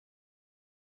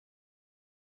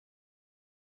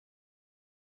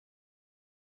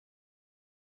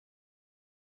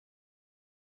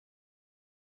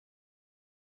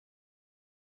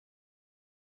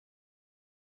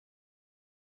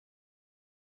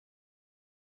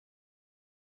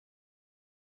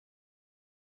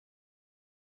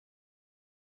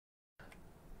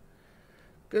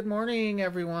Good morning,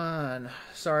 everyone.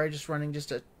 Sorry, just running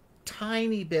just a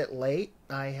tiny bit late.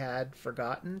 I had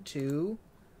forgotten to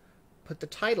put the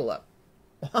title up,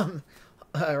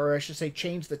 or I should say,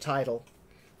 change the title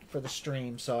for the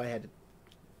stream. So I had to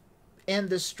end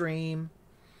the stream,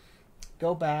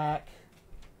 go back,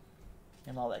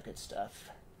 and all that good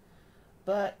stuff.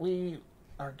 But we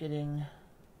are getting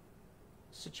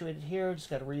situated here. Just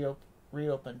got to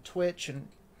reopen Twitch, and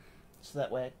so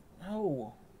that way.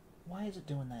 No. Why is it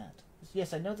doing that?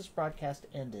 Yes, I know this broadcast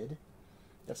ended.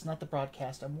 That's not the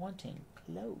broadcast I'm wanting.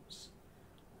 Close.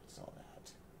 What's all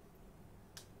that?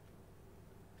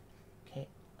 Okay.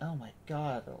 Oh my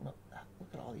god. I don't know. Look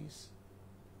at all these.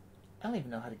 I don't even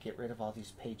know how to get rid of all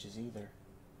these pages either.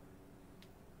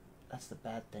 That's the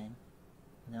bad thing.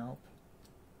 Nope.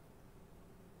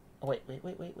 Oh, wait.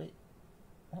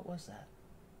 What was that?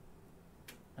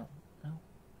 No.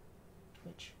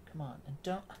 Twitch. Come on. And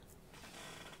don't...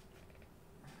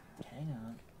 Hang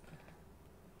on.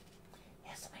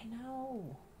 Yes, I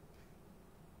know.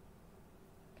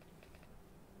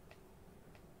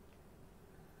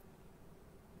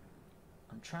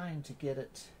 I'm trying to get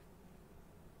it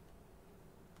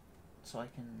so I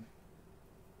can...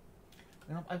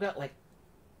 I've got like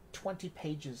 20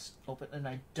 pages open and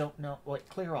I don't know... Wait,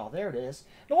 clear all. There it is.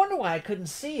 No wonder why I couldn't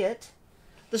see it.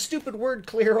 The stupid word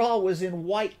clear all was in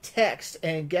white text,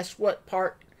 and guess what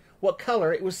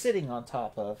color it was sitting on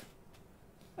top of?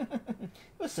 It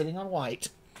was sitting on white.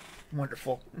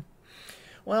 Wonderful.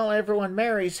 Well, everyone,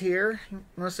 Mary's here. You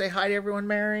want to say hi to everyone,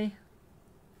 Mary?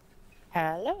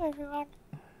 Hello, everyone.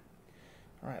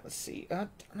 All right, let's see. No.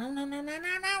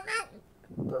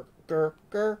 Grr.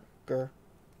 Where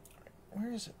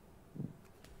is it?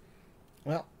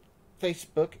 Well,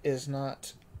 Facebook is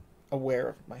not aware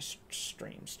of my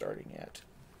stream starting yet.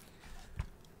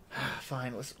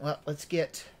 Fine.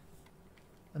 Let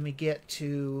me get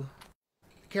to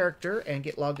character and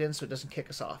get logged in so it doesn't kick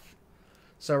us off.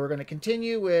 So we're going to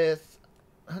continue with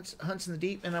Hunts in the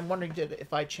Deep, and I'm wondering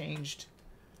if I changed...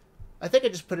 I think I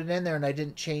just put it in there and I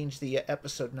didn't change the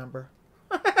episode number.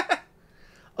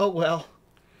 Oh well.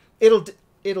 It'll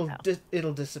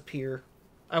disappear.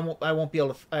 I won't be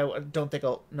able to... I don't think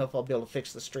I'll know if I'll be able to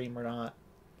fix the stream or not.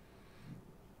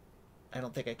 I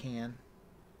don't think I can.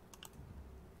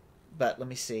 But let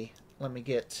me see. Let me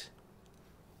get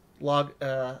logged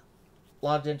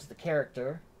into the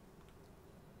character.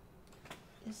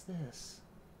 What is this?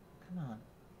 Come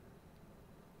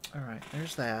on. Alright,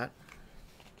 there's that.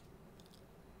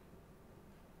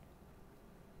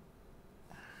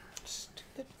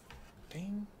 Stupid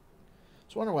thing. I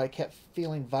was wondering why I kept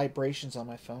feeling vibrations on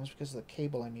my phone. It's because of the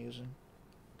cable I'm using.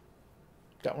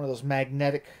 Got one of those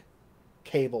magnetic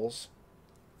cables.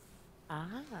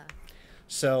 Ah.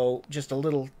 So just a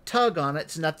little tug on it.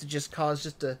 It's enough to just cause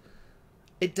just a...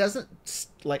 It doesn't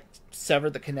like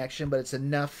sever the connection, but it's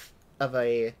enough of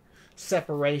a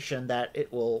separation that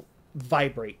it will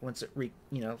vibrate once it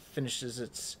finishes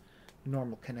its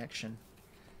normal connection.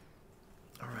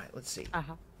 All right, let's see.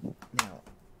 Uh-huh. Now,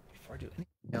 before I do anything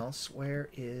else, where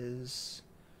is...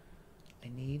 I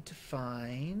need to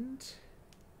find...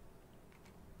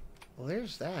 Well,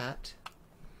 there's that.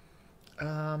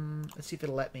 Let's see if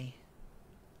it'll let me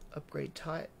upgrade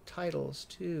titles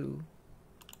to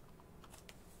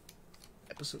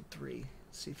episode 3.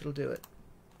 Let's see if it'll do it.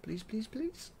 Please.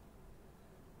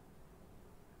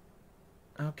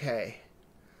 Okay.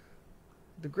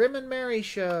 The Grimm and Mary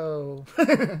Show.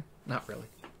 Not really.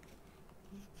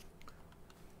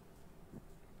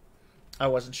 I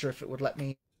wasn't sure if it would let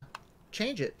me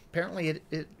change it. Apparently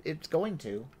it's going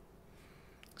to.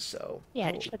 So. Yeah,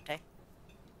 it should do.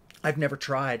 I've never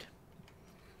tried.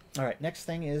 All right, next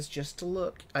thing is just to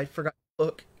look. I forgot to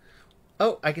look.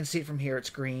 Oh, I can see it from here. It's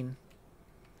green.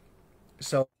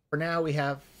 So for now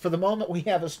for the moment, we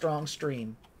have a strong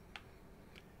stream.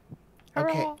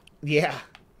 Okay. Hurrah. Yeah.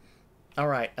 All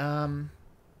right.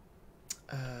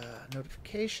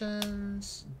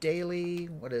 Notifications, daily.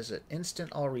 What is it?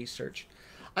 Instant all research.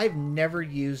 I've never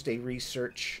used a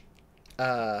research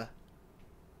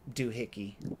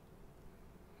doohickey.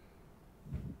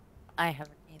 I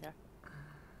haven't either.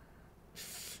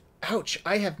 Ouch,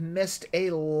 I have missed a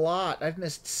lot. I've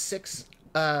missed 6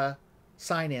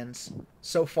 sign-ins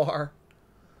so far.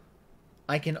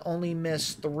 I can only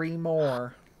miss 3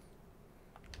 more.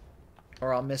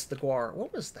 Or I'll miss the guar.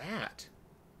 What was that?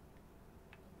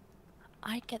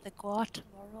 I get the guar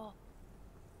tomorrow.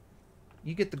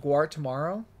 You get the guar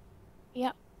tomorrow?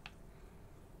 Yep.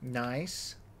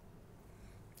 Nice.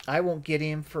 I won't get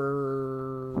him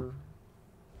for...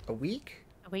 a week?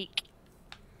 A week.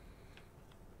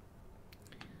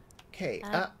 Okay.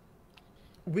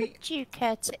 We... Would you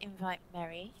care to invite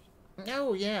Mary?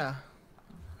 Oh, yeah.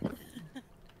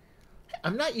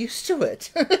 I'm not used to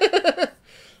it.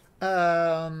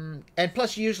 And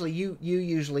plus, usually you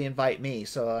usually invite me,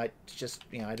 so I just,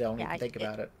 I don't even think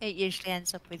about it. It usually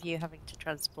ends up with you having to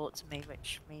transport to me,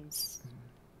 which means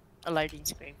a loading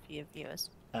screen for your viewers.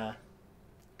 There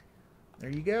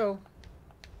you go.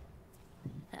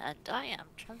 And I am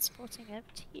transporting over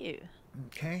to you.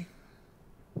 Okay.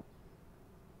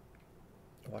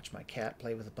 Watch my cat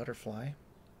play with a butterfly.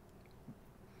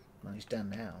 Well, he's done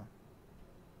now.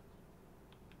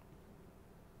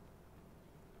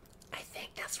 I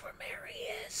think that's where Mary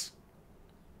is.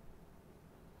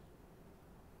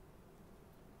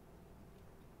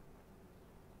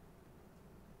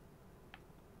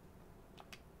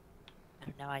 I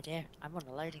have no idea. I'm on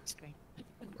a loading screen.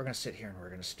 We're going to sit here and we're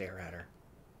going to stare at her.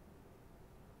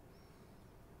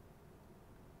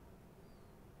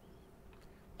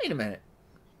 Wait a minute.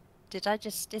 Did I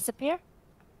just disappear?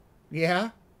 Yeah?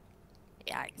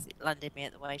 Yeah, because it landed me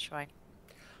at the way shrine.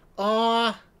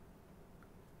 I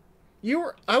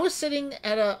was sitting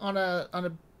at on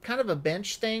a kind of a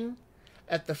bench thing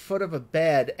at the foot of a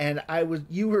bed, and if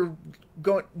you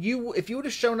would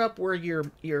have shown up where your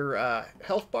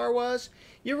health bar was,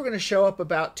 you were going to show up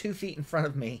about 2 feet in front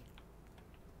of me.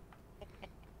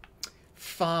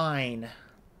 Fine.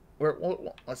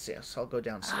 Let's see. So I'll go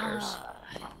downstairs.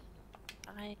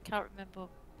 I can't remember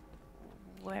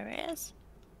where it is.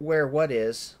 Where what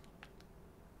is?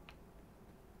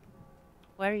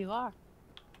 Where you are.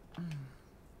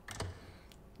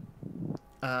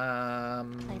 I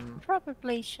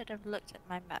probably should have looked at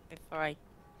my map before I.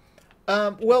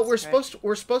 Well, we're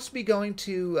supposed to be going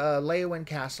to Leowin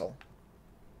Castle.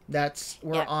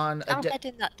 We're on. I'll head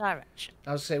in that direction.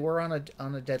 I would say we're on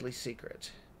a deadly secret.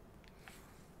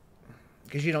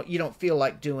 Because you don't feel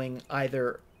like doing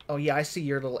either. Oh yeah, I see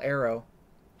your little arrow.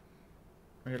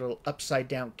 Or your little upside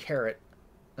down carrot,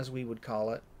 as we would call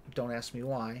it. Don't ask me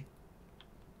why.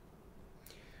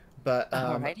 But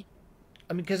Alrighty.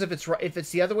 I mean, because if it's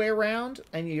the other way around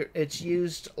and it's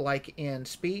used like in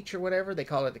speech or whatever, they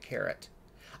call it a carrot.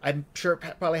 I'm sure it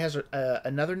probably has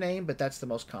another name, but that's the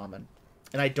most common.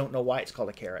 And I don't know why it's called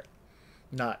a carrot,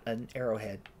 not an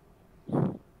arrowhead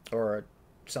or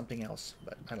something else.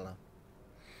 But I don't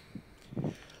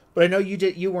know. But I know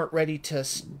you weren't ready to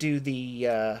do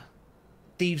the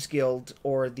Thieves Guild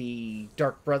or the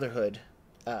Dark Brotherhood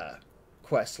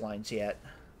quest lines yet.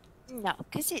 No,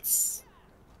 because it's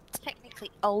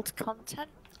technically old content,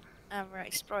 and we're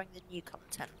exploring the new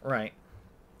content. Right.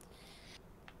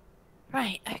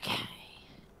 Right, okay.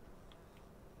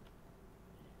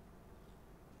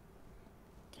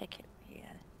 Take it here.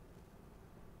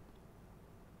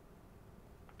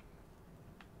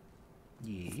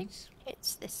 Yes.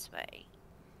 It's this way.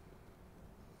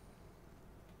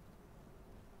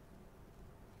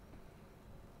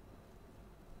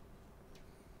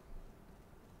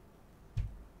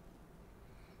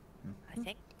 I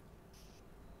think.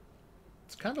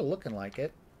 It's kind of looking like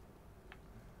it.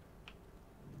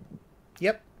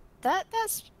 Yep. That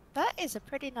is a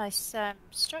pretty nice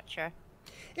structure.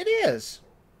 It is.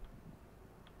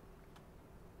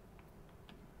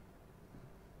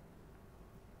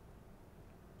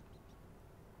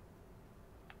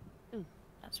 Ooh,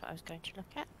 that's what I was going to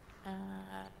look at.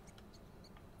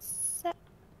 So.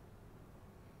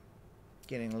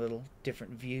 Getting a little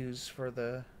different views for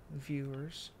the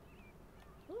viewers.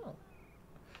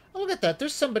 Oh, look at that.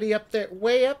 There's somebody up there,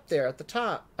 way up there at the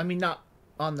top. I mean, not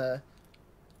on the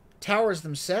towers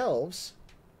themselves.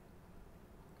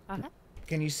 Uh-huh.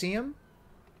 Can you see them?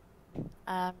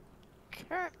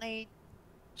 Currently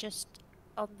just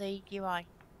on the UI.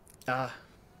 Ah.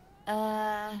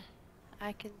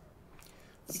 I can...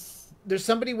 There's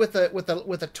somebody with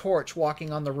a torch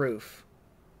walking on the roof.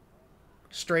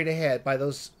 Straight ahead by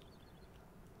those,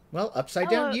 well, upside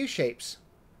down U shapes.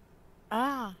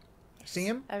 Ah. See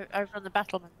them? Over on the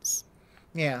battlements.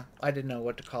 Yeah, I didn't know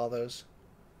what to call those.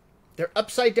 They're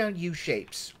upside down U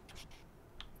shapes.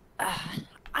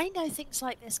 I know things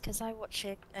like this because I watch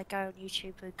a guy on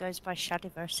YouTube who goes by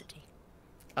Shadiversity.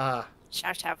 Ah.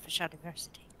 Shout out for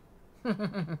Shadiversity.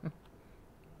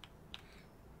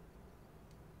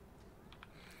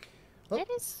 Well, it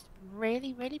is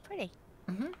really, really pretty.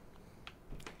 Mm-hmm.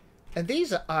 And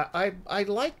these, I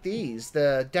like these.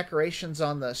 The decorations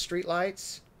on the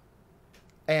streetlights,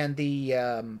 and these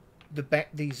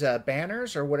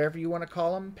banners or whatever you want to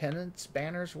call them, pennants,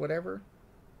 banners, whatever.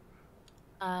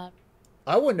 I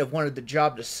wouldn't have wanted the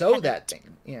job to sew that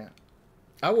thing. Yeah,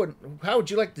 I wouldn't. How would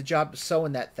you like the job of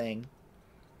sewing that thing?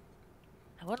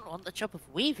 I wouldn't want the job of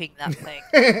weaving that thing.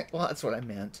 Well, that's what I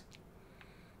meant.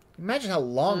 Imagine how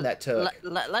long that took.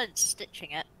 Let alone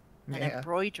stitching it and Yeah.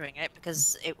 embroidering it,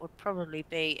 because it would probably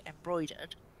be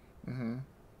embroidered. Mm-hmm.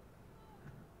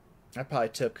 That probably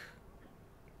took,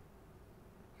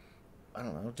 I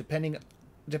don't know,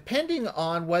 depending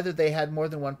on whether they had more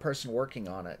than one person working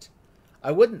on it.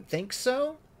 I wouldn't think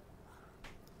so,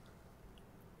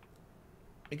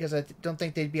 because I don't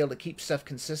think they'd be able to keep stuff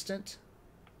consistent.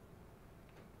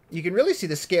 You can really see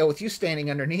the scale with you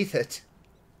standing underneath it.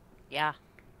 Yeah.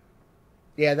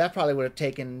 Yeah, that probably would have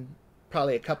taken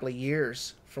probably a couple of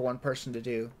years for one person to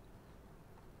do,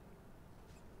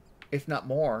 if not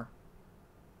more.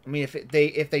 I mean,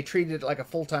 if they treated it like a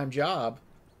full-time job.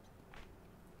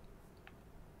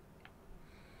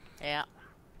 Yeah.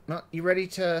 Well, you ready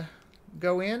to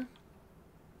go in?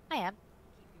 I am.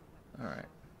 All right.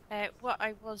 What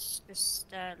I was just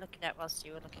looking at whilst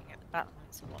you were looking at the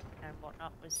battlements and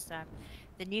whatnot was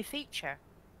the new feature.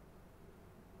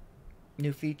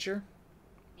 New feature?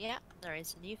 Yeah, there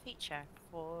is a new feature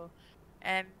for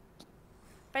um,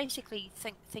 basically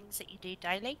things that you do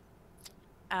daily,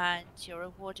 and you're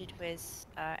rewarded with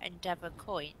Endeavour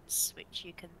coins, which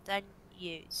you can then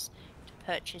use to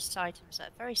purchase items that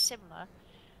are very similar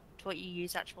to what you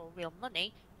use actual real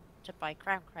money to buy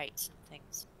crown crates and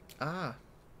things. Ah.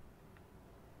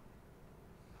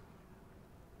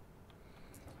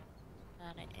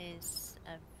 And it is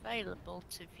available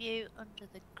to view under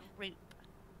the group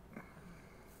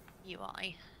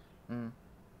UI. Mm.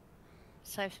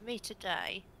 So for me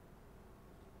today,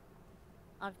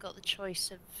 I've got the choice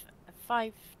of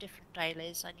 5 different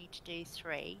dailies. I need to do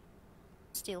 3.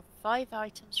 Steal 5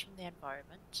 items from the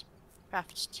environment.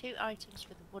 Craft 2 items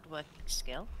with a woodworking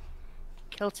skill.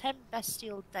 Kill 10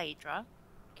 bestial Daedra.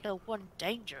 Kill 1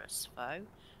 dangerous foe.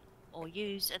 Or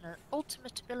use an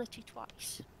ultimate ability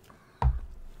twice.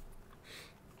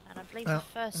 And I believe the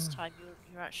first time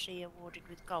you're actually awarded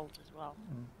with gold as well.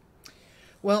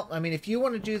 Well, I mean, if you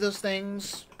want to do those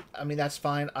things, I mean, that's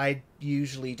fine. I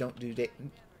usually don't do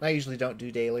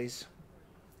dailies.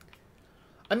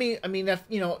 I mean, if,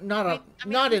 you know,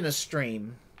 not in a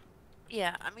stream.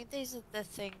 Yeah, I mean, these are the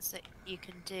things that you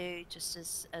can do just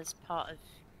as part of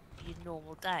your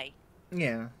normal day.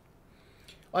 Yeah.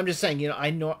 I'm just saying, you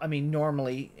know, I mean,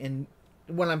 normally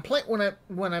when I'm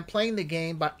playing the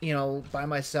game by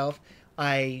myself,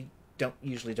 I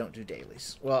usually don't do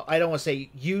dailies. Well, I don't want to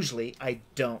say usually, I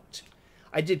don't.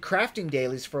 I did crafting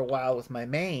dailies for a while with my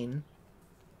main.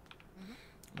 Mm-hmm.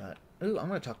 But ooh, I'm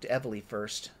going to talk to Evely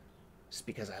first, just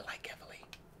because I like Evely.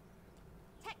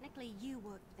 Technically, you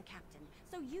worked with the captain,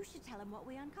 so you should tell him what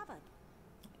we uncovered.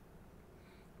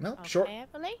 Well,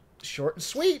 okay, short and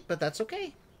sweet, but that's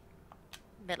okay.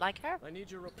 A bit like her. I need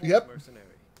your report, mercenary.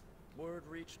 Word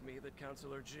reached me that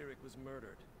Councillor Jirik was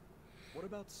murdered. What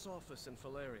about Sophus and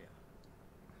Valeria?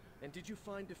 And did you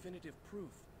find definitive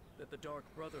proof that the Dark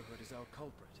Brotherhood is our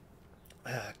culprit?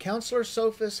 Councillor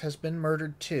Sophus has been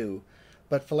murdered too,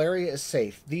 but Valeria is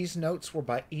safe. These notes were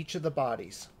by each of the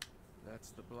bodies.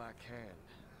 That's the Black Hand,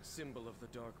 symbol of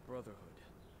the Dark Brotherhood.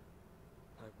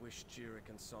 I wish Jirik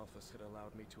and Sophus had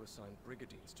allowed me to assign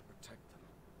brigandines to protect them.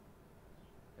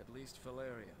 At least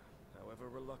Valeria, however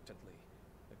reluctantly,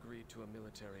 agreed to a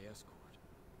military escort.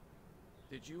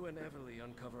 Did you and Everly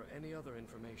uncover any other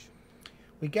information?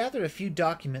 We gathered a few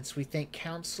documents we think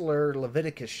Councillor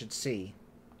Leviticus should see.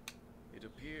 It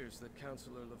appears that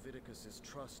Councillor Leviticus's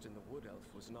trust in the Wood Elf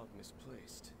was not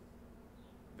misplaced.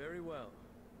 Very well.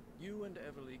 You and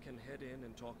Everly can head in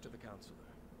and talk to the Councillor.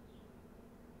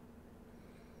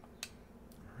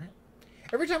 Alright.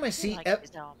 Every time I see...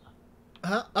 his armor.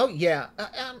 Huh? Oh, yeah.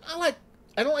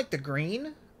 I don't like the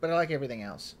green, but I like everything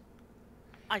else.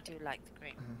 I do like the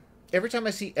green. Mm-hmm. Every time I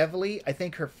see Evely, I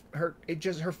think her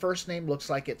first name looks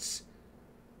like it's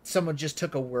someone just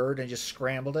took a word and just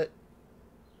scrambled it.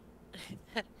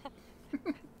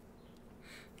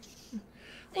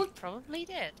 They probably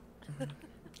did.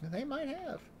 They might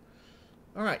have.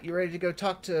 All right, you ready to go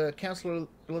talk to Councillor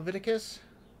Leviticus?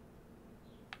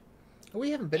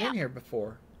 We haven't been in here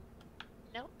before.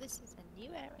 No, this is a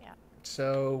new area.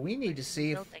 So we need to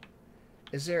see if...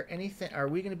 Is there anything... Are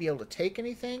we going to be able to take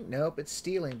anything? Nope, it's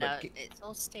stealing. No, it's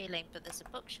all stealing, but there's a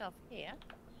bookshelf here.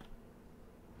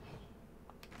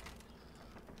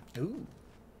 Ooh.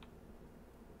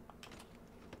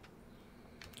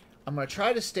 I'm going to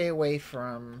try to stay away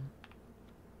from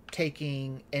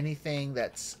taking anything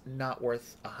that's not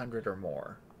worth 100 or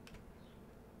more.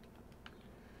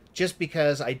 Just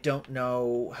because I don't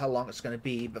know how long it's going to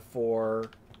be before,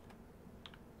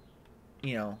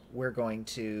 you know, we're going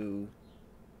to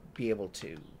be able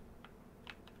to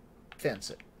fence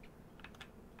it.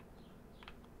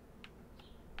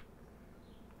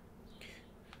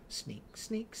 Sneak,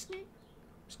 sneak, sneak.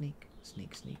 Sneak,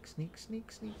 sneak, sneak, sneak,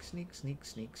 sneak, sneak, sneak, sneak,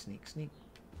 sneak, sneak, sneak.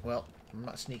 Well, I'm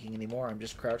not sneaking anymore. I'm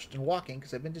just crouched and walking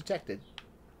because I've been detected.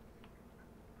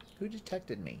 Who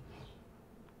detected me?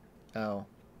 Oh.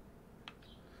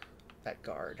 That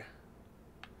guard.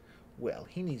 Well,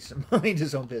 he needs to mind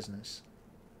his own business.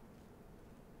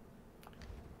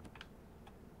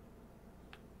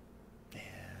 And...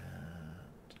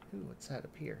 ooh, what's that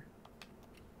up here?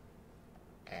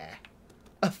 Ah.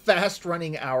 A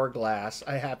fast-running hourglass.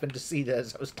 I happened to see that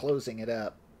as I was closing it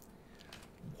up.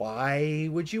 Why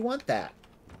would you want that?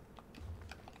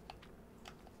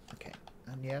 Okay.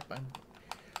 And yep, I'm...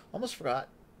 almost forgot.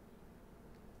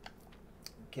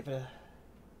 Give it a...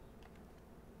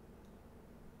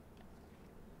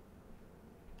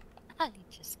 I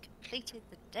just completed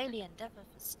the daily endeavor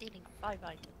for stealing 5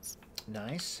 items.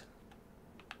 Nice.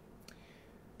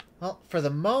 Well, for the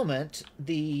moment,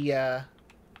 the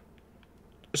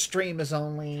stream is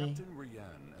only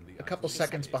a couple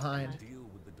seconds behind. Deal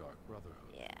with the Dark Brotherhood.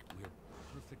 Yeah. We're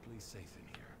perfectly safe in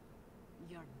here.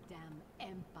 Your damn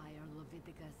empire,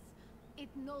 Leviticus. It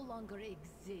no longer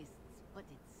exists, but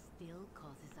it still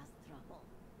causes us trouble.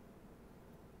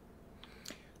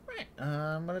 Right.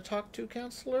 I'm going to talk to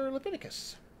Counselor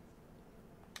Leviticus.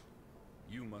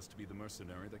 You must be the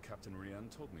mercenary that Captain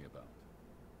Rian told me about.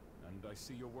 And I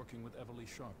see you're working with Everly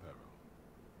Sharparrow.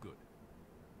 Good.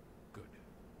 Good.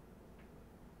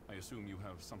 I assume you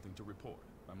have something to report.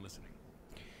 I'm listening.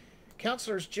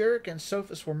 Counselors Jerick and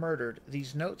Sophus were murdered.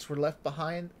 These notes were left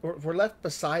behind, or were left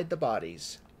beside the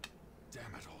bodies. Damn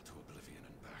it all to oblivion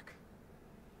and back.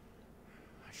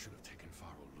 I should have taken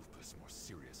Pharaoh Lupus more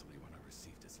seriously when I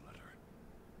received his letter.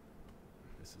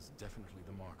 This is definitely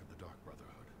the mark of the Dark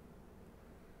Brotherhood.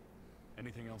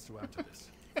 Anything else to add to this?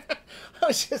 I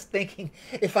was just thinking,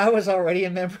 if I was already a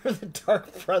member of the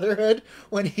Dark Brotherhood,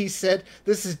 when he said,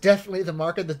 this is definitely the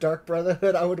mark of the Dark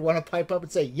Brotherhood, I would want to pipe up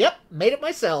and say, yep, made it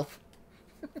myself.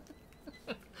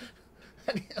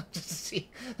 And, just see,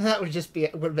 that would just be,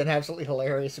 it would have been absolutely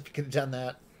hilarious if you could have done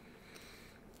that.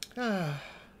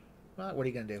 Well, what are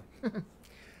you going to do?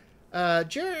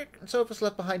 Jerick and Sophus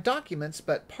left behind documents,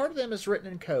 but part of them is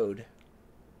written in code.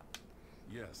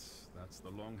 Yes, that's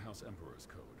the Longhouse Emperor's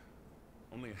code.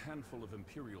 Only a handful of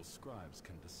Imperial scribes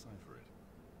can decipher it.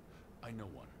 I know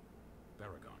one.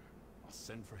 Baragon. I'll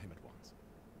send for him at once.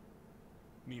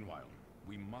 Meanwhile,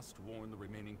 we must warn the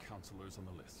remaining counselors on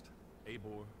the list.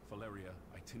 Eivor, Valeria,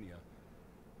 Itinia,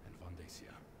 and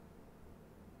Vondacia.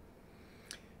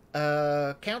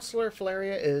 Counselor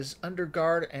Valeria is under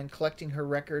guard and collecting her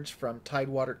records from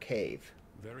Tidewater Cave.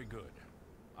 Very good.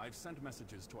 I've sent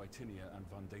messages to Itinia and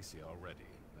Vondacia already,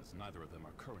 as neither of them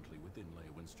are currently within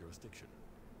Leowin's jurisdiction.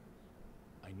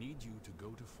 I need you to go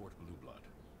to Fort Blueblood.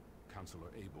 Counselor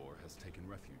Eivor has taken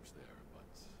refuge there,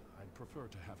 but I'd prefer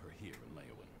to have her here in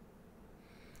Leowin.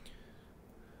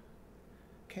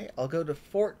 Okay, I'll go to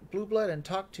Fort Blueblood and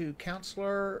talk to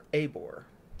Counselor Eivor.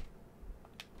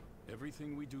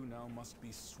 Everything we do now must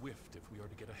be swift if we are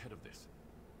to get ahead of this.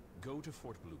 Go to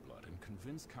Fort Blueblood and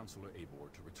convince Counselor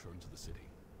Eivor to return to the city.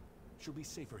 She'll be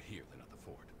safer here than at the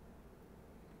fort.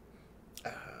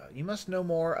 You must know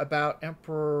more about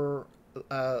Emperor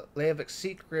Leovic's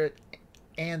secret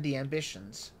and the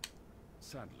ambitions.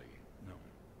 Sadly, no.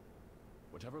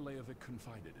 Whatever Leovic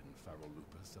confided in Pharaoh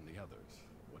Lupus and the others,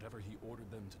 whatever he ordered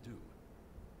them to do,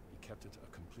 he kept it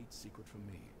a complete secret from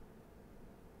me.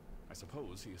 I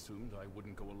suppose he assumed I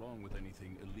wouldn't go along with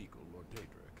anything illegal or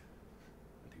Daedric,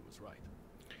 and he was right.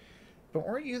 But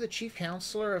weren't you the chief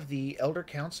counselor of the Elder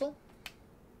Council?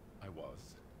 I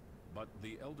was, but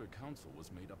the Elder Council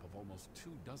was made up of almost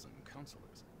 24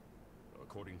 counselors.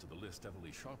 According to the list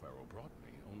Everly Sharparrow brought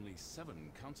me, only 7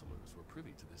 counselors were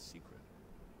privy to this secret.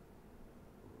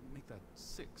 Make that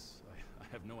 6. I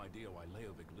have no idea why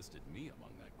Leovic listed me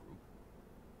among that group.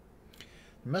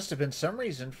 There must have been some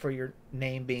reason for your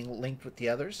name being linked with the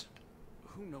others.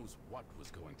 Who knows what was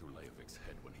going through Leovic's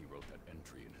head when he wrote that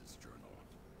entry in his journal.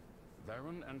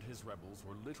 Varen and his rebels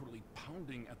were literally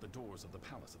pounding at the doors of the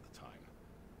palace at the time.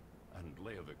 And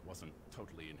Leovic wasn't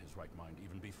totally in his right mind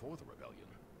even before the rebellion.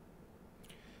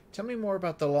 Tell me more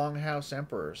about the Longhouse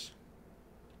Emperors.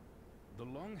 The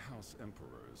Longhouse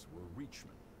Emperors were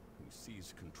Reachmen, who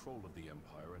seized control of the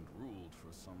Empire and ruled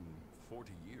for some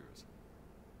 40 years.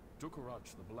 Dukarach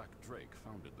the Black Drake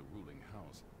founded the ruling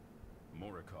house.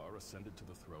 Morikar ascended to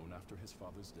the throne after his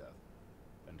father's death,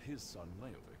 and his son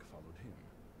Leovic followed him.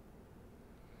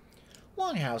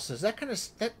 Longhouses,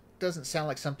 that doesn't sound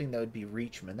like something that would be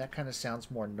Reachman. That kind of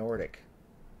sounds more Nordic.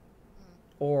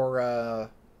 Or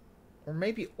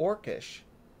maybe Orcish.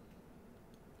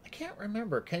 I can't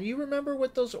remember. Can you remember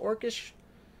what those Orcish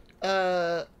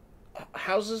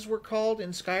houses were called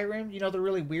in Skyrim? You know, the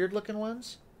really weird looking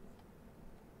ones?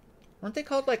 Weren't they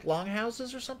called like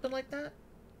longhouses or something like that?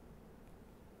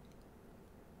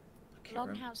 I can't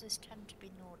remember. Longhouses tend to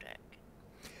be Nordic.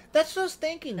 That's what I was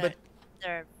thinking, but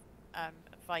They're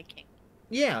Viking.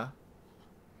 yeah.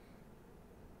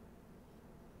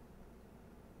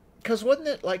 Because wasn't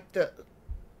it like the...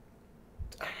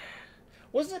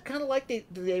 Wasn't it kind of like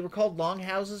they were called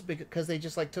longhouses because they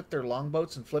just like took their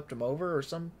longboats and flipped them over or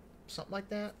something like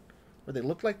that? Or they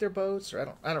looked like their boats?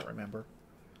 Or I don't remember.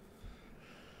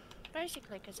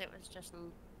 Basically, because it was just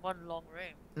one long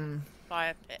room.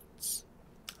 Fire pits.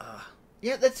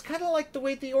 Yeah, that's kind of like the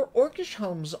way the Orcish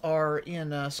homes are in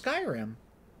Skyrim.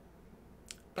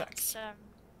 But It's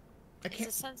I can't...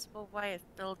 it's a sensible way of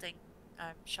building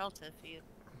shelter for your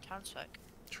townsfolk.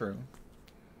 True.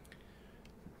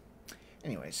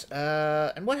 Anyways,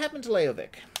 and what happened to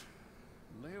Leovic?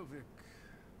 Leovic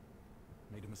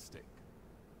made a mistake.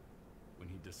 When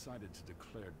he decided to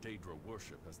declare Daedra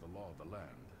worship as the law of the land,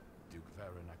 Duke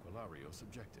Varen Aquilarios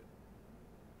objected.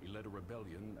 He led a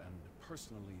rebellion and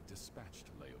personally dispatched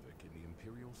Leovic in the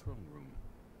Imperial throne room.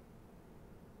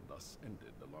 Thus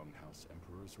ended the Longhouse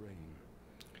Emperor's reign.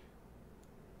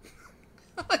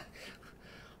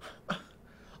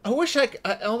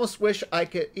 I almost wish I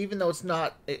could, even though it's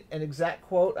not an exact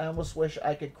quote, I almost wish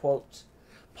I could quote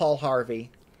Paul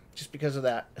Harvey, just because of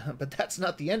that. But that's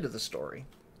not the end of the story.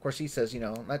 Of course, he says, you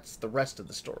know, that's the rest of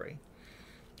the story.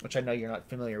 Which I know you're not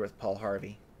familiar with Paul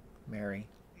Harvey, Mary.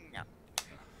 No.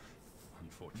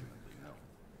 Unfortunately, no.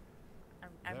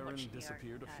 I'm Varen watching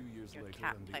disappeared a few years your later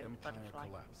cat and the play with Empire butterfly.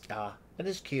 collapsed. Ah, that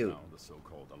is cute. Now the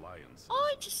so-called Alliance Oh,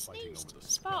 I is just fighting sneezed. over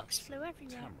the Sparks scraps, flew and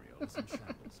everywhere. Tamriel is in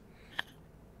shambles.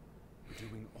 We're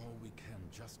doing all we can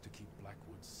just to keep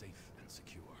Blackwood safe and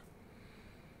secure.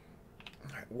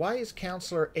 All right, why is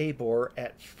Counselor Abor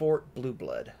at Fort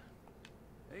Blueblood?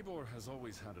 Abor has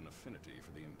always had an affinity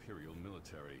for the Imperial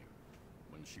military.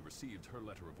 When she received her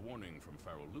letter of warning from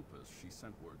Pharaoh Lupus, she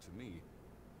sent word to me,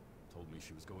 told me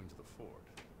she was going to the fort,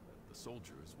 that the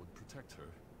soldiers would protect her.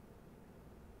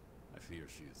 I fear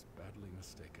she is badly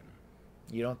mistaken.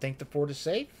 You don't think the fort is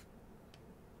safe?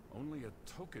 Only a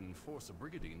token force of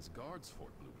Brigadines guards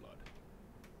Fort Blueblood.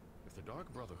 If the Dark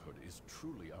Brotherhood is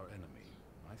truly our enemy,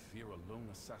 I fear a lone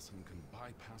assassin can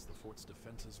bypass the fort's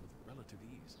defenses with relative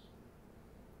ease.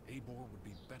 Abor would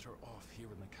be better off here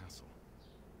in the castle.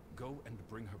 Go and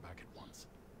bring her back at once.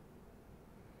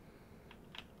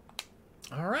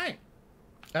 All right.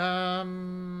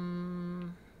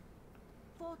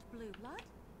 Fort Blueblood?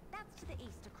 That's to the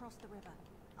east across the river.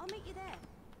 I'll meet you there.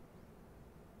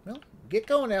 Well, get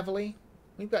going, Evely.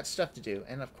 We've got stuff to do.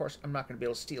 And, of course, I'm not going to be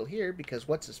able to steal here because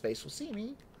What's-His-Face will see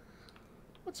me.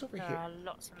 What's over There here? are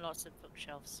lots and lots of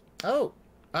bookshelves. Oh,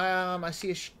 I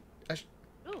see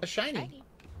Ooh, a shiny.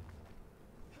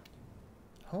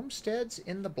 Homesteads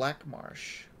in the Black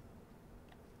Marsh.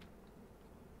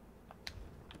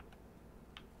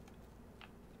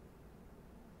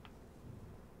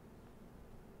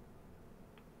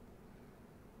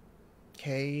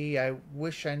 Okay, I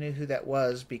wish I knew who that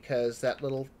was because that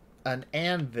little an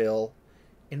anvil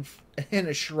in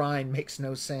a shrine makes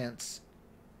no sense.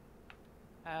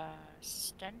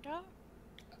 Stendar?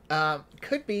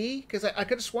 Could be because I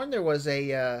could have sworn there was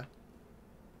there's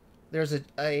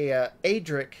a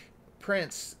Adric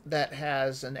prince that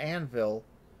has an anvil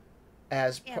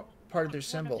as part of their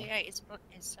symbol. One of the eight is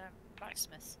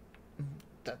blacksmith.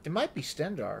 There might be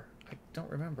Stendar. I don't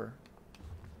remember.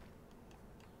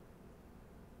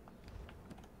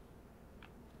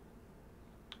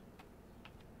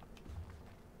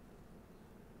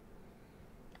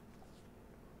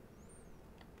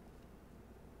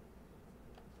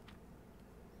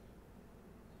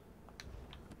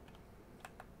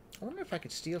 I wonder if I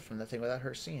could steal from that thing without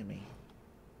her seeing me.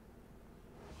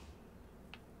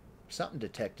 Something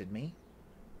detected me.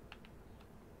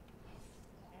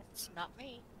 It's not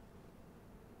me.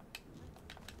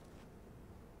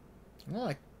 Well,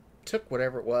 I took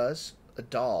whatever it was, a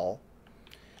doll.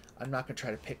 I'm not going to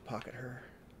try to pickpocket her.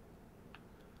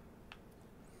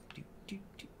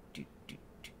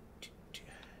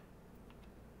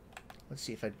 Let's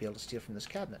see if I'd be able to steal from this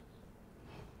cabinet.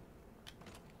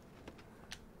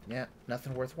 Yeah,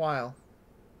 nothing worthwhile.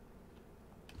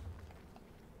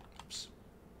 Oops.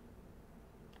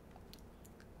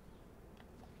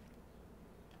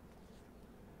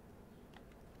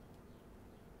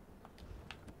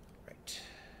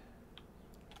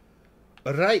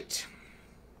 Right. Right.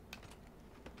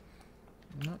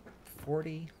 Nope,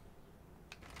 40.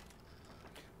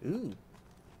 Ooh.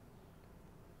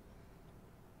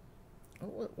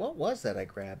 What was that I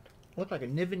grabbed? Looked like a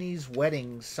Nivernese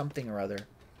wedding something or other.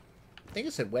 I think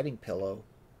it said wedding pillow,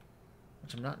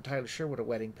 which I'm not entirely sure what a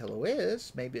wedding pillow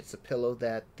is. Maybe it's a pillow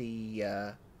that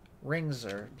the rings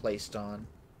are placed on.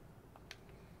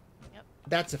 Yep.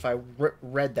 That's if I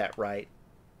read that right.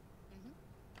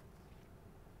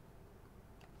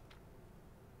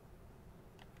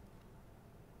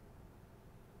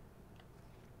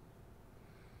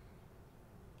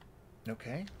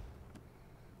 Okay.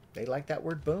 They like that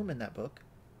word boom in that book.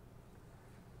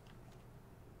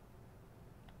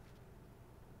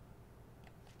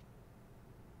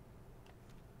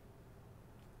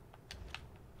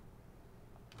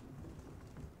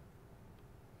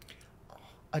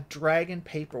 A dragon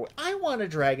paperweight. I want a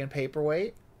dragon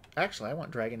paperweight. Actually, I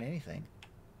want dragon anything.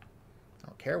 I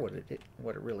don't care what it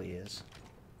really is.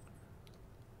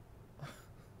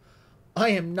 I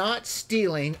am not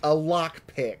stealing a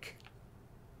lockpick.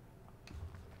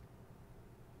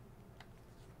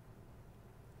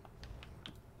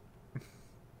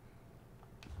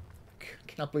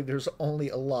 Cannot believe there's only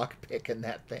a lockpick in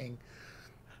that thing.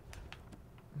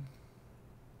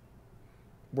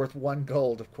 Worth 1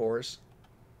 gold, of course.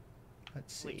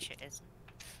 Let's see. Which it isn't.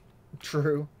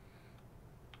 True.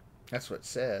 That's what it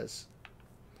says.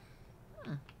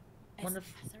 Wonder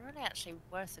if... They're only actually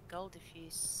worth a gold if you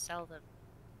sell them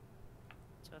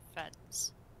to a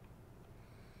fence.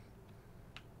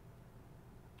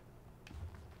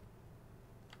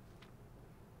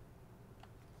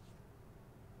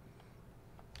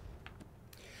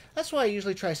 That's why I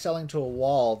usually try selling to a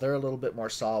wall. They're a little bit more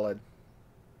solid.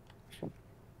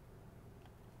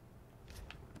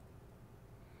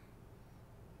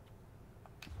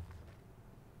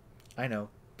 I know.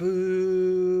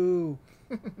 Boo!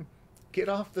 Get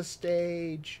off the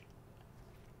stage.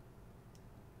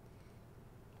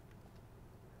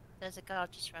 There's a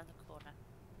guard just around the corner.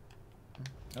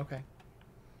 Okay.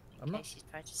 In case he's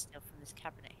trying to steal from this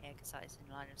cabinet here, because that is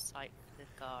in line of sight for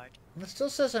the guard. It still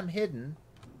says I'm hidden.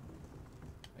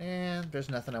 And there's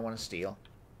nothing I want to steal.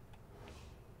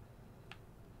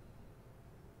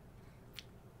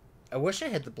 I wish I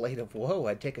had the Blade of Woe.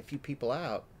 I'd take a few people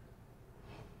out.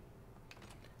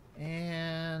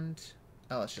 And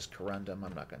oh, it's just corundum.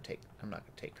 I'm not gonna take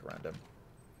corundum.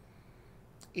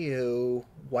 Ew,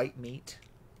 white meat.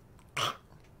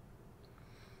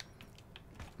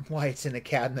 Why it's in a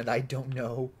cabinet, I don't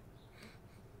know.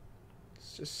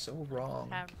 It's just so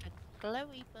wrong. Found a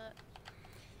glowy book.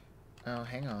 Oh,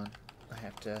 hang on.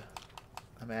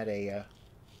 I'm at a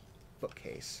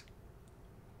bookcase.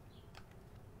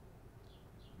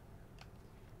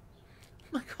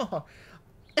 Oh my god.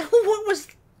 What was...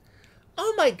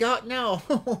 Oh my god, no.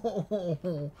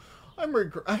 I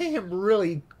am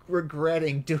really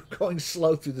regretting going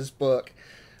slow through this book.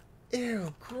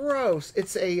 Ew, gross.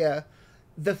 It's a,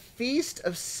 the Feast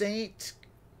of Saint,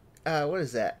 what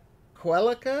is that?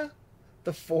 Quellica?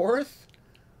 The 4th?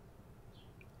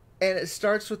 And it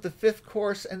starts with the 5th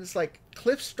course, and it's like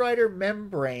Cliffstrider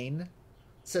membrane. It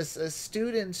says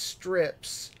stewed in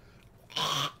strips.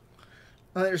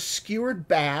 And there's skewered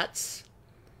bats.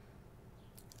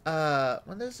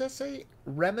 What does that say?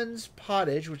 Remen's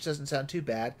pottage, which doesn't sound too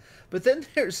bad. But then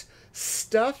there's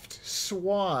stuffed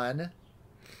swan,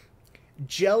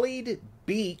 jellied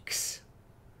beaks,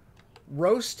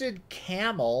 roasted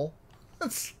camel.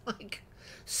 It's like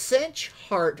cinch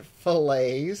heart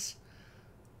fillets.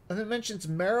 And it mentions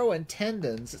marrow and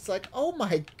tendons. It's like, oh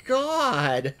my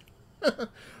god.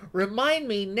 Remind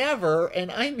me never,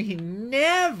 and I mean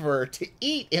never, to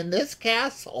eat in this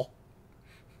castle.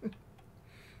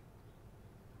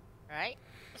 Right?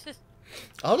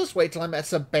 I'll just wait till I'm at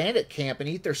some bandit camp and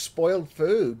eat their spoiled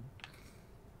food.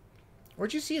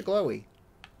 Where'd you see a glowy?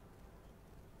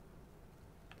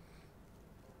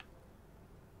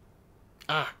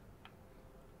 Ah.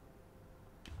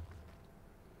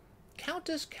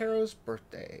 Countess Caro's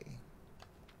birthday.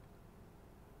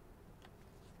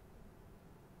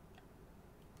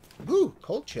 Ooh,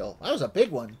 cold chill. That was a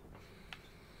big one.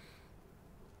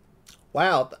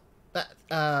 Wow.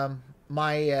 Well,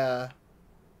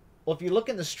 if you look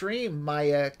in the stream,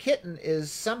 my kitten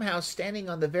is somehow standing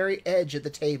on the very edge of the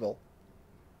table.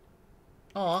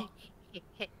 Aw.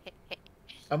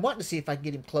 I'm wanting to see if I can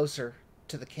get him closer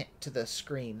to the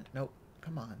screen. Nope.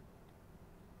 Come on.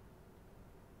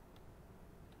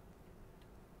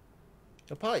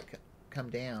 He'll probably come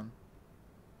down.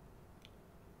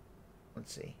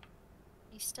 Let's see.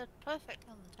 He stood perfect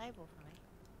on the table for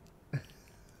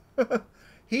me.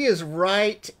 He is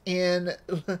right in...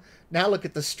 Now look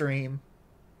at the stream.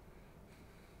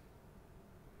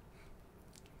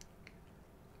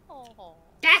 Oh.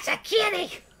 That's a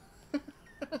kitty!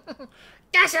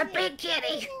 That's a big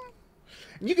kitty!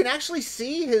 And you can actually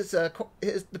see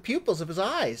the pupils of his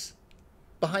eyes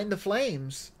behind the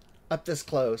flames up this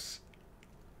close.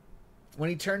 When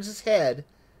he turns his head,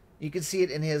 you can see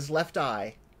it in his left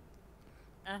eye.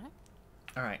 Uh-huh.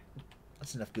 All right.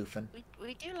 That's enough goofing.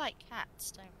 We do like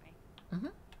cats, don't we? Mm-hmm.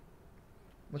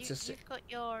 What's this? You've got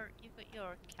your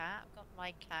cat. I've got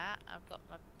my cat. I've got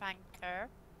my banker.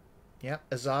 Yep,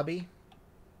 Azabi.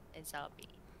 Izabi.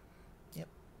 Yep.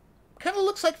 Kind of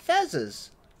looks like Fez's.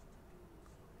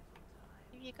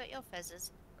 Have you got your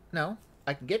feathers? No,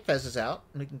 I can get Fez's out,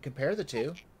 and we can compare the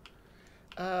two.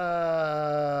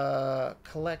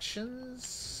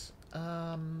 Collections.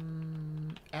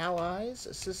 Allies,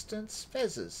 assistants,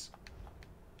 Fez's.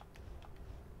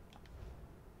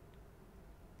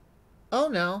 Oh,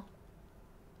 no.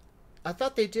 I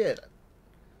thought they did.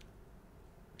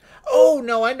 Oh,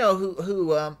 no, I know who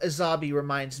Azabi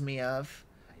reminds me of.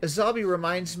 Azabi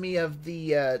reminds me of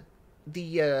the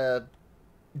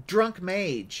drunk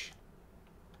mage.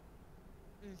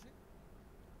 Mm-hmm.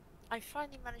 I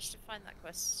finally managed to find that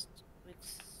quest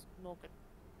with Morgan.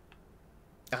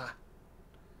 Ah.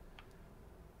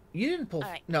 You didn't pull...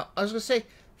 Right. No, I was going to say,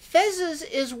 Fez's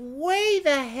is way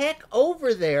the heck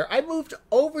over there. I moved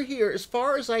over here as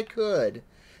far as I could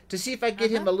to see if I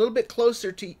get him a little bit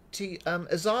closer to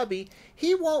Azabi.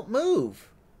 He won't move.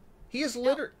 He is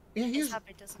literally... Yeah,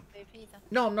 Azabi doesn't move either.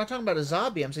 No, I'm not talking about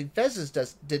Azabi. I'm saying Fez's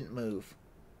didn't move.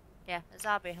 Yeah,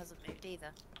 Azabi hasn't moved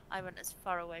either. I went as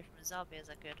far away from Azabi as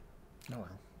I could. Oh, well.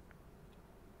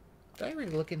 Did I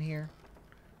really look in here?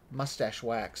 Mustache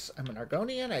wax. I'm an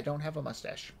Argonian. I don't have a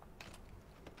mustache.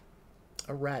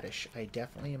 A radish. I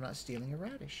definitely am not stealing a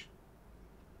radish.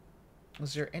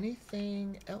 Was there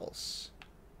anything else?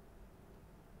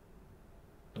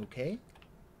 Okay.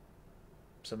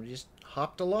 Somebody just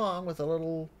hopped along with a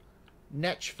little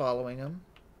netch following him.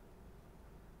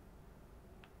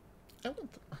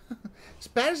 As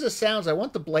bad as it sounds, I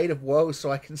want the Blade of Woe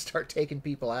so I can start taking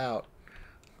people out.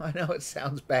 I know it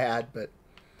sounds bad, but...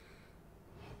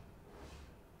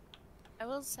 I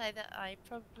will say that I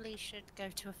probably should go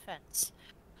to a fence.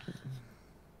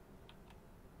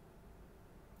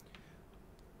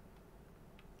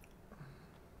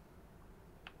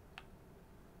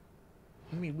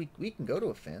 I mean, we can go to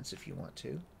a fence if you want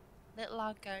to. Little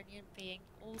Argonian being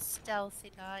all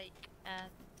stealthy-like, and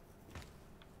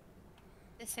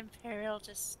this Imperial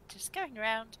just going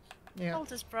around, Yeah.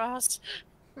 cold as brass,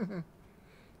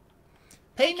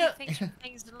 Pay no... taking things from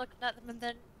things and looking at them, and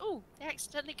then, ooh, they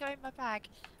accidentally go in my bag.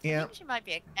 Yeah. I think she might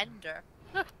be a Ender.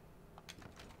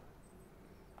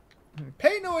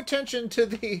 Pay no attention to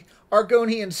the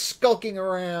Argonian skulking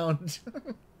around.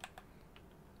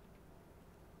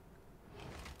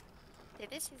 Yeah,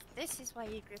 this is why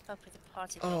you group up with a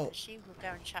party. Oh. Because she will go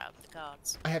and chat up the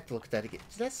guards. I have to look at that again.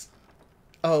 That's...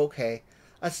 Oh, okay.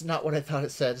 That's not what I thought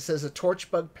it said. It says a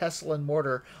torchbug pestle and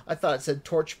mortar. I thought it said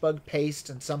torchbug paste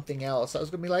and something else. I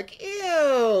was going to be like,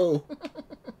 ew!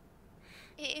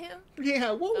 Ew.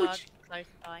 Yeah, what would Guard you... close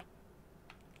by.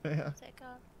 Yeah. Is it a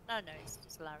guard? No, it's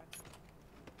just Larry.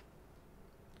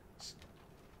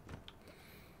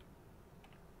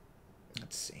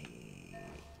 Let's see...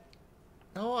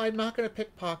 No, I'm not going to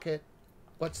pickpocket.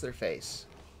 What's their face?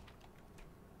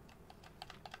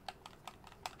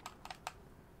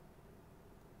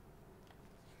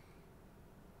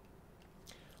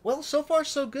 Well, so far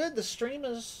so good. The stream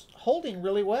is holding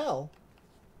really well.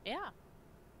 Yeah.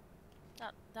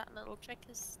 That little trick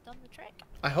has done the trick.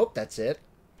 I hope that's it.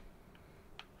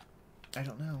 I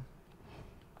don't know.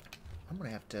 I'm going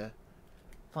to have to...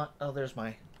 Oh, there's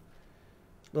my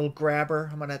little grabber.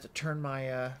 I'm going to have to turn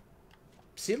my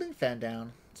ceiling fan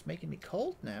down. It's making me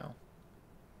cold now.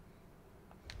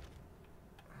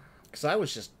 Because I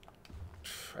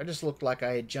just looked like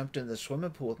I had jumped in the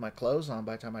swimming pool with my clothes on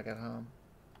by the time I got home.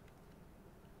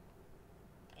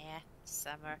 Yeah,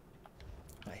 summer.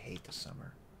 I hate the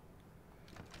summer.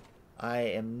 I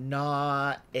am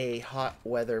not a hot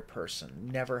weather person.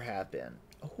 Never have been.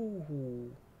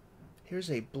 Ooh.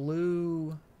 Here's a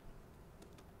blue...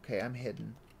 Okay, I'm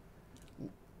hidden.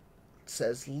 It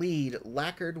says lead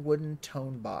lacquered wooden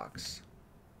tone box.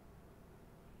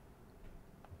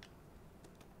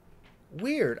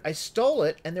 Weird. I stole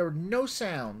it and there were no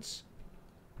sounds.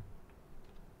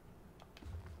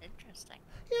 Interesting.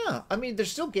 Yeah, I mean,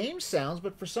 there's still game sounds,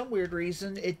 but for some weird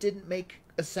reason, it didn't make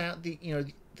a sound.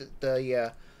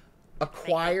 The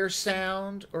acquire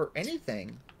sound or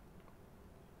anything.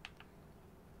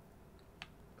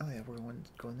 Oh yeah, we're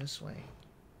going this way.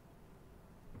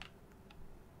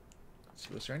 Let's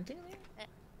see, was there anything in there?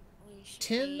 We should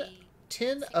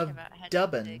Tin be of thinking about heading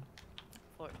dubbin. to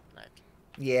Fort Blood.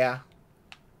 Yeah.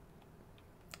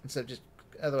 Instead of just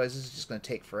Otherwise, this is just going to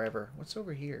take forever. What's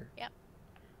over here? Yep.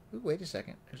 Ooh, wait a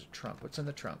second. There's a trunk. What's in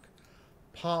the trunk?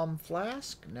 Palm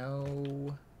flask?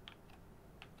 No.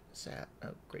 What's that? Oh,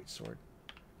 great sword.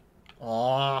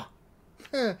 Aw.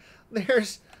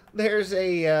 There's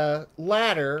a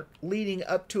ladder leading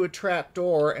up to a trap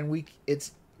door, and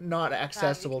it's not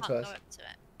accessible No, to we us. can't go up to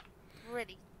it.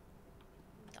 Really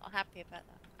not happy about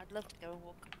that. I'd love to go and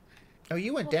walk. Oh,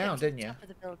 you went walk up down, to the didn't you? top of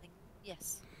the building.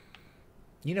 Yes.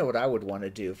 You know what I would want to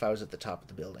do if I was at the top of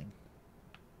the building.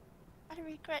 I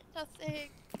regret nothing.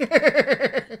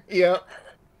 Yep.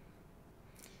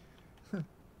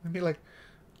 I'd be like,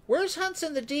 where's Hunts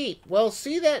in the Deep? Well,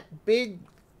 see that big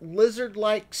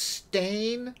lizard-like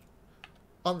stain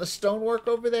on the stonework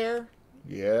over there?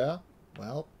 Yeah.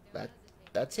 Well,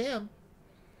 that's him.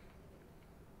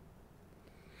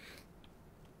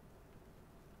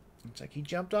 It's like he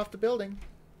jumped off the building.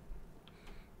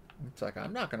 It's like,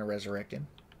 I'm not going to resurrect him.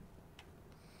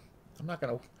 I'm not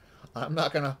going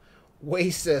to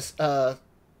waste this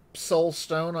soul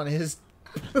stone on his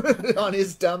on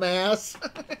his dumb ass.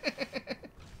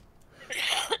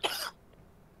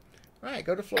 Right,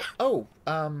 go to floor. Oh,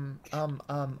 I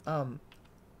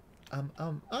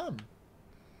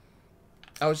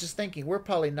was just thinking, we're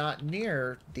probably not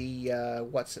near the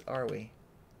are we?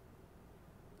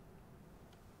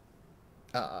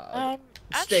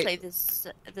 Actually,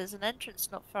 there's an entrance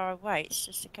not far away. It's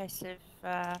just a case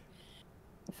of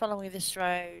following this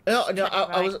road. No, turn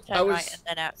I right, was and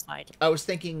then outside. I was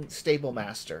thinking stable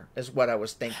master is what I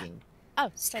was thinking.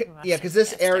 Oh, stable master. Yeah, because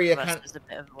this area Stable kind Master's a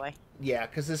bit of a way. Yeah,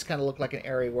 because this kind of looked like an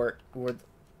area where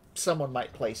someone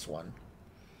might place one.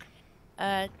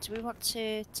 Do we want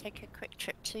to take a quick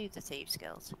trip to the Thieves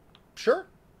Guild? Sure.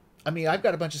 I mean, I've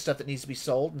got a bunch of stuff that needs to be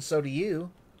sold, and so do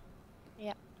you.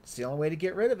 Yeah. It's the only way to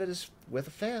get rid of it is with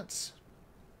a fence.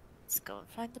 Let's go and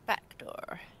find the back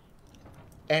door.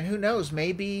 And who knows,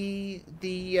 maybe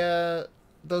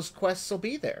those quests will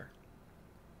be there.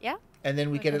 Yeah. And then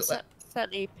we can get it.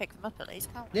 Certainly pick them up at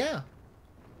least, can't we? Yeah.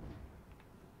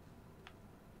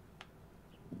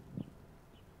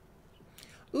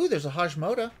 Ooh, there's a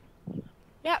Hajmoda.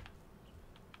 Yep.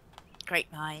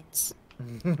 Great minds.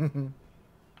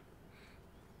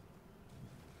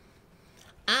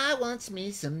 I want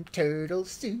me some turtle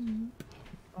soup.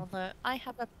 Although I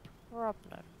have a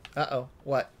problem. Uh-oh.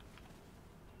 What?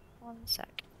 1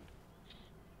 sec.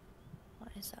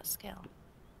 What is that skill?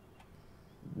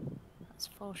 That's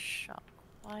full shock.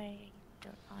 Why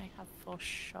don't I have full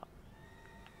shock?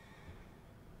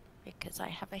 Because I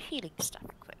have a healing staff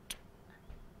equipped.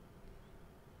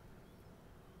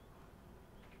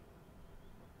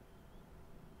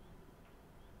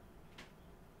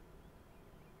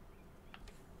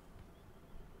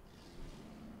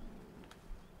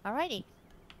 Alrighty.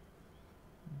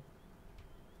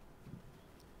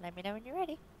 Let me know when you're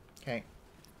ready. Okay.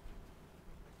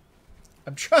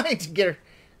 I'm trying to get her.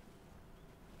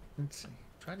 Let's see.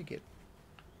 Trying to get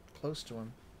close to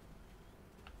him.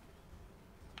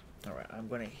 Alright, I'm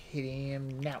going to hit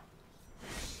him now.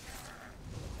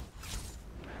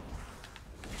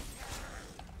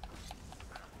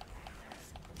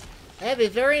 I have a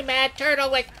very mad turtle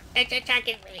with it's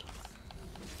attacking me.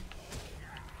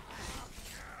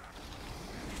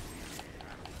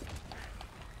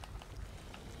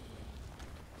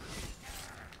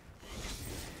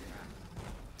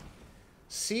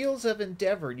 Seals of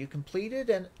Endeavor. You completed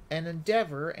an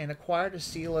endeavor and acquired a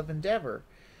Seal of Endeavor.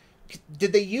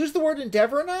 Did they use the word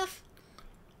Endeavor enough?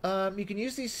 You can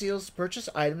use these seals to purchase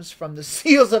items from the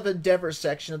Seals of Endeavor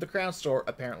section of the Crown Store.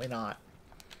 Apparently not.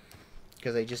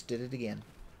 Because they just did it again.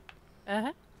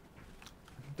 Uh-huh.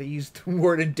 They used the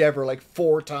word Endeavor like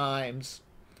 4 times.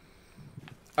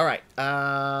 Alright.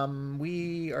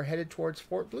 We are headed towards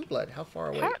Fort Blueblood. How far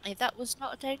away? Apparently that was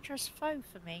not a dangerous foe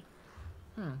for me.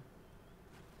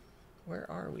 Where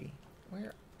are we?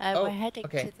 Where? We're heading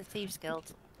okay. to the Thieves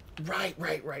Guild. Right.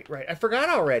 I forgot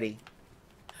already.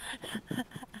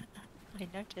 I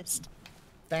noticed.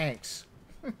 Thanks.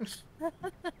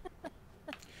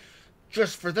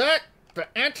 Just for that, the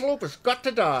antelope has got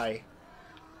to die.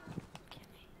 Okay.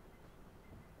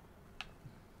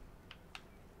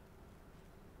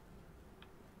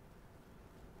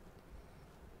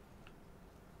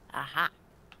 Aha.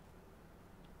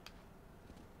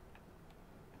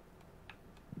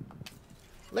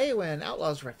 Leywin,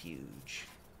 Outlaw's Refuge.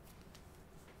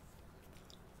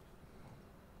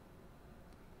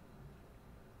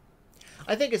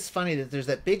 I think it's funny that there's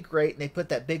that big grate and they put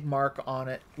that big mark on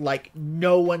it like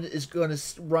no one is going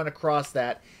to run across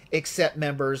that except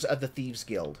members of the Thieves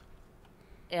Guild.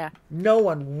 Yeah. No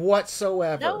one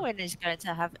whatsoever. No one is going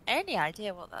to have any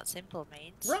idea what that symbol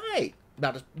means. Right.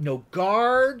 no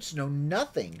guards, no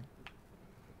nothing.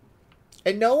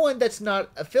 And no one that's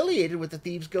not affiliated with the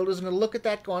Thieves Guild is going to look at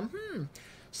that going,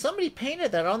 somebody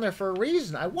painted that on there for a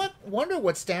reason. I wonder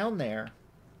what's down there.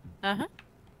 Uh-huh.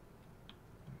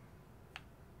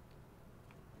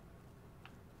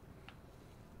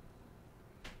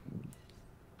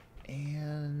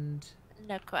 And...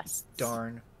 No quests.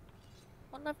 darn.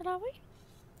 What level are we?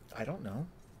 I don't know.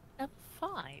 Level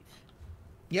 5.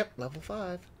 Yep, level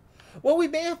 5. Well, we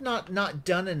may have not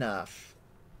done enough.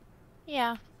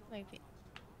 Yeah, maybe.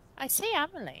 I see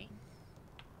Amelie.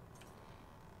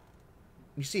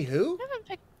 You see who?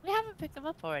 We haven't picked them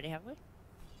up already, have we? I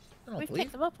don't We've believe.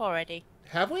 picked them up already.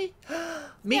 Have we?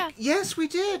 Yeah. Yes, we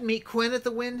did. Meet Quinn at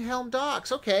the Windhelm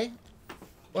docks. Okay.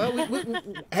 Well,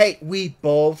 hey, we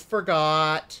both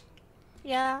forgot.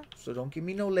 Yeah. So don't give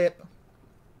me no lip.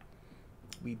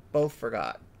 We both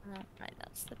forgot. Right,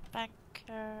 that's the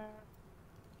banker.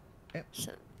 Yep.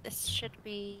 So this should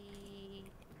be...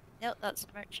 Nope, that's a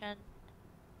merchant.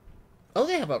 Oh,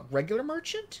 they have a regular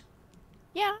merchant?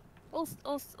 Yeah. All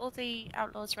the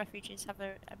outlaws' refuges have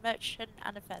a merchant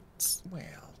and a fence.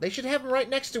 Well, they should have them right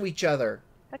next to each other.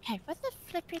 Okay, where the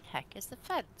flipping heck is the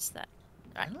fence then?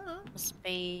 I Right, don't know. must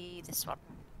be this one.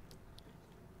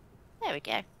 There we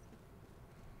go.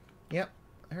 Yep,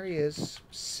 there he is,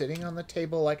 sitting on the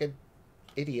table like an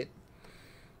idiot.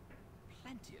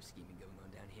 Plenty of scheming going on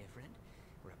down here, friend.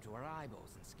 We're up to our eyeballs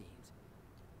in schemes.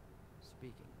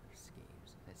 Speaking of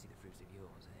schemes, let's see the fruits of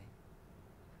yours, eh?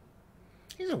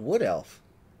 He's a wood elf,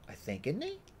 I think, isn't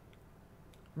he?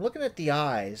 I'm looking at the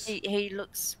eyes. He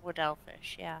looks wood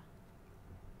elfish, yeah.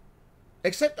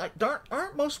 Except,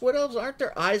 aren't most wood elves, aren't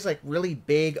their eyes like really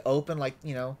big, open, like,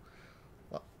 you know?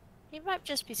 Well, He might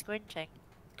just be squinting.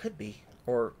 could be,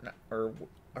 or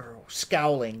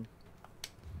scowling.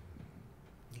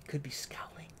 He could be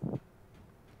scowling.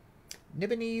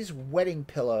 Nibonese wedding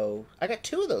pillow. I got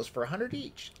 2 of those for 100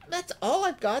 each. That's all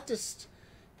I've got to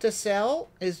sell.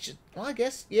 Is just, well, I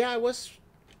guess, yeah, I was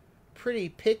pretty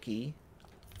picky.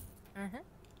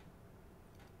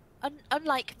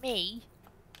 Unlike me,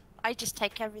 I just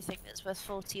take everything that's worth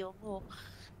 40 or more.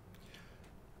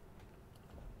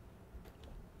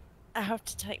 I have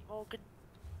to take Morgan.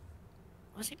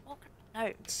 Was it Morgan? No,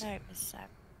 it was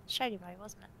Shadyway,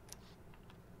 wasn't it?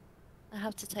 I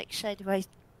have to take Shadyway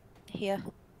here.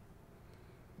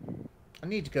 I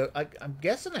need to go. I'm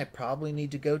guessing I probably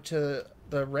need to go to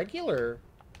the regular.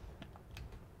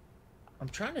 I'm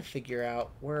trying to figure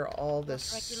out where all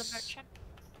this. Regular merchant?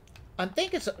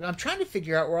 I'm trying to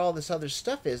figure out where all this other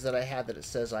stuff is that I have that it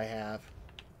says I have.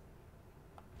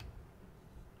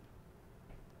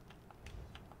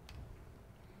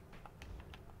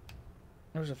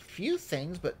 There's a few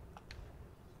things, but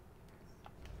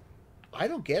I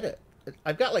don't get it.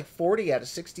 I've got like 40 out of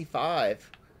 65.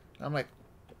 I'm like,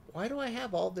 why do I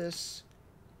have all this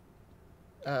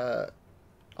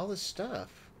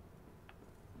stuff?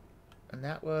 And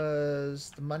that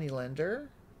was the moneylender.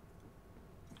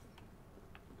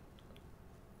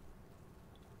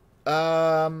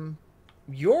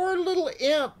 Your little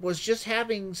imp was just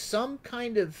having some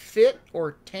kind of fit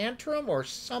or tantrum or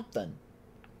something.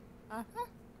 Uh-huh.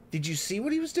 Did you see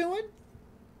what he was doing?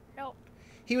 No.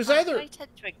 He was either... I tend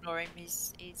to ignore him.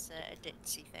 He's a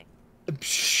ditzy thing.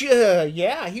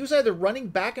 Yeah, he was either running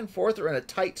back and forth or in a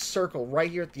tight circle right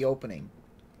here at the opening.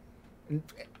 And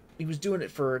he was doing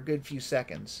it for a good few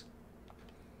seconds.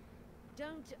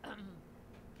 Don't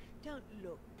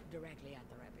look directly at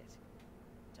the rabbit.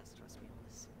 Just trust me on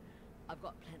this. I've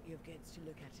got plenty of goods to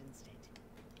look at instead.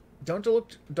 Don't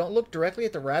look directly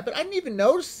at the rabbit. I didn't even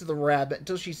notice the rabbit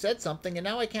until she said something, and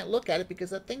now I can't look at it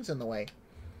because that thing's in the way.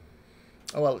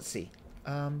 Oh well, let's see.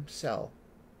 Sell.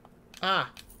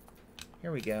 Ah,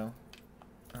 here we go.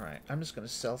 All right, I'm just gonna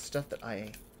sell stuff that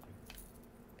I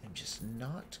am just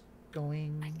not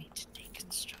going. I need to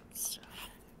deconstruct stuff.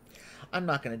 I'm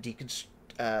not gonna deconstruct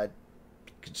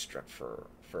for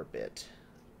a bit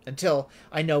until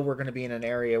I know we're gonna be in an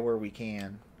area where we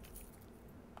can.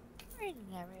 We're in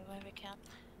an area where we can.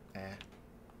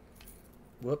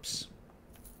 Whoops.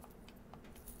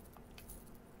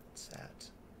 What's that?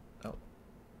 Oh.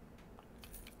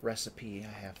 Recipe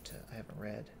I haven't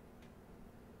read.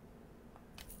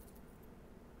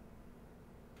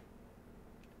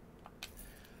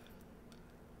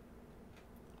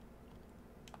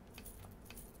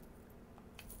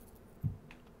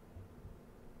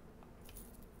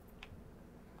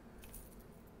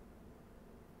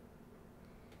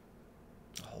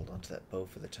 I'll hold on to that bow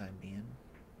for the time being.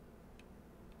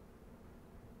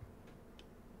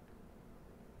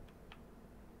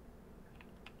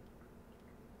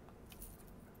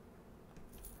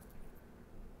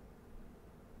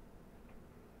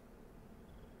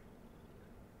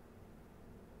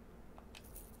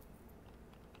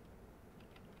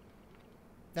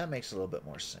 That makes a little bit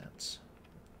more sense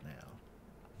now.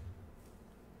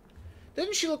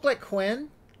 Doesn't she look like Quinn?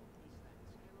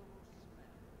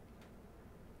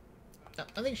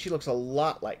 I think she looks a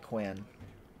lot like Quinn.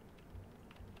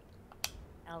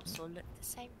 Elves all look the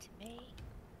same to me.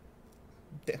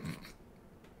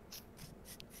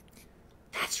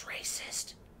 That's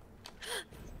racist.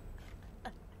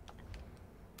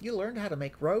 You learned how to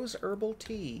make rose herbal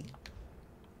tea.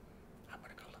 I'm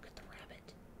gonna go look at the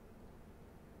rabbit.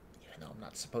 Even though I'm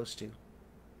not supposed to.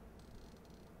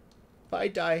 If I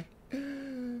die,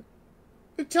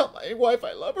 tell my wife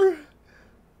I love her.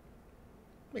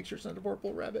 Make sure it's not a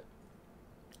purple rabbit.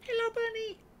 Hello,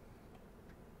 bunny.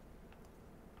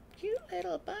 Cute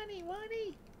little bunny,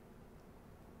 Wunny.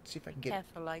 See if I can get...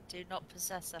 Careful, I do not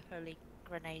possess a holy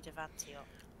grenade of Antioch.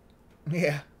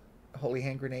 Yeah, a holy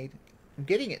hand grenade. I'm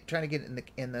getting it, trying to get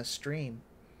it in the stream,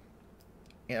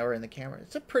 or in the camera.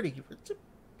 It's a pretty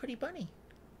bunny.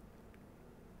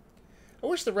 I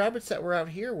wish the rabbits that were out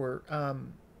here were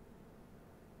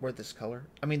this color.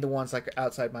 I mean, the ones like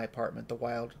outside my apartment, the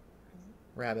wild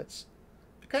rabbits.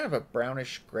 They're kind of a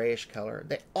brownish, grayish color.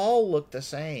 They all look the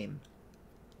same.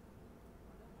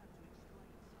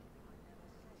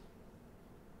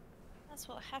 That's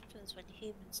what happens when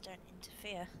humans don't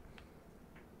interfere.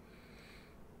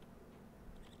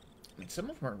 I mean, some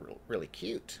of them are really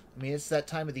cute. I mean, it's that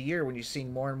time of the year when you're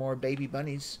seeing more and more baby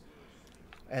bunnies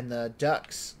and the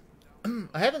ducks.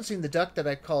 I haven't seen the duck that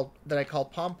I call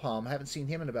Pom Pom. I haven't seen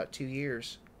him in about 2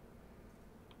 years.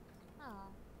 Oh.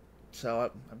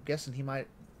 So I'm guessing he might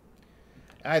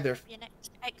either Your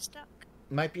next duck.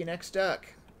 Might be an ex-duck,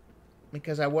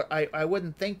 because I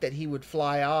wouldn't think that he would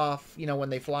fly off. You know, when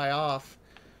they fly off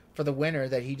for the winter,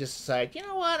 that he just decide, you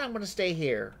know what, I'm going to stay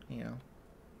here. You know.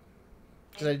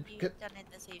 Have you done in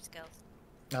the Thieves Guild?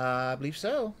 I believe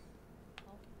so.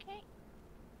 Okay.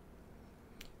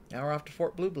 Now we're off to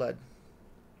Fort Blue Blood.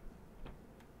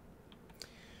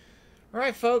 All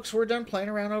right, folks, we're done playing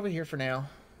around over here for now.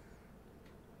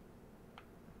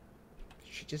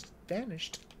 She just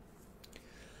vanished.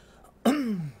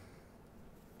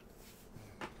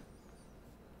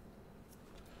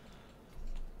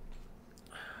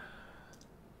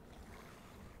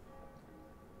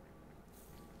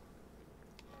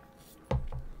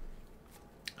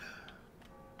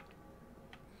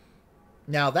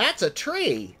 Now that's a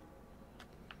tree.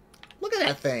 Look at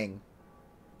that thing.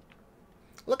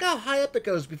 Look how high up it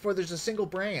goes before there's a single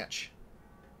branch.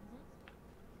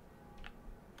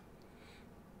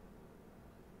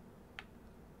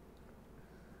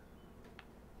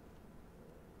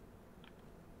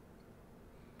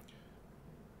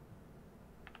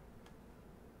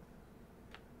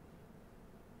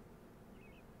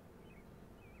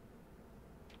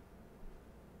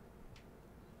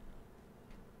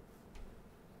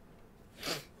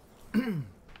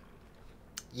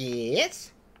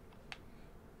 Yes?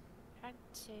 Trying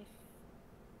to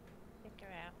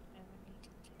figure out where we needed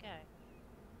to go.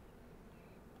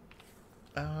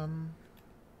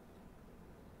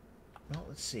 Well,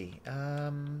 let's see.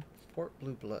 Fort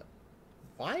Blue Blood.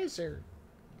 Why is there...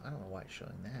 I don't know why it's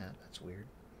showing that. That's weird.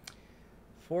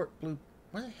 Fort Blue...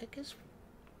 What the heck is...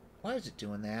 Why is it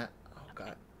doing that? Oh,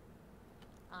 God.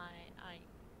 I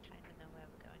kind of know where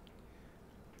we're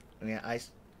going. Yeah,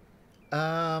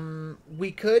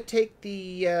 we could take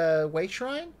the Way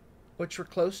Shrine, which we're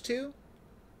close to,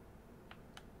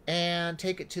 and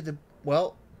take it to the...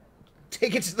 Well,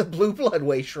 take it to the Blue Blood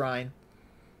Way Shrine.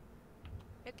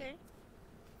 Okay.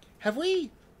 Have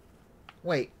we...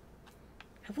 Wait.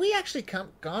 Have we actually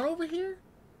gone over here?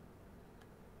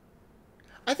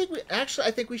 I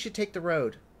think we should take the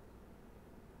road.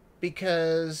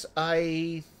 Because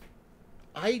I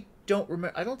don't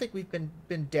remember... I don't think we've been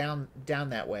down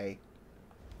that way.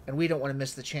 And we don't want to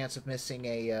miss the chance of missing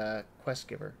a quest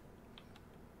giver.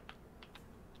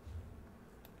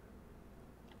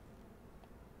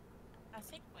 I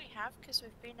think we have, because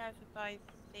we've been over by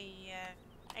the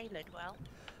Aelid well.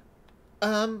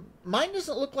 Mine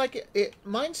doesn't look like it.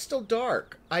 Mine's still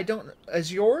dark. I don't...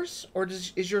 Is yours? Or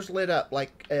is yours lit up?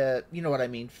 Like, you know what I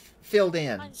mean? Filled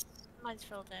in. Mine's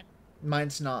filled in.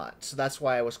 Mine's not. So that's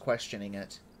why I was questioning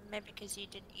it. Maybe because you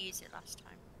didn't use it last time.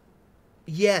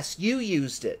 Yes, you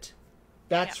used it.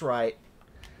 That's right.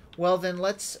 Well, then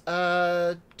let's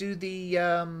do the...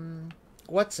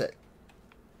 what's it?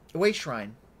 The Way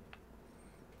Shrine.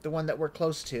 The one that we're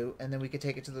close to. And then we could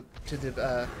take it to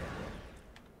the...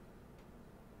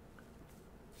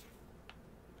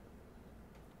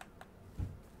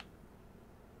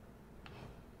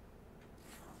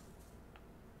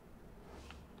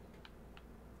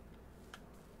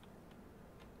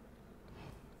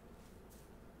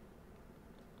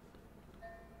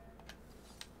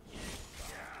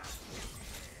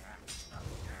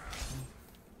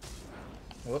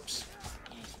 Whoops.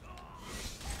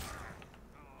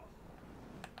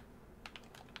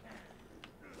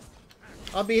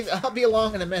 I'll be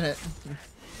along in a minute.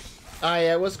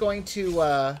 I was going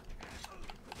to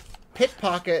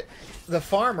pickpocket the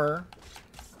farmer,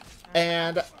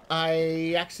 and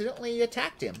I accidentally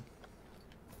attacked him.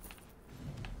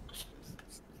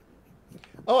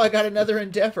 Oh, I got another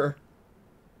endeavor.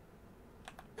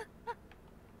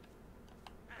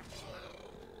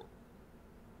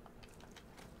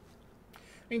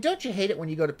 I mean, don't you hate it when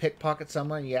you go to pickpocket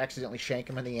someone and you accidentally shank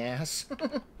him in the ass?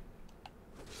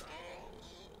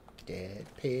 Dead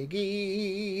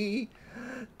piggy.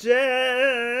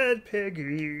 Dead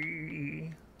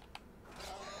piggy.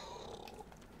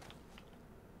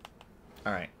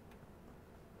 Alright.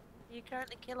 You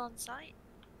currently kill on sight?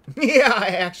 Yeah, I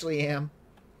actually am.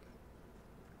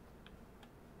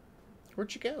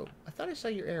 Where'd you go? I thought I saw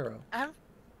your arrow. I'm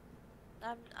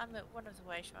at one of the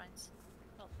way shrines.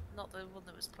 Not the one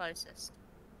that was closest.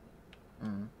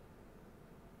 Mm.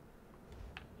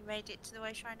 You made it to the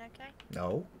way shrine okay?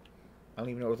 No. I don't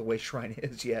even know where the way shrine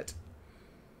is yet.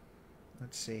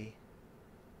 Let's see.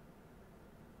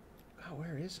 Oh,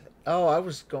 where is it? Oh, I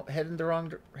was heading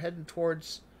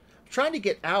towards. I'm trying to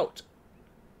get out.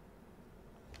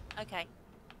 Okay.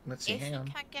 Let's see. If Hang you on.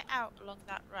 can get out along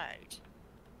that road,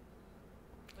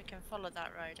 we can follow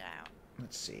that road out.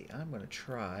 Let's see. I'm going to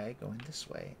try going this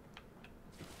way.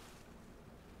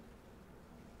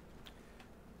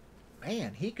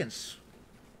 Man, he can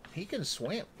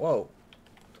swim. Whoa.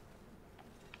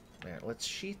 There, let's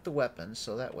sheath the weapons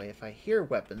so that way if I hear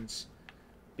weapons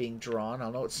being drawn,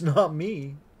 I'll know it's not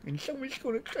me. And someone's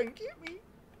going to try and get me.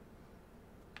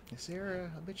 Is there a...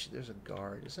 I bet you there's a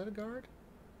guard. Is that a guard?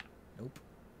 Nope.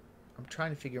 I'm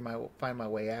trying to find my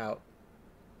way out.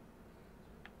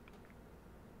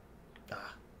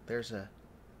 Ah, there's a...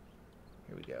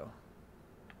 Here we go.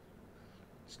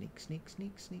 Sneak, sneak,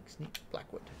 sneak, sneak, sneak.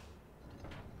 Blackwood.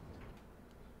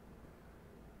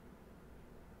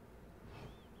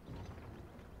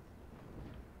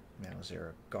 Now, is there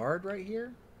a guard right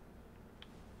here?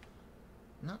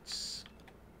 Nuts.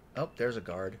 Oh, there's a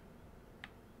guard.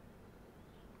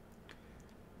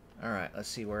 Alright, let's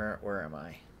see, where am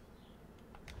I?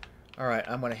 Alright,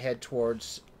 I'm going to head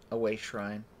towards a way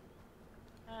shrine.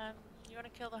 You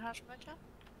want to kill the Hashimoto?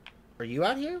 Are you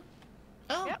out here?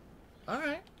 Oh, Yep.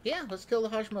 Alright. Yeah, let's kill the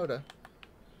Hashimoto.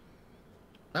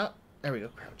 Oh, there we go,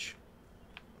 crouch.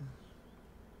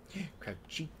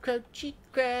 Crouchy, crouchy,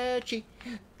 crouchy,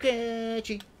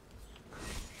 crouchy.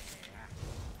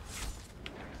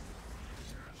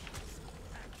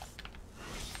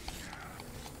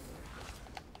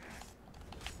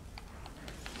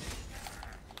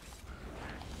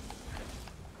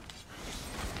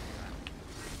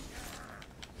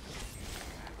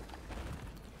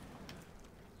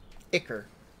 Icker.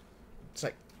 It's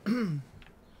like,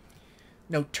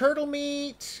 no turtle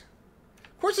meat.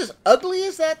 Of course, as ugly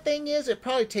as that thing is, it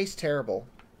probably tastes terrible.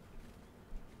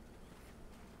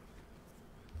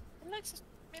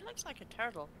 It looks like a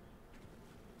turtle.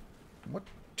 What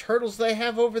turtles they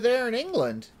have over there in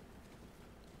England?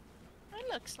 It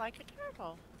looks like a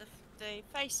turtle. The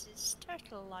face is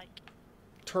turtle-like.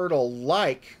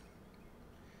 Turtle-like?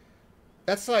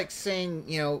 That's like saying,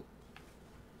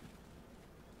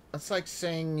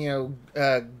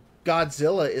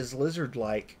 Godzilla is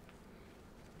lizard-like.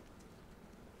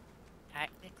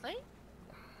 Technically.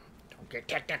 Don't get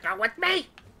technical with me!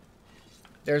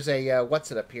 There's a,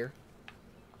 what's it up here?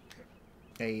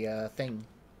 A, thing.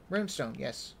 Runestone,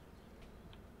 yes.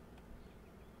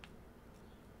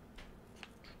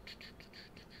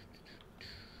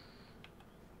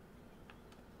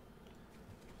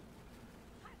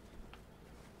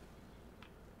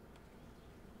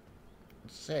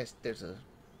 It says there's a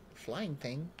flying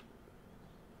thing.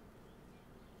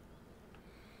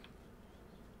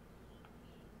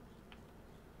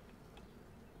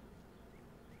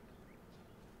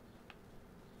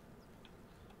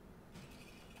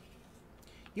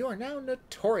 You are now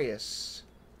notorious.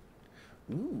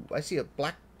 Ooh, I see a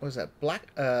black... What is that?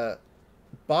 Black...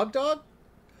 Bog dog?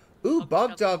 Ooh,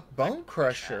 bog dog bone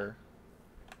crusher.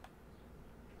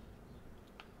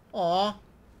 Aw.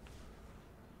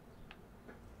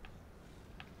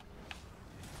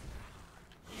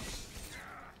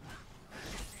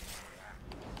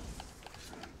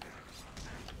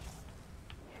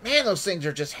 Man, those things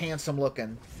are just handsome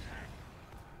looking.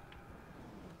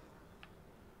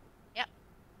 Yep.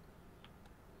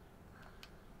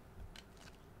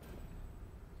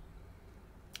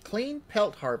 Clean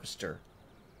pelt harvester.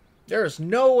 There is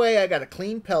no way I got a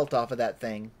clean pelt off of that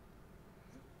thing.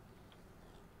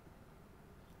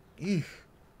 Eugh.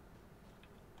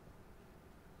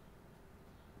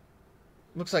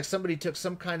 Looks like somebody took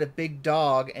some kind of big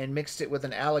dog and mixed it with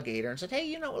an alligator and said, hey,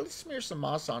 you know, let's smear some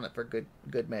moss on it for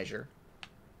good measure.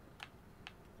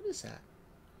 What is that?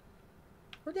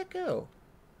 Where'd that go?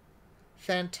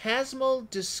 Phantasmal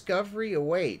discovery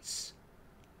awaits.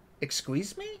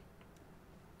 Excuse me?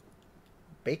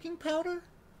 Baking powder?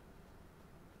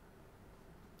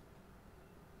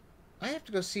 I have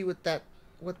to go see what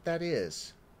that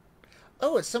is.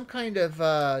 Oh, it's some kind of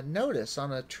notice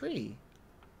on a tree.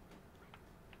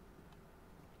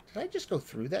 Did I just go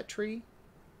through that tree?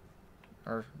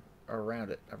 Or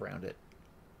around it? Around it.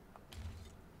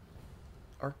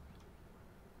 Or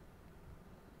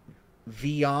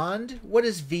beyond? What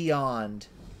is beyond?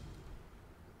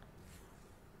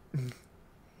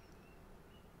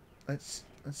 Let's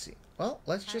see. Well,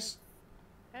 let's just.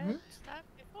 Heard that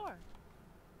before.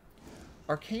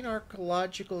 Arcane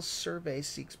Archaeological Survey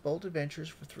seeks bold adventures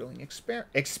for thrilling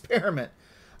experiment.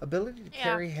 Ability to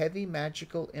carry heavy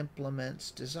magical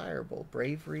implements desirable.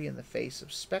 Bravery in the face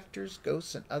of specters,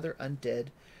 ghosts, and other undead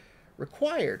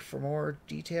required. For more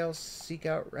details, seek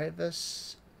out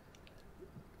Revis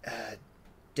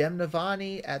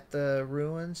Demnavani at the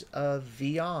ruins of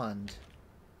Beyond.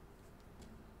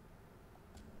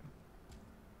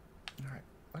 Alright,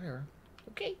 whatever.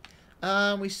 Okay.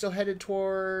 We still headed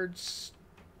towards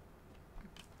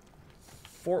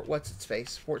Fort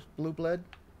What's-Its-Face? Fort Blue Blood?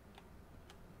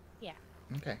 Yeah.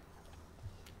 Okay.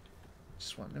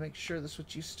 Just wanted to make sure that's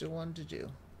what you still wanted to do.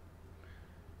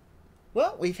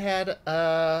 Well, we've had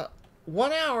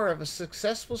 1 hour of a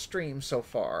successful stream so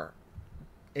far.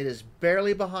 It is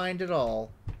barely behind at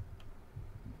all.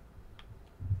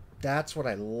 That's what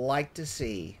I like to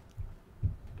see.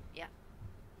 Yeah.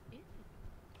 Ooh.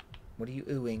 What are you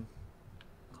oohing?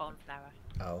 Cornflower.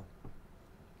 Oh.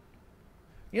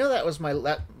 You know that was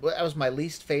my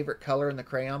least favorite color in the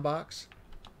crayon box.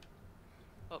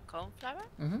 What, cornflower?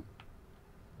 Mm-hmm.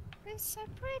 It's so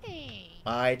pretty.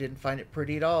 I didn't find it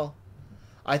pretty at all.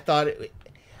 I thought it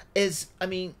is. I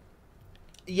mean,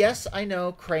 yes, I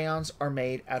know crayons are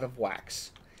made out of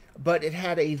wax, but it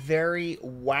had a very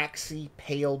waxy,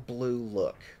 pale blue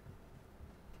look.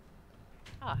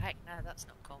 Oh heck no, that's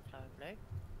not cornflower blue.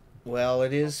 Well,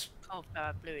 it is.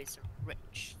 Cornflower blue is a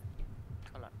rich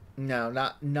colour. No,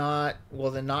 not.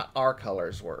 Well, then not our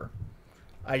colors were.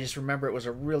 I just remember it was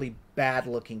a really bad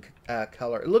looking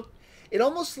color. It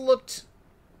almost looked.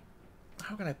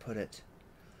 How can I put it?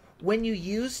 When you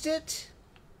used it,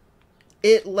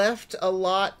 it left a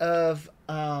lot of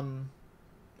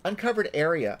uncovered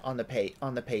area on the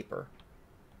paper.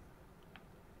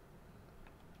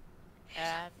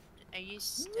 Are you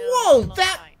still? Whoa!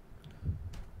 That.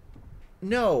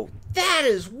 No, that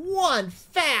is one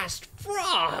fast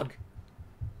frog.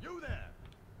 You there?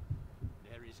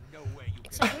 There is no way you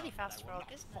It's can a really help fast that I will frog,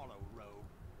 not isn't it? follow, rogue.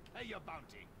 Pay your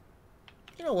bounty.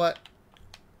 You know what?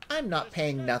 I'm not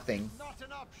paying nothing. Not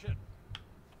an option.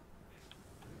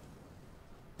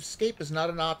 Escape is not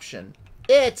an option.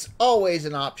 It's always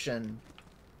an option.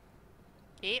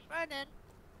 Keep running.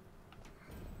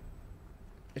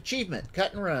 Achievement,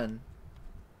 cut and run.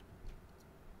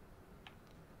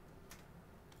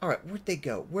 Alright, where'd they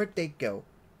go? Where'd they go?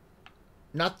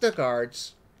 Not the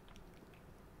guards.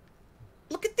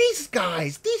 Look at these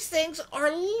guys! These things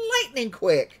are lightning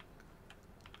quick!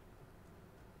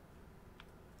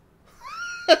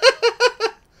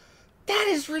 That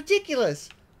is ridiculous!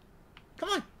 Come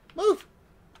on, move!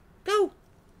 Go!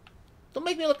 Don't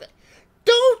make me look...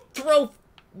 Don't throw...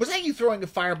 Was that you throwing a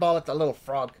fireball at the little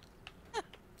frog?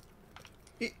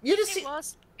 You just see... It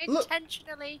was Look.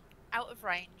 intentionally out of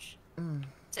range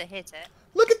to hit it.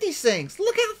 Look at these things!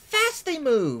 Look how fast they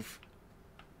move!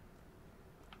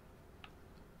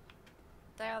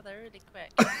 They're really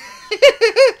quick.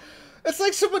 It's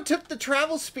like someone took the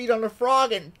travel speed on a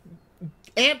frog and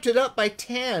amped it up by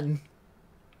 10.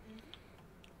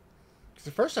 Because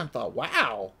the first time I thought,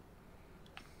 wow,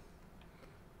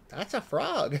 that's a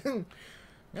frog. That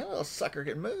little sucker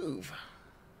can move.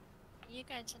 Are you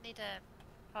going to need a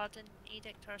pardon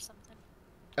edict or something?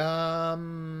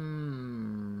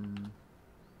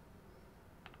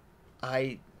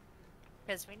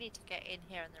 Because we need to get in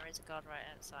here and there is a guard right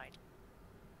outside.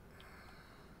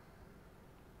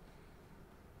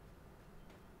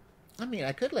 I mean,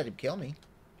 I could let him kill me.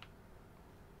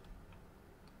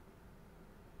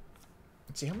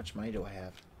 Let's see, how much money do I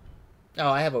have? Oh,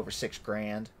 I have over $6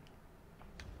 grand.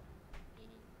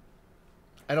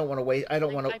 I don't want to wait. I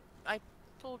don't want to. I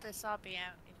pulled wasabi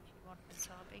out if you want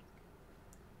wasabi.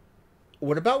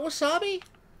 What about wasabi?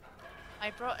 I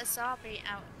brought wasabi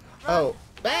out. Run, Oh,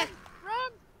 back!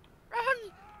 Run! Run!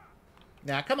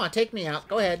 Now, come on, take me out.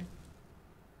 Go ahead.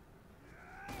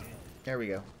 There we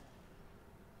go.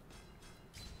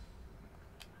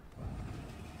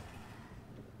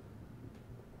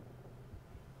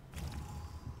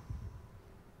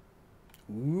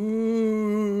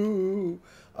 Ooh,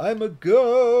 I'm a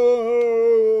ghost.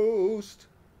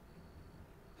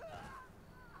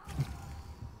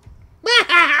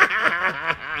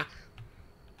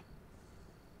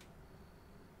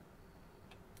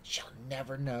 She'll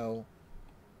never know.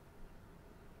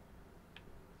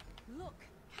 Look,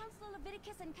 Councillor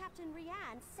Leviticus and Captain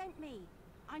Rianne sent me.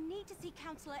 I need to see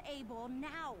Councillor Abor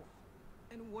now.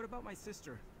 And what about my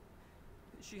sister?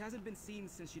 She hasn't been seen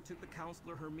since she took the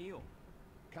Councillor her meal.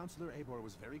 Councillor Abor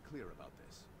was very clear about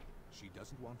this. She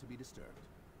doesn't want to be disturbed.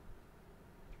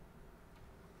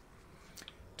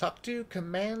 Talk to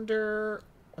Commander...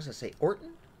 What does it say?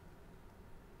 Orton?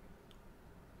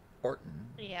 Orton.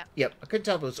 Yeah. Yep, I couldn't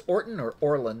tell if it was Orton or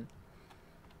Orlin.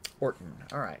 Orton,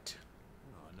 alright.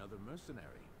 Oh, another mercenary.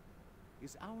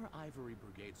 Is our Ivory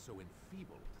Brigade so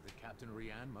enfeebled that Captain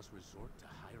Rianne must resort to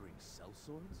hiring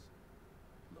sellswords?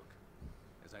 Look,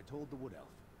 as I told the Wood Elf,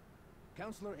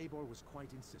 Councillor Abor was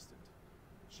quite insistent.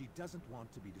 She doesn't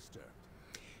want to be disturbed.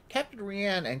 Captain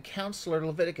Rianne and Councillor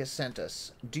Leviticus sent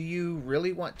us. Do you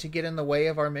really want to get in the way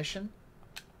of our mission?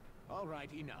 All right,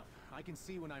 enough. I can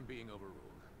see when I'm being overruled.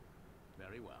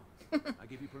 Very well. I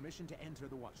give you permission to enter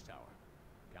the watchtower.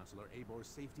 Councillor Abor's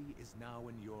safety is now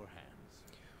in your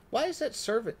hands. Why is that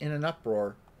servant in an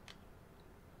uproar?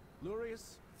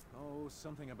 Lurius? Oh,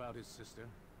 something about his sister.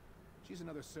 She's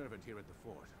another servant here at the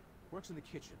fort. Works in the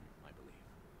kitchen, I believe.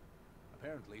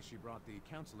 Apparently, she brought the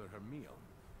councillor her meal.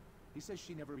 He says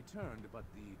she never returned, but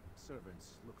the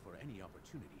servants look for any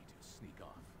opportunity to sneak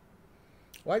off.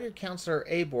 Why did Councillor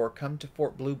Abor come to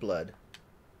Fort Blue Blood?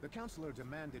 The councillor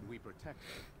demanded we protect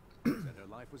her. Said her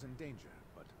life was in danger,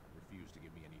 but refused to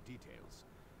give me any details.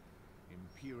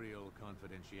 Imperial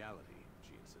confidentiality,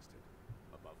 she insisted,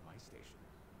 above my station.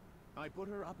 I put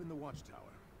her up in the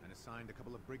watchtower and assigned a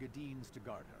couple of brigadines to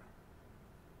guard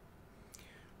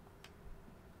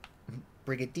her.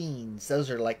 Brigadines. Those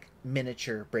are like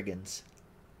miniature brigands.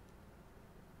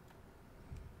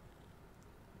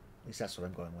 At least that's what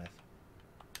I'm going with.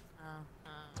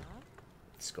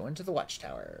 Let's go into the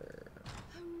watchtower.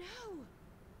 Oh no!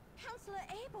 Councillor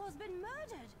Abor's been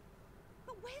murdered!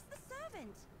 But where's the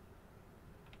servant?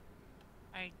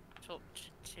 I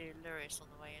talked to Luris on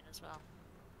the way in as well.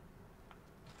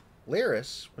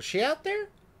 Lyris? Was she out there?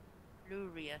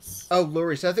 Lurius. Oh,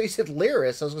 Luris. I thought you said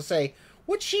Lyris. I was going to say,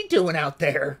 what's she doing out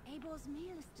there? Abor's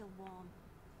meal is still warm.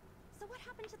 So what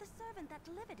happened to the servant that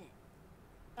delivered it?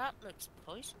 That looks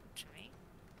poisoned to me.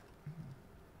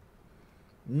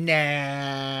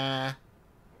 Nah. I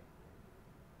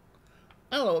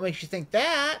don't know what makes you think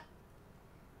that.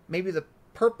 Maybe the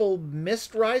purple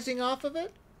mist rising off of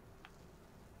it?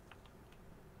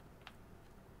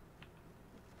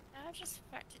 I just the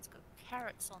fact it's got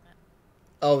carrots on it.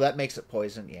 Oh, that makes it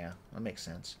poison. Yeah, that makes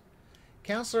sense.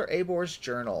 Councillor Abor's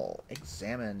journal.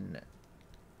 Examine.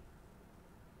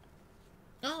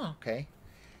 Oh, okay.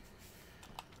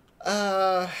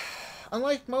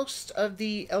 Unlike most of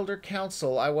the Elder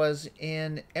Council, I was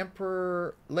in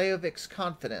Emperor Leovic's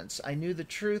confidence. I knew the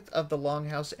truth of the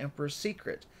Longhouse Emperor's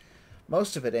secret.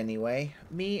 Most of it, anyway.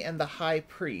 Me and the High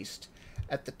Priest.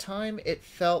 At the time, it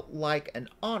felt like an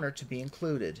honor to be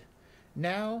included.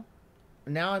 Now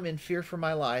I'm in fear for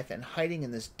my life and hiding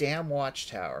in this damn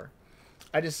watchtower.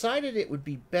 I decided it would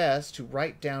be best to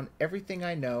write down everything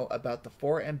I know about the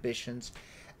four ambitions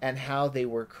and how they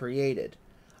were created.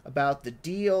 About the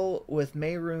deal with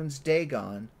Mehrunes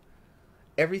Dagon.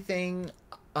 Everything.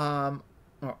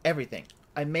 Everything.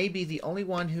 I may be the only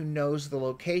one who knows the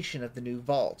location of the new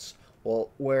vaults,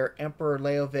 where Emperor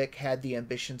Leovic had the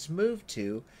ambitions moved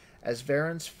to, as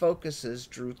Varen's forces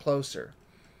drew closer.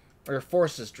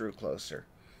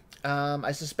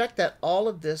 I suspect that all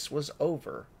of this was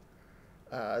over.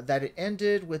 That it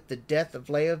ended with the death of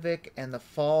Leovic and the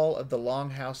fall of the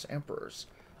Longhouse Emperors.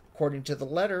 According to the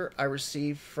letter I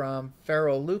received from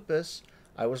Pharaoh Lupus,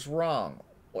 I was wrong.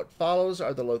 What follows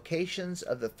are the locations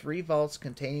of the three vaults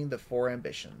containing the four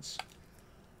ambitions.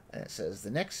 And it says, the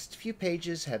next few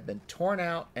pages have been torn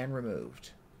out and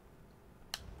removed.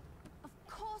 Of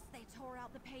course they tore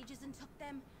out the pages and took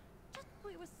them. Just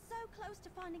we were so close to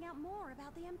finding out more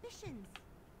about the ambitions.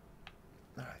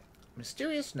 Alright.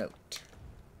 Mysterious note.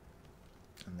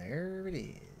 And there it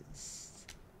is.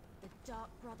 The Dark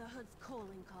Brotherhood's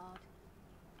calling card.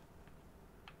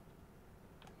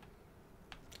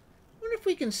 I wonder if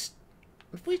we can...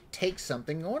 If we take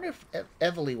something, I wonder if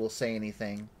Evely will say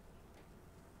anything.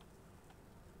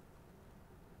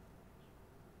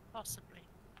 Possibly.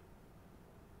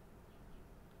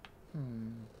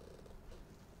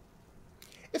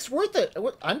 It's worth it.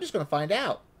 I'm just going to find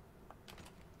out.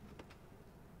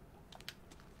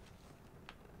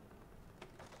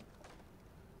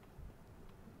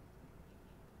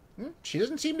 She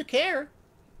doesn't seem to care.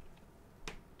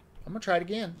 I'm going to try it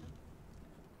again.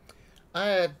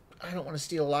 I don't want to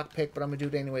steal a lockpick, but I'm going to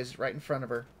do it anyways, right in front of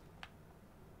her.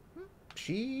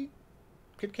 She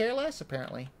could care less,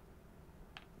 apparently.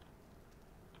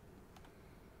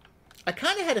 I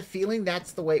kind of had a feeling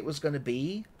that's the way it was going to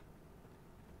be.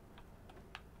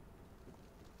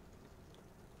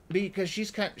 Because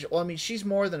she's kind of, well, I mean, she's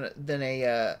more than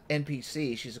a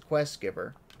NPC. She's a quest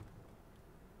giver.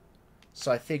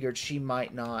 So I figured she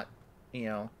might not, you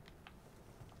know,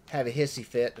 have a hissy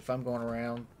fit if I'm going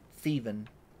around thieving.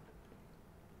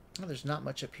 Well, there's not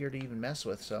much up here to even mess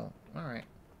with, so, alright.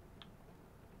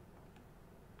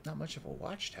 Not much of a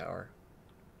watchtower.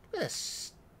 Look at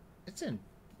this. It's in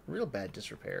real bad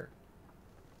disrepair.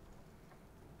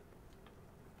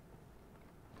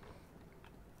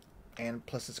 And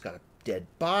plus it's got a dead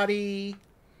body.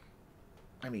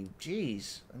 I mean,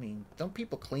 geez. I mean, don't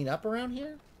people clean up around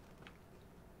here?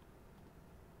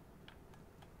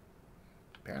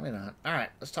 Apparently not. Alright,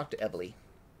 let's talk to Evely.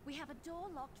 We have a door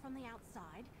locked from the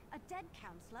outside, a dead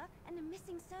counselor, and a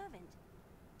missing servant.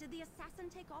 Did the assassin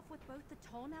take off with both the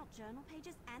torn-out journal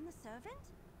pages and the servant?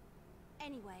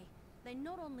 Anyway, they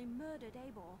not only murdered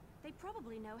Abel, they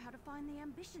probably know how to find the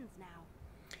ambitions now.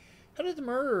 How did the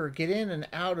murderer get in and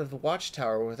out of the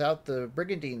watchtower without the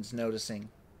brigandines noticing?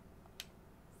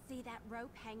 See that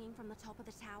rope hanging from the top of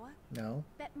the tower? No.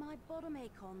 Bet my bottom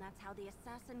acorn that's how the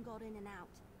assassin got in and out.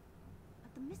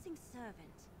 But the missing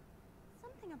servant,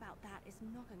 something about that is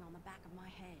knocking on the back of my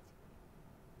head.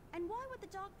 And why would the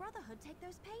Dark Brotherhood take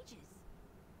those pages?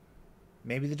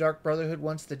 Maybe the Dark Brotherhood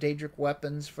wants the Daedric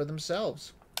weapons for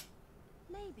themselves.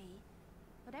 Maybe.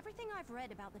 But everything I've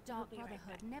read about the Dark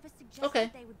Brotherhood never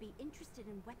suggested they would be interested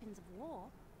in weapons of war,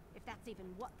 if that's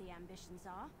even what the ambitions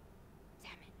are.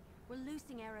 Damn it, we're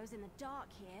loosing arrows in the dark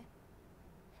here.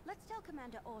 Let's tell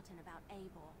Commander Orton about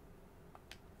Abel.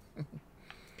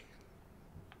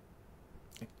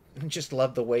 I just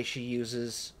love the way she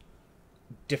uses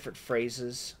different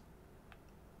phrases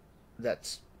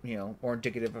that's, you know, more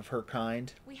indicative of her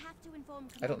kind. We have to inform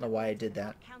I don't know why I did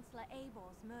that. Counselor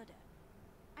Abel's murder.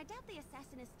 I doubt the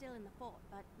assassin is still in the fort,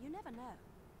 but you never know.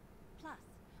 Plus,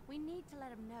 we need to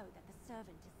let him know that the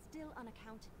servant is still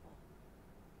unaccounted for.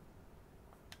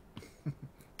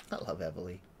 I love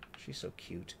Evely. She's so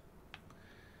cute.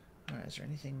 Alright, is there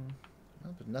anything...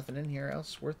 Well, there's nothing in here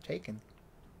else worth taking.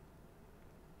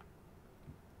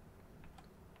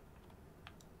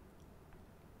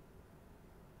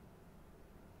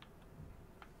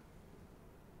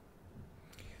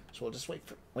 So we'll just wait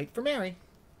for Mary.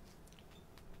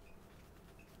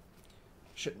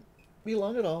 Shouldn't be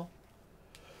long at all.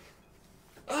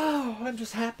 Oh, I'm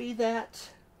just happy that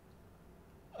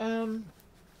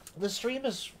the stream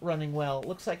is running well.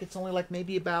 Looks like it's only like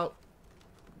maybe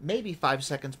 5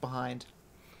 seconds behind.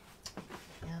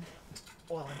 And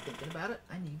while I'm thinking about it,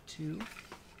 I need to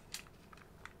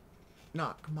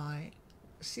knock my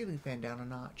ceiling fan down a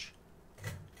notch.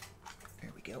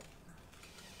 There we go.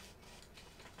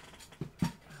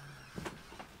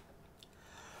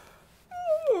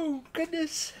 Oh,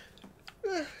 goodness.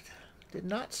 Ugh, did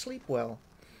not sleep well.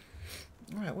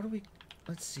 Alright, what do we...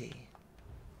 Let's see.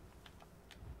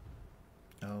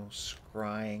 Oh,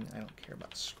 scrying. I don't care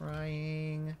about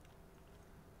scrying.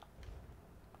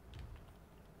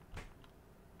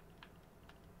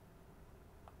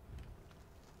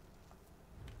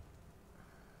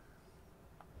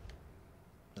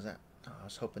 Was that... Oh, I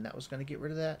was hoping that was going to get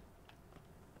rid of that.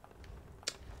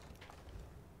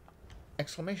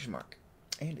 Exclamation mark.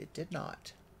 And it did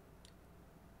not.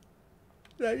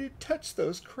 I didn't touch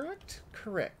those, correct?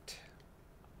 Correct.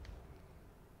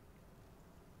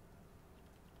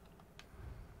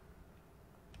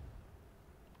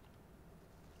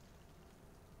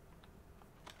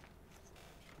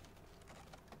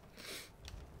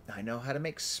 I know how to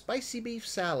make spicy beef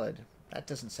salad. That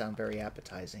doesn't sound very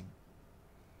appetizing.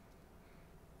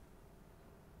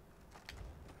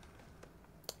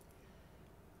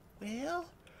 Well,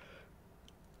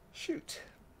 shoot.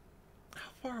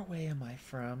 How far away am I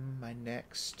from my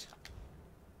next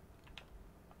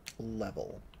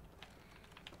level?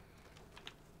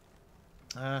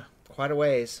 Quite a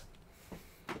ways.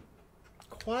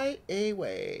 Quite a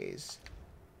ways.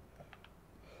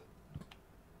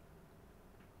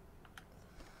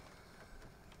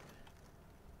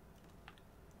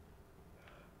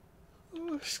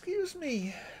 Oh, excuse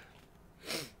me.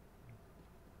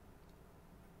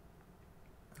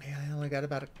 Yeah, I only got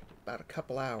about about a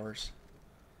couple hours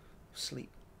of sleep.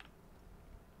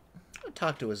 I'll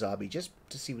talk to a zombie just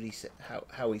to see what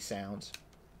how he sounds.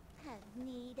 Have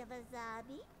need of a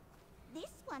zombie?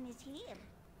 This one is here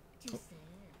to serve.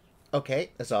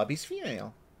 Okay, a zombie's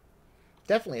female.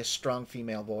 Definitely a strong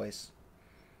female voice.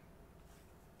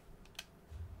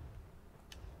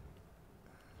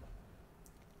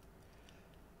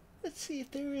 Let's see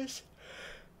if there is,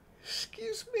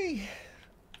 excuse me,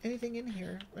 anything in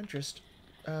here of interest.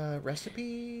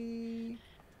 Recipe.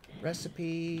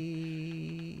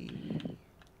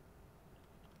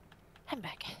 I'm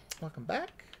back. Welcome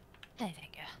back. There you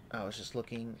go. I was just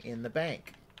looking in the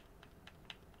bank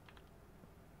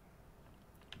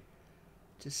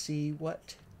to see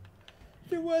what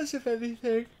there was, if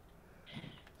anything,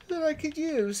 that I could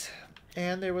use.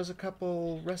 And there was a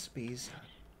couple recipes.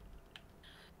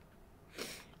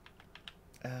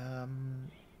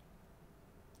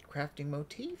 Crafting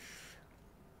motif.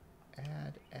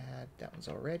 Add. That one's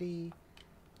already.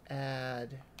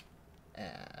 Add.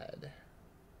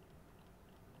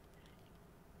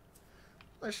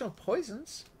 There's no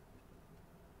poisons.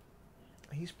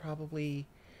 He's probably...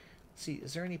 Let's see,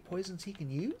 is there any poisons he can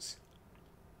use?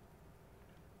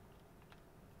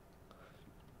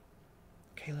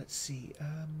 Okay, let's see.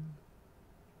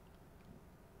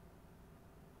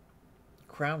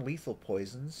 Crown lethal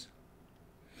poisons.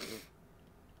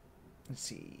 Let's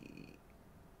see.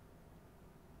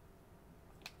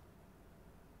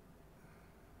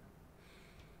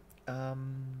 All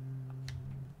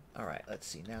right, let's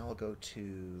see. Now I'll go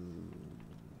to...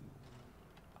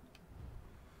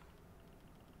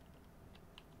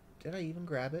 Did I even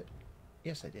grab it?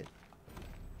 Yes, I did.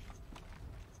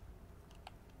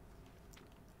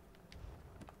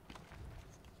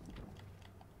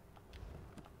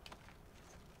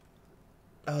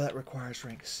 Oh, that requires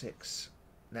rank 6.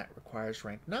 That requires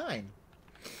rank 9.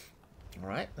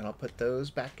 Alright, then I'll put those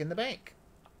back in the bank.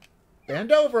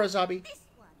 Bend over, Azabi. This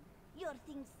one. Your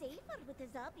thing's safer with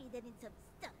a zombie than in some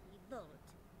stuffy vault.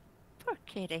 Poor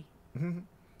kitty.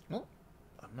 Well,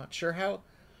 I'm not sure how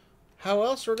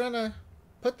else we're gonna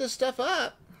put this stuff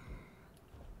up.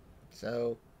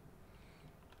 So...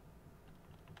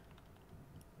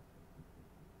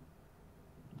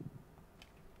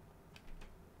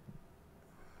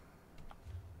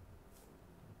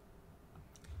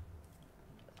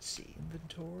 Let's see,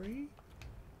 inventory.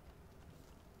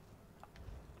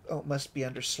 Oh, it must be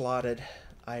under slotted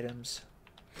items.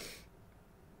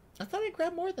 I thought I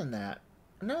grabbed more than that.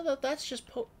 No, that's just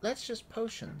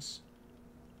potions.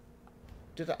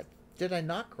 Did I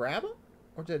not grab them,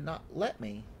 or did it not let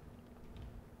me?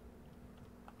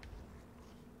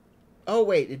 Oh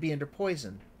wait, it'd be under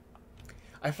poison.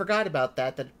 I forgot about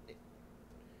that. That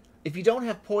if you don't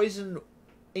have poison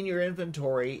in your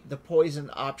inventory, the poison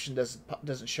option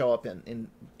doesn't show up in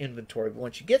inventory. But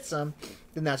once you get some,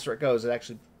 then that's where it goes. It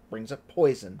actually brings up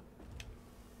poison.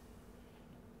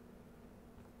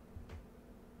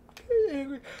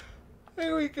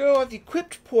 There we go. I've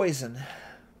equipped poison.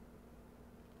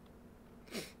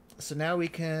 So now we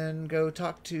can go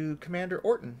talk to Commander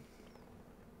Orton.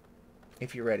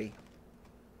 If you're ready.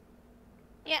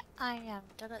 Yeah, I am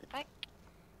done at the back.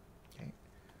 Okay.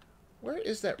 Where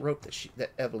is that rope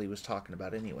that Evely was talking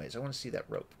about anyways? I want to see that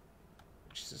rope.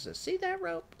 She says, see that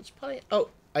rope? It's probably... Oh,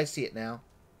 I see it now.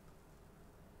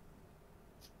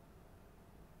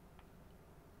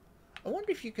 I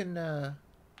wonder if you can... if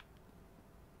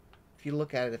you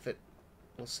look at it, if it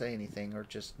will say anything or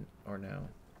no.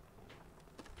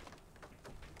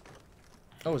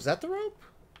 Oh, is that the rope?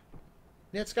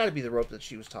 Yeah, it's got to be the rope that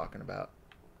she was talking about.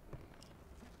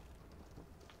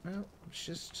 No,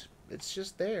 it's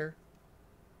just there.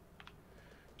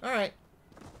 All right.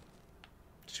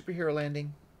 Superhero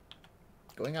landing.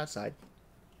 Going outside.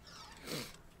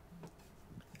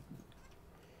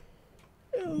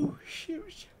 Oh,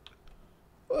 shoot.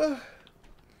 All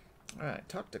right,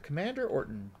 talk to Commander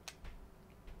Orton.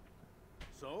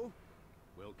 So,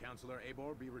 will Councillor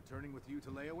Eibor be returning with you to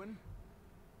Leowyn?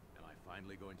 Am I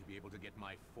finally going to be able to get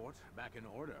my fort back in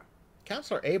order?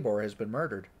 Councillor Eibor has been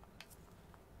murdered.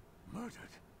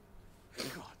 Murdered?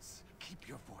 Gods, keep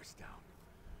your voice down.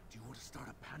 Do you want to start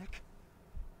a panic?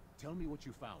 Tell me what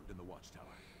you found in the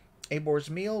watchtower. Ebor's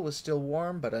meal was still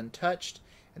warm but untouched,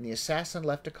 and the assassin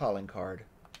left a calling card.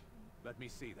 Let me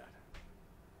see that.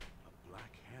 A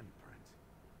black handprint.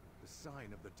 The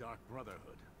sign of the Dark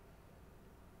Brotherhood.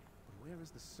 But where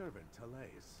is the servant,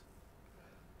 Talais? Is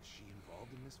she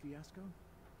involved in this fiasco?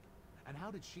 And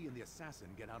how did she and the assassin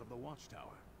get out of the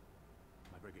watchtower?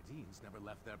 My brigadiers never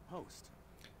left their post.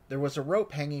 There was a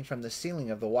rope hanging from the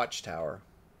ceiling of the watchtower.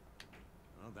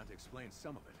 Well, that explains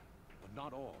some of it, but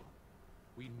not all.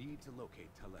 We need to locate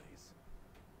Talais.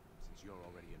 Since you're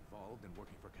already involved and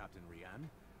working for Captain Rian,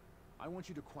 I want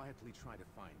you to quietly try to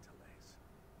find Talais.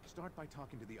 Start by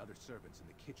talking to the other servants in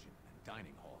the kitchen and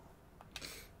dining hall.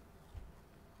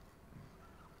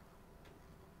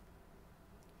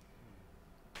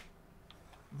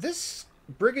 This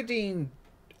Brigadier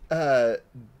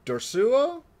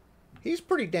Dorsuo, he's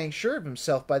pretty dang sure of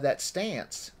himself by that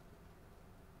stance.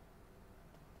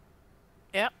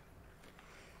 Yep.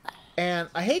 And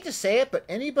I hate to say it, but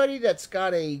anybody that's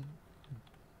got a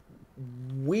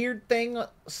weird thing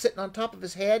sitting on top of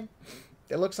his head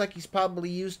that looks like he's probably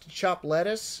used to chop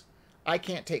lettuce, I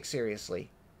can't take seriously.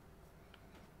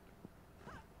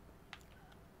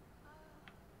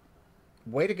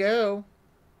 Way to go.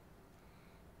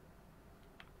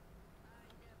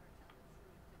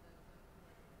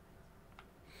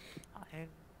 I'm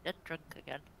dead drunk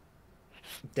again.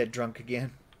 Dead drunk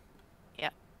again.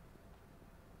 Yep.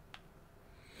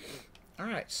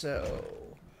 Alright, so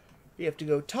you have to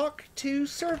go talk to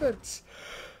servants.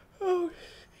 Oh,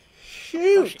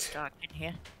 shoot. Oh, it's dark in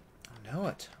here. I know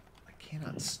it. I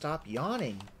cannot stop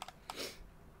yawning.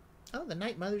 Oh, the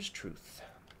Night Mother's Truth.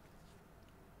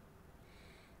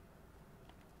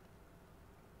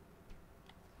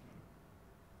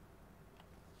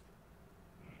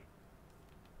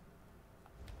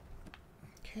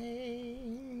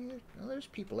 Okay. Well, there's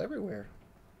people everywhere.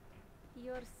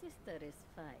 Your sister is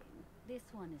fine. This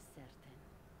one is certain.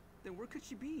 Then where could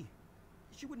she be?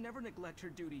 She would never neglect her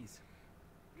duties.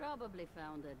 Probably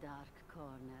found a dark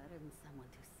corner and someone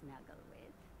to snuggle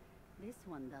with. This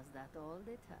one does that all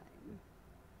the time.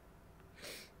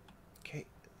 Okay.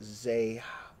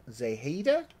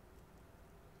 Zahida?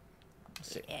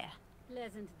 Yeah.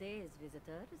 Pleasant days,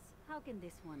 visitors. How can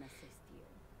this one assist you?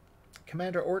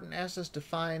 Commander Orton asked us to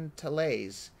find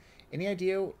Talais. Any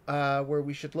idea where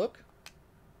we should look?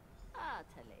 Ah,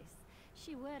 Talais.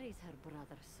 She worries her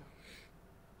brother so.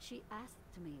 She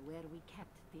asked me where we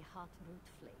kept the hot root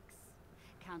flakes.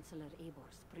 Counselor Eibor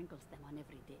sprinkles them on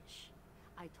every dish.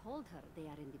 I told her they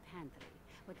are in the pantry,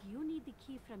 but you need the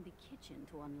key from the kitchen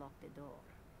to unlock the door.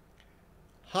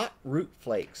 Hot root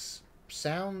flakes.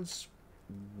 Sounds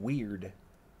weird.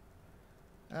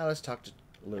 Let's talk to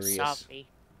Lurius. Wasabi.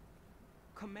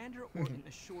 Commander Orton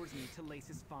assures me Talais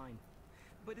is fine,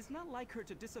 but it's not like her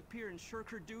to disappear and shirk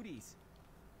her duties.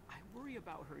 I worry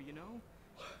about her, you know?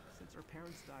 Since our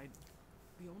parents died,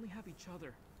 we only have each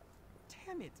other.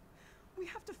 Damn it! We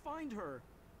have to find her!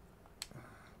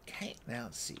 Okay, now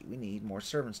let's see. We need more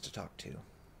servants to talk to.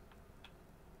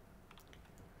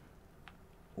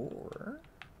 Or...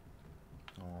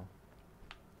 Oh.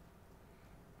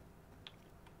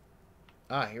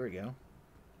 Ah, here we go.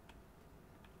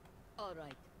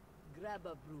 Alright, grab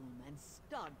a broom and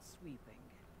start sweeping.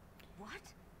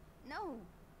 What? No,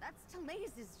 that's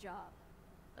Talais' job.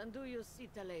 And do you see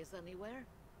Talais anywhere?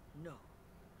 No.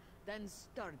 Then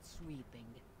start sweeping.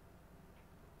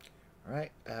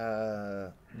 Alright,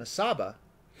 Masaba.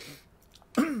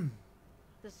 The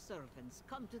servants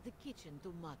come to the kitchen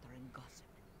to mutter and gossip.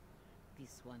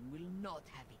 This one will not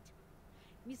have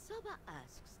it. Misaba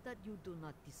asks that you do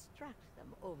not distract them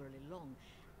overly long,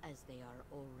 as they are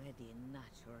already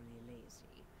naturally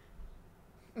lazy.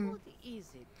 What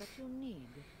is it that you need?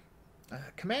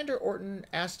 Commander Orton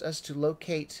asked us to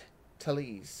locate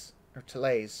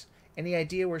Talais. Any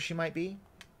idea where she might be?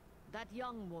 That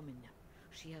young woman.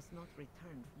 She has not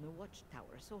returned from the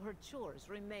watchtower, so her chores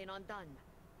remain undone.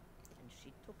 And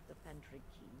she took the pantry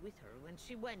key with her when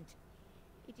she went.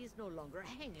 It is no longer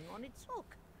hanging on its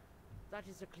hook. That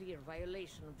is a clear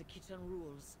violation of the kitchen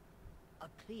rules. A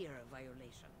clear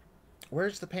violation.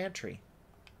 Where's the pantry?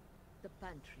 The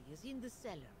pantry is in the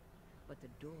cellar, but the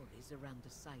door is around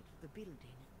the side of the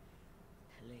building.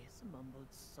 Talais mumbled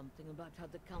something about how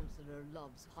the counselor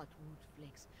loves hot root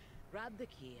flakes, grabbed the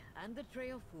key and the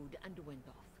tray of food and went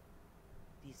off.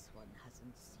 This one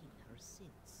hasn't seen her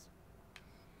since.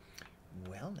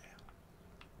 Well now.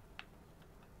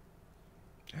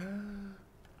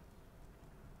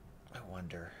 I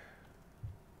wonder.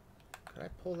 Could I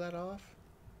pull that off?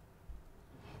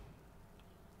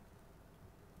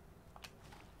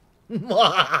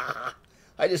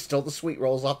 I just stole the sweet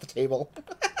rolls off the table.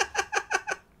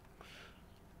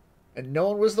 And no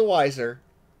one was the wiser.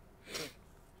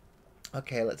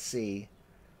 Okay, let's see.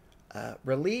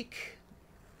 Relique.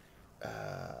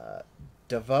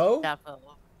 Davo? Davo.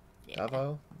 Yeah.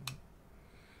 Davo?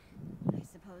 I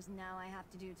suppose now I have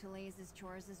to do Talais'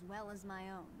 chores as well as my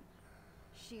own.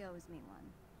 She owes me one,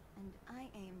 and I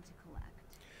aim to collect.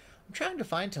 I'm trying to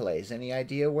find Talais. Any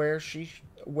idea where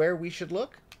we should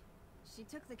look? She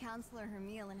took the counselor her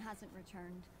meal and hasn't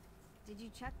returned. Did you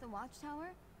check the watchtower?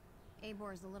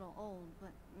 Abor's a little old,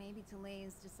 but maybe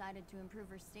Therese decided to improve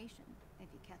her station, if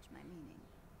you catch my meaning.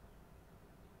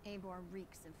 Abor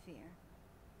reeks of fear.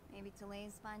 Maybe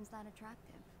Therese finds that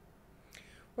attractive.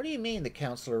 What do you mean the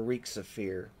counselor reeks of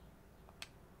fear?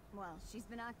 Well, she's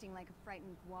been acting like a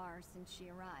frightened guar since she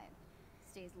arrived.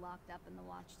 Stays locked up in the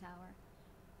watchtower.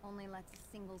 Only lets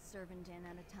a single servant in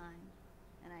at a time.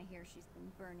 And I hear she's been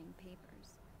burning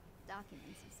papers.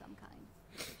 Documents of some kind.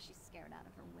 Because she's scared out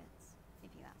of her wits,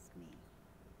 if you ask me.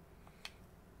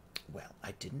 Well,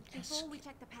 I didn't ask. Before we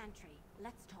check the pantry,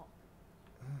 let's talk.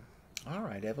 All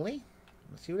right, Evely.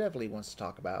 Let's see what Evely wants to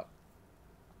talk about.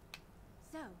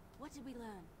 So, what did we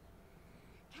learn?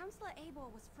 Counselor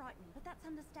Abor was frightened, but that's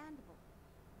understandable.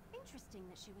 Interesting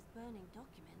that she was burning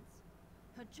documents.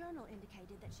 Her journal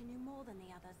indicated that she knew more than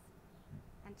the others.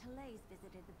 And Therese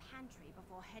visited the pantry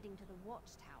before heading to the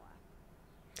watchtower.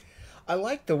 I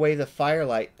like the way the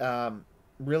firelight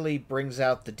really brings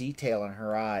out the detail in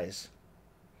her eyes.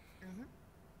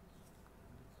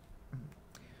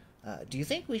 Do you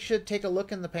think we should take a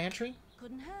look in the pantry?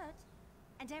 Couldn't hurt.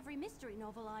 And every mystery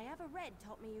novel I ever read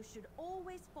taught me you should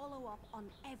always follow up on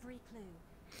every clue.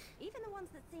 Even the ones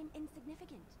that seem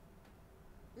insignificant.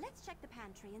 Let's check the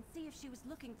pantry and see if she was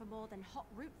looking for more than hot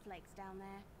root flakes down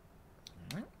there.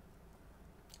 All right.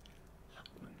 Hot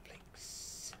root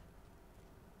flakes.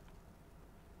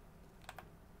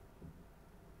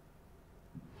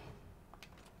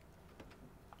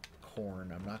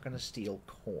 Corn. I'm not going to steal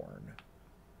corn.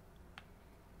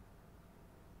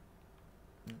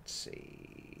 Let's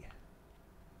see.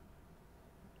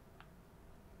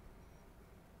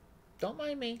 Don't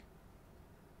mind me.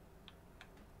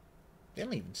 They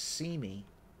don't even see me.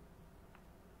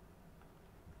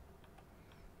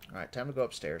 Alright, time to go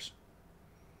upstairs.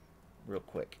 Real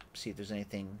quick. See if there's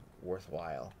anything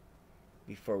worthwhile.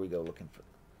 Before we go looking for...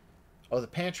 Oh, the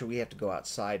pantry we have to go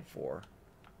outside for.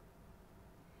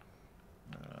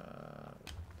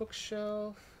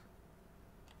 Bookshelf.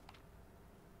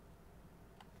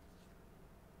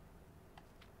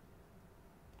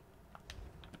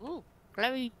 Ooh,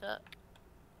 glowy book.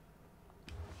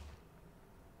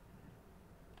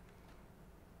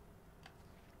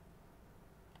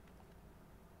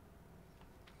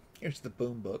 Here's the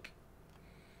boom book.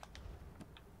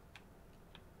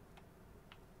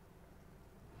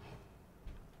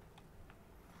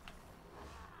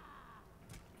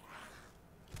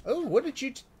 Oh, what did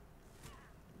you...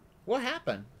 What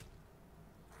happened?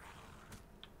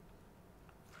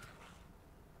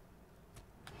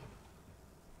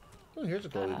 Oh, here's a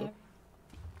glowy book.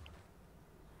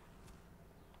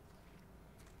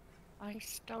 I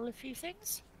stole a few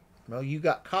things. Well, you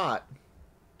got caught.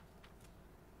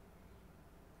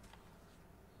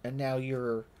 And now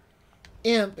your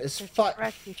imp is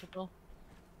reputable.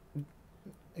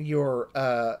 Your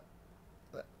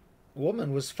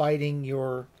woman was fighting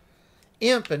your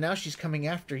imp, and now she's coming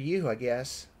after you, I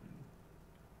guess.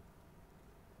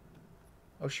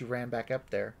 Oh, she ran back up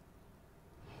there.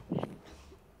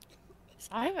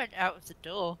 I went out of the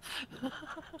door.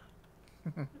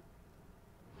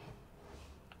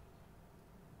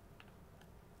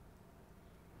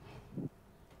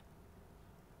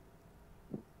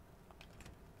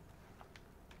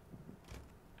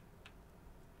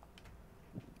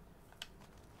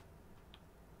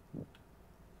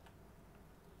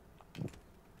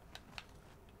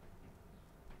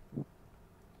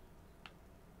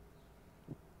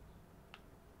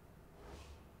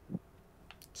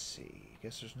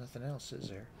 Guess there's nothing else, is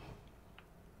there?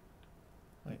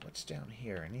 Wait, what's down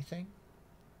here? Anything?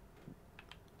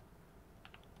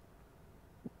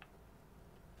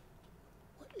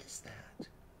 What is that?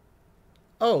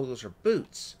 Oh, those are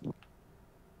boots.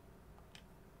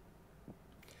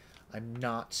 I'm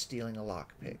not stealing a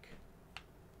lockpick.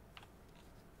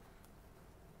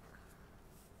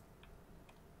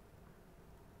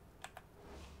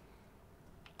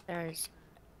 There's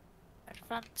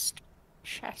advanced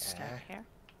chest down here.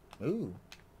 Ooh.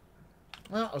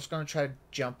 Well, I was going to try to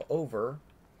jump over.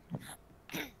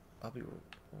 I'll be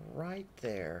right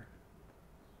there.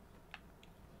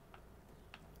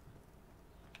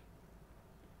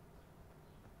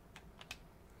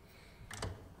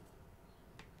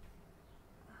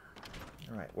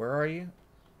 All right, where are you?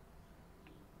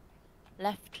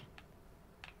 Left.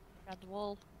 Around the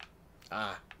wall.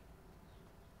 Ah.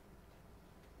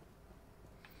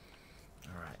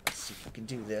 Alright, let's see if we can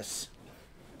do this.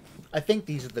 I think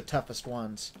these are the toughest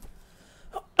ones.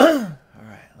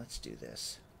 Alright, let's do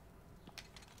this.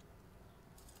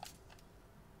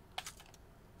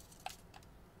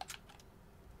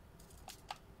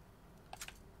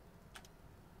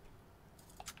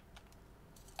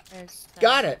 There's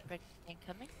Got it.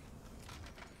 incoming.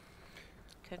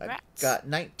 I Congrats. got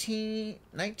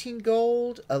 19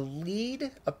 gold,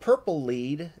 a purple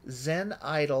lead, Zen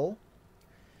Idol.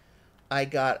 I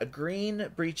got a green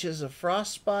Breeches of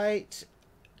Frostbite,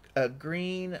 a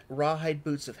green Rawhide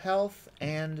Boots of Health,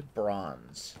 and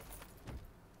bronze.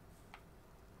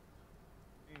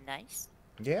 Nice.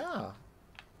 Yeah.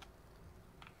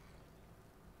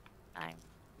 I'm...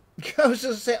 I was just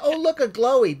going to say, oh, look, a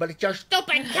glowy, but it's your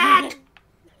stupid cat!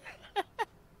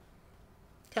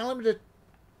 Tell him to...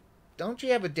 Don't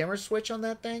you have a dimmer switch on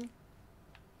that thing?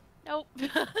 Nope.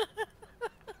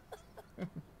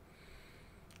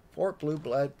 Fort Blue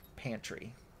Blood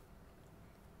Pantry.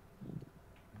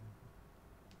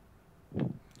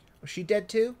 Was she dead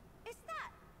too? Is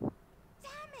that...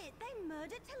 Damn it, they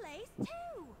murdered Talais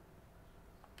too!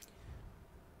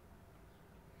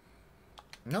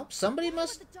 Nope, somebody Why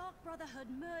must... would the Dark Brotherhood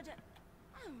murder...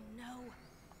 Oh no,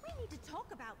 we need to talk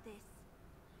about this.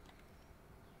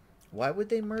 Why would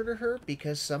they murder her?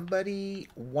 Because somebody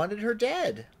wanted her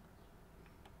dead.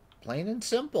 Plain and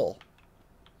simple.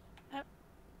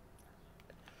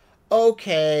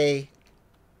 Okay.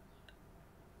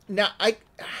 Now,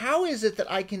 how is it that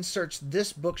I can search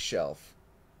this bookshelf?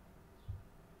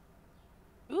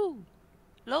 Ooh,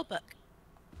 low book.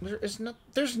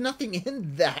 There's nothing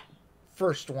in that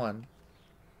first one.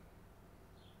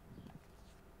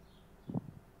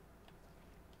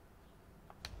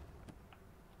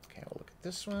 Okay, we'll look at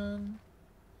this one.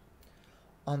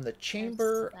 On the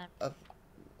chamber of...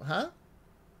 Huh?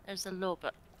 There's a law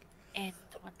book in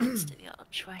the one next to the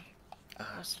archway.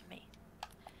 Was for me.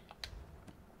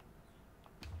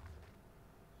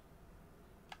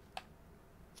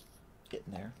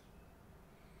 Getting there.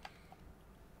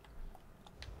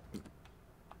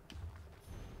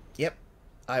 Yep.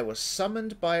 I was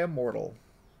summoned by a mortal.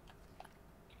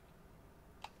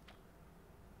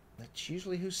 That's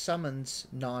usually who summons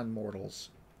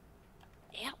non-mortals.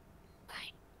 Yep.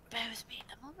 Right. Bear with me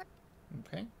a moment.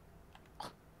 Okay.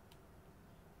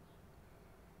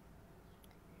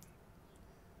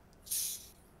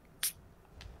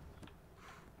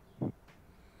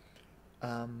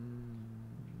 I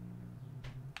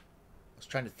was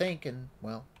trying to think, and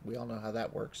well, we all know how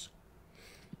that works.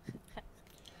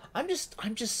 I'm just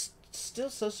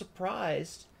still so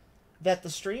surprised that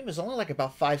the stream is only like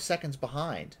about 5 seconds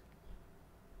behind.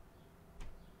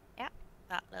 Yeah,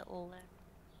 that little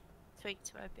tweak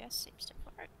to OBS seems to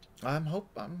work. I'm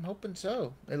hoping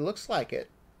so. It looks like it.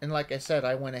 And like I said,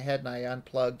 I went ahead and I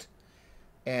unplugged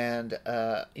and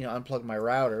unplugged my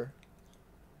router.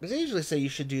 Because they usually say you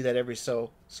should do that every so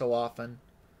often.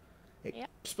 It's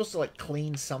supposed to like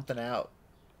clean something out.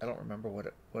 I don't remember what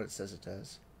it says it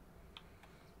does.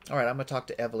 All right, I'm gonna talk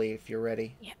to Evely if you're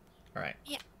ready. Yeah. All right.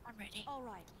 Yeah, I'm ready. All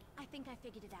right, I think I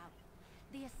figured it out.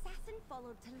 The assassin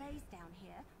followed Talais down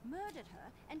here, murdered her,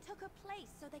 and took her place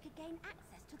so they could gain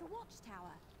access to the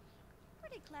watchtower.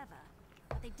 Pretty clever,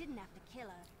 but they didn't have to kill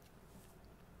her.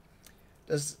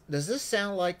 Does this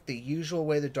sound like the usual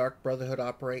way the Dark Brotherhood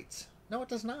operates? No, it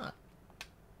does not.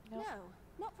 No,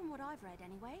 not from what I've read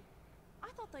anyway. I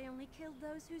thought they only killed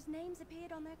those whose names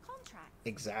appeared on their contracts.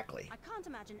 Exactly. I can't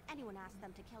imagine anyone asked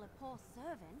them to kill a poor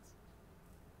servant.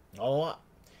 Oh,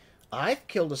 I've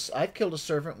killed a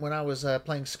servant when I was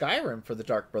playing Skyrim for the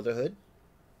Dark Brotherhood.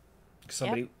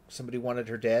 Somebody wanted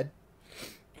her dead.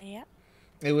 Yeah.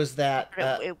 It was that.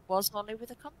 It was only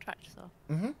with a contract, though.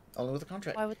 Mm-hmm. Only with a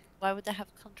contract. Why would they have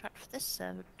a contract for this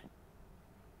servant?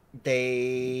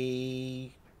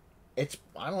 I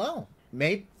don't know.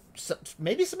 Maybe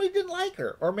somebody didn't like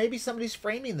her, or maybe somebody's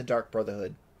framing the Dark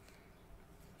Brotherhood.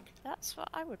 That's what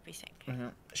I would be thinking. Mm-hmm.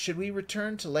 Should we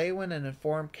return to Leywyn and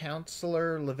inform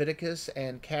Counselor Leviticus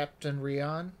and Captain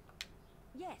Rion?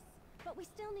 Yes, but we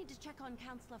still need to check on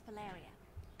Counselor Valeria.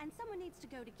 And someone needs to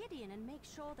go to Gideon and make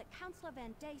sure that Counselor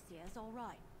Vandacia is all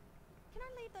right. Can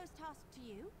I leave those tasks to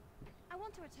you? I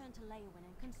want to return to Leywyn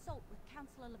and consult with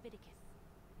Counselor Leviticus.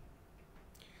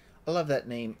 I love that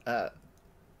name.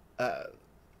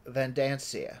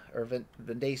 Vandacia, or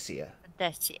Vandacia.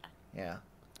 Vandacia. Yeah.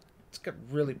 It's got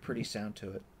a really pretty sound to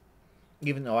it.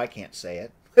 Even though I can't say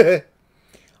it.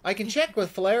 I can check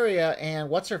with Valeria and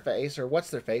what's-her-face, or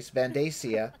what's-their-face,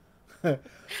 Vandacia.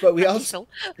 But we also...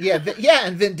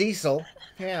 and Vin Diesel.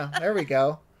 Yeah, there we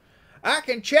go. I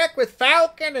can check with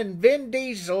Falcon and Vin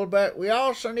Diesel, but we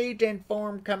also need to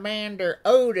inform Commander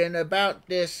Odin about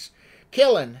this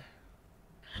killing.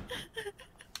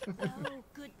 Oh,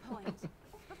 good point.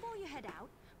 Before you head out,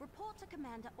 report to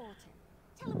Commander Orton.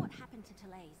 Tell him what happened to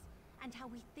Talais, and how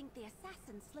we think the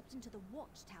assassin slipped into the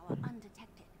watchtower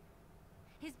undetected.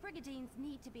 His brigadines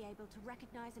need to be able to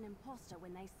recognize an imposter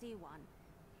when they see one.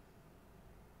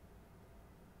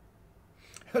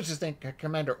 I was just thinking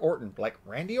Commander Orton, like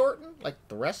Randy Orton, like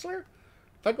the wrestler.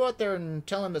 If I go out there and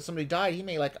tell him that somebody died, he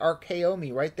may like RKO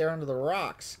me right there under the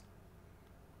rocks.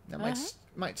 That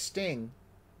might sting.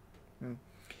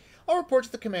 I'll report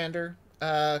to the commander,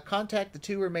 contact the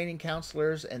 2 remaining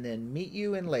counselors, and then meet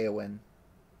you in Leowin.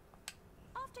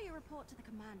 After you report to the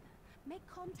commander, make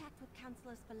contact with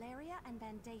Councillors Valeria and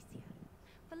Vandacia.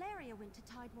 Valeria went to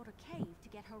Tidewater Cave to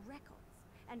get her records,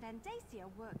 and Vandacia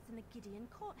works in the Gideon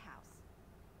Courthouse.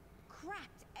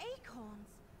 Cracked acorns!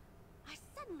 I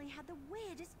suddenly had the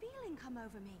weirdest feeling come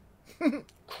over me.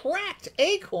 Cracked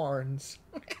acorns!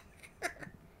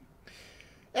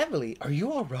 Emily, are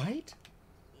you alright?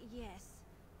 Yes.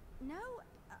 No,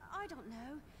 I don't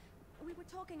know. We were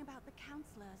talking about the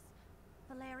counselors,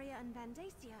 Valeria and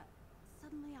Vandacia.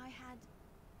 Suddenly I had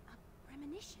a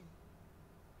premonition.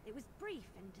 It was brief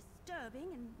and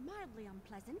disturbing and mildly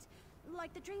unpleasant,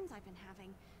 like the dreams I've been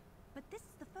having. But this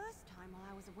is the first time while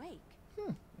I was awake.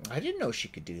 I didn't know she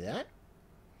could do that.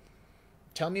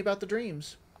 Tell me about the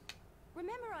dreams.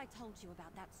 Remember I told you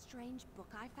about that strange book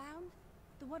I found?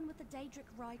 The one with the Daedric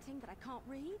writing that I can't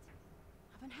read?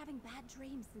 I've been having bad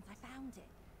dreams since I found it,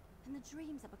 and the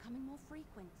dreams are becoming more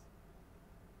frequent.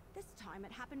 This time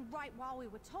it happened right while we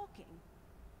were talking.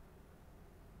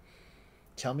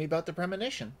 Tell me about the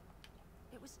premonition.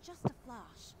 It was just a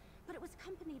flash, but it was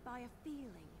accompanied by a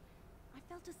feeling. I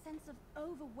felt a sense of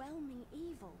overwhelming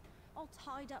evil, all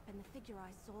tied up in the figure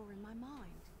I saw in my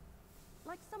mind.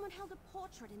 Like someone held a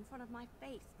portrait in front of my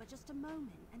face for just a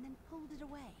moment and then pulled it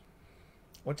away.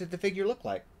 What did the figure look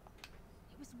like?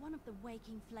 It was one of the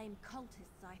Waking Flame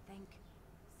cultists, I think.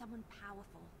 Someone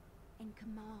powerful, in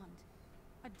command.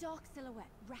 A dark silhouette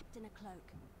wrapped in a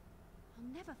cloak. I'll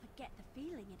never forget the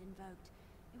feeling it invoked.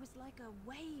 It was like a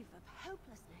wave of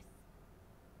hopelessness.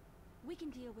 We can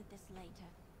deal with this later.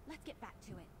 Let's get back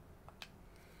to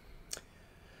it.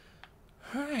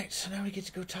 Alright, so now we get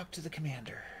to go talk to the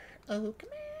commander. Oh,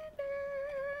 commander!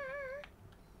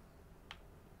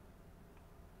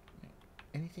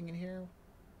 Anything in here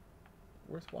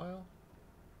worthwhile?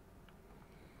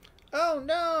 Oh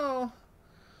no!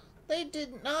 They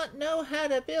did not know how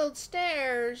to build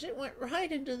stairs. It went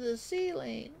right into the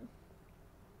ceiling.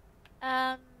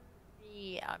 Yeah,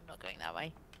 I'm not going that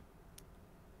way.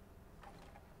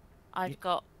 I've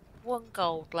got 1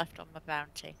 gold left on my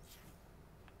bounty.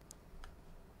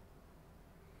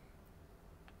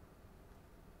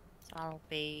 So I'll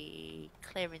be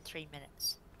clear in 3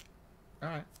 minutes.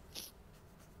 Alright.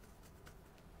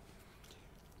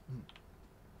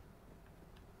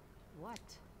 What?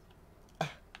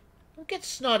 Don't get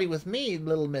snotty with me,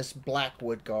 little Miss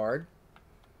Blackwood guard.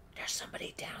 There's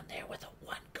somebody down there with a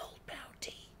 1 gold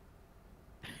bounty.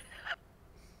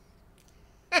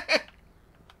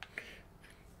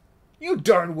 You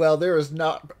darn well there is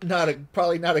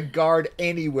probably not a guard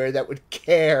anywhere that would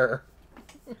care.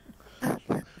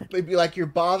 They'd be like, you're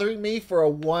bothering me for a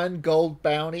 1 gold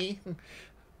bounty?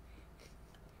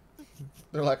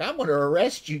 They're like, I'm going to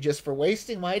arrest you just for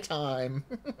wasting my time.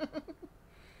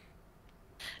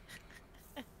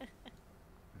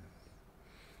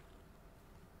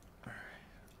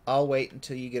 I'll wait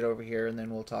until you get over here, and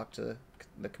then we'll talk to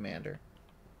the commander.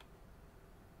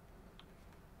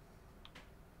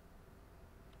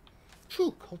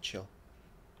 True, cold chill.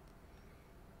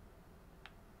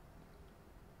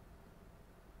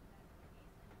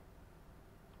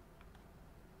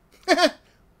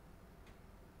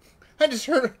 I just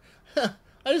heard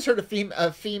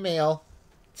a female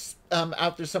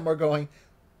out there somewhere going,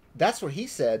 "That's what he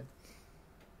said."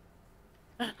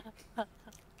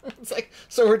 It's like,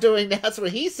 so we're doing "that's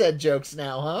what he said" jokes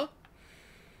now, huh?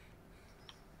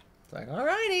 It's like,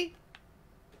 alrighty.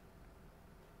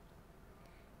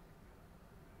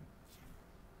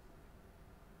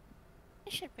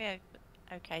 It should be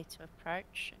okay to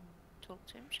approach and talk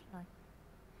to him, shouldn't I?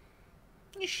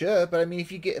 You should, but I mean,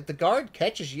 if the guard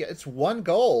catches you, it's 1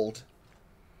 gold.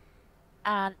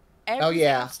 And oh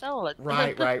yeah, stolen.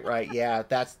 right. Yeah,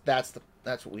 that's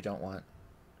what we don't want.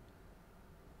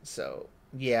 So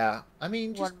yeah, I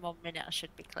mean, just 1 more minute, I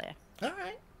should be clear. all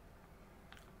right.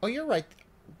 Oh, you're right.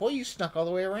 Boy, you snuck all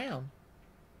the way around.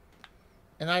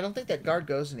 And I don't think that guard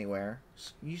goes anywhere.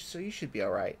 So you should be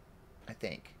all right, I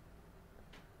think.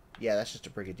 Yeah, that's just a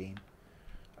brigadine.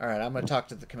 All right, I'm going to talk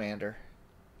to the commander.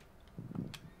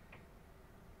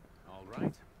 All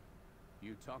right.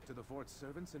 You talked to the fort's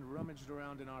servants and rummaged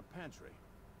around in our pantry.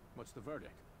 What's the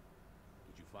verdict?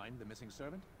 Did you find the missing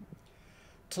servant?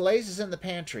 Therese is in the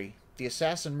pantry. The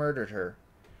assassin murdered her.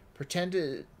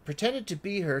 Pretended pretended to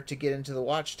be her to get into the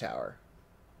watchtower.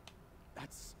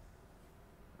 That's...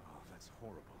 Oh, that's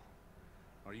horrible.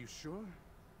 Are you sure?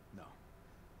 No.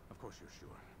 Of course you're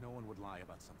sure. No one would lie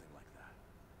about something like that.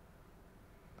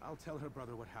 I'll tell her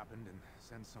brother what happened and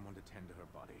send someone to tend to her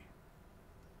body.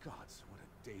 Gods, what a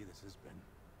day this has been.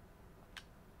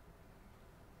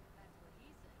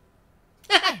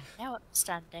 Now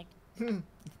upstanding.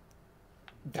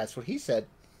 That's what he said.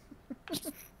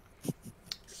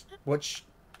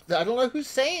 I don't know who's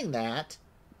saying that.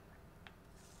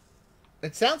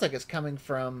 It sounds like it's coming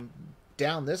from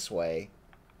down this way.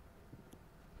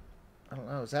 I don't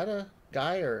know. Is that a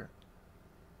guy or?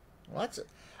 Well, that's.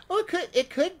 Oh, it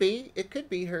could be. It could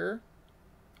be her.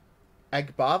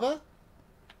 Agbava.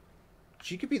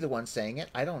 She could be the one saying it.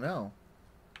 I don't know.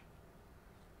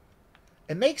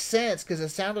 It makes sense because it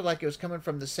sounded like it was coming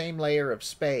from the same layer of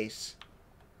space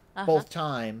both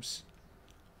times.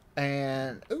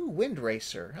 And, ooh, Wind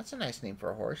Racer. That's a nice name for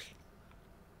a horse.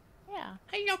 Yeah.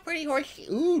 Hello, pretty horse.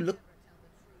 Ooh, look.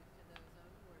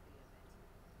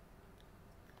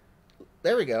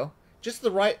 There we go. Just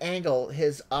the right angle,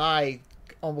 his eye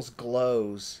almost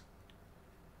glows.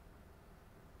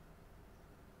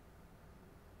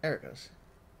 There it goes.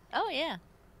 Oh, yeah.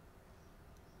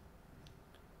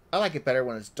 I like it better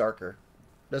when it's darker.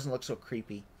 Doesn't look so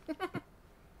creepy.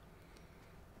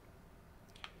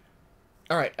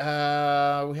 Alright,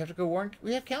 we have to go warn...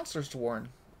 We have counselors to warn.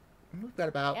 We've got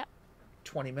about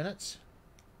 20 minutes.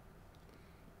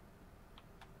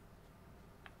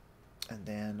 And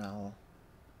then I'll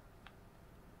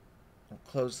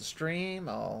close the stream.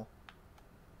 I'll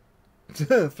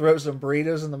throw some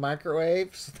burritos in the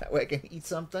microwave so that way I can eat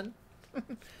something.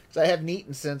 Because I haven't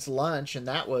eaten since lunch, and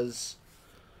that was...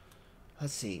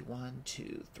 Let's see, 1,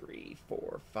 2, 3,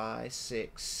 4, 5,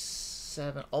 6,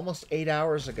 7, almost 8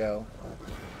 hours ago.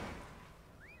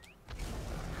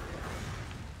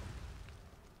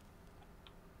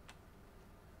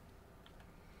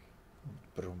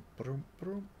 Brum, brum,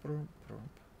 brum, brum, brum.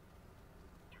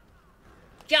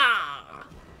 Yeah!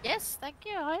 Yes, thank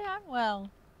you. I am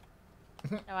well.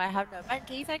 No, I have no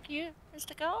bounty, thank you,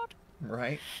 Mr. Guard.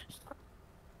 Right.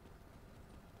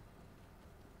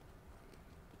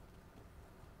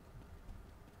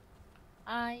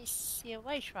 I see a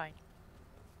way shrine.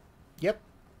 Yep.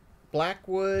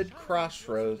 Blackwood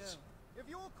Crossroads. If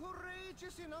you're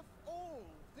courageous enough, all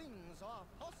things are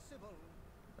possible.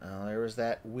 Oh, there was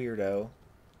that weirdo.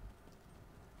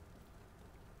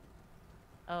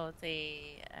 Oh,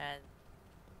 the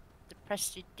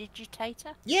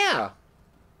prestidigitator? Yeah!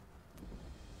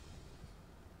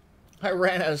 I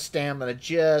ran out of stamina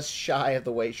just shy of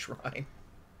the way shrine.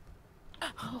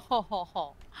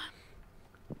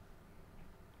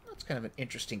 That's kind of an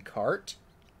interesting cart.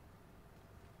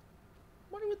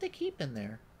 Wonder what they keep in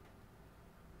there.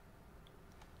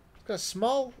 It's got a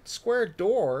small square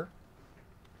door.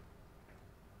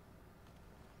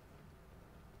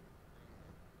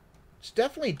 It's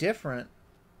definitely different.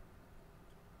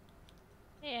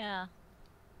 Yeah.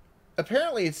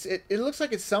 Apparently, it looks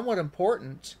like it's somewhat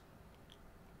important.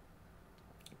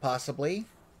 Possibly.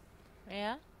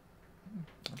 Yeah.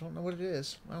 I don't know what it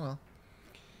is. Oh well.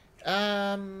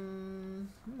 I'm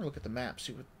gonna look at the map,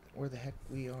 see where the heck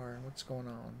we are and what's going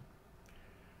on.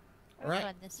 We're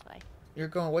going this way. You're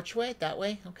going which way? That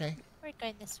way? Okay. We're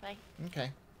going this way. Okay.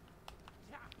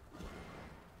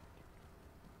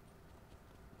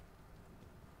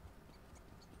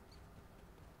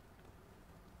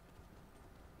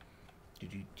 Do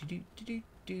do do do do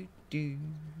do do.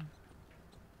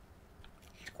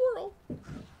 Squirrel.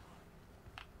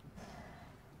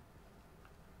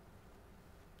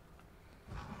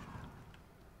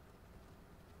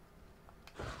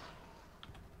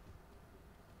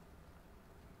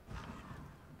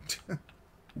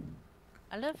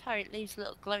 I love how it leaves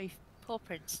little glowy paw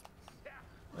prints.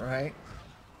 Right.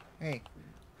 Hey.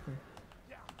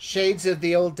 Shades of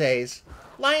the old days.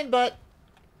 Lion butt.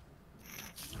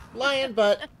 Lion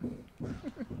butt.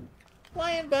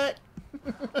 Lion butt.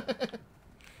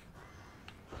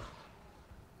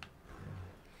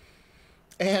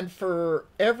 And for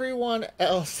everyone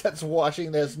else that's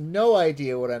watching that has no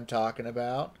idea what I'm talking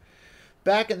about,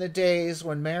 back in the days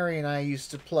when Mary and I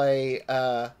used to play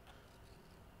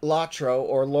Lotro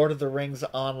or Lord of the Rings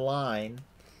online,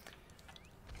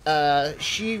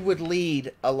 she would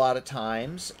lead a lot of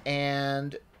times,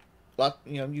 and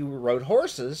you rode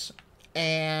horses,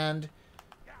 and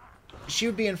she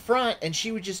would be in front, and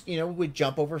she would just would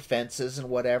jump over fences and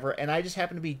whatever, and I just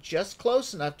happened to be just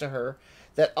close enough to her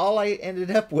that all I ended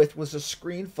up with was a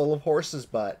screen full of horses'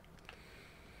 butt.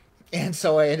 And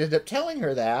so I ended up telling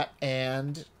her that,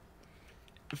 and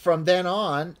from then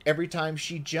on, every time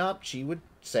she jumped, she would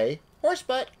say, horse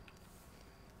butt,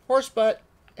 horse butt.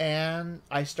 And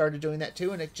I started doing that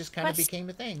too, and it just kind of became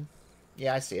a thing.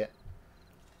 Yeah, I see it.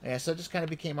 Yeah, so it just kind of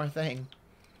became our thing.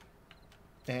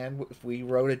 And if we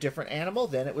wrote a different animal,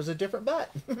 then it was a different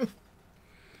butt.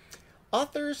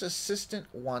 Author's assistant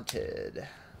wanted. It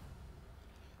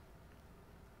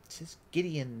says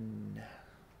Gideon.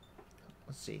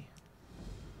 Let's see.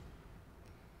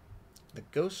 The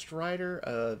Ghost Rider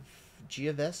of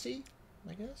Giavesi,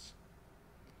 I guess?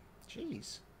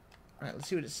 Jeez. Alright, let's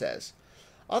see what it says.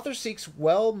 Author seeks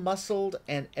well-muscled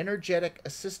and energetic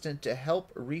assistant to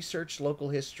help research local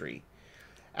history.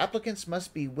 Applicants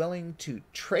must be willing to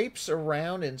traipse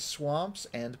around in swamps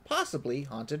and possibly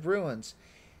haunted ruins.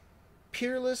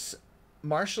 Peerless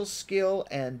martial skill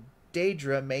and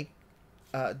Daedra may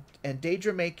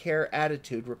care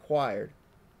attitude required.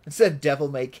 Instead of devil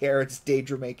may care, it's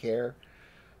Daedra may care.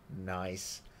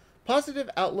 Nice. Positive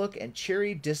outlook and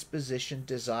cheery disposition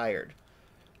desired.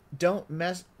 Don't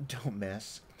miss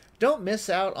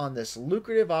out on this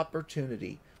lucrative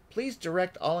opportunity. Please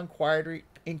direct all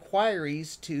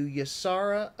inquiries to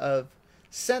Ysara of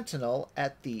Sentinel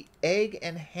at the Egg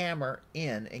and Hammer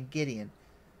Inn in Gideon.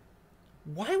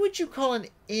 Why would you call an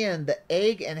inn the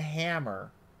Egg and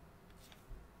Hammer?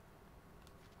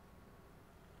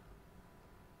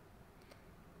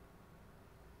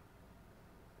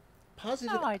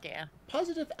 No idea.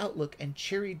 Positive outlook and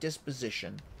cheery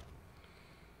disposition.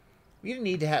 We would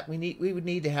need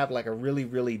to have like a really,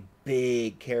 really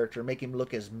big character, make him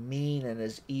look as mean and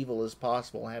as evil as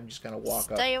possible, and have him just kind of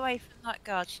walk up. Stay away from that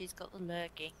guard. She's got the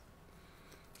lurgy.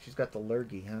 She's got the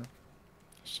lurgy, huh?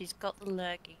 She's got the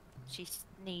lurgy. She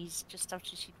sneezed just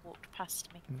after she'd walked past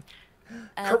me.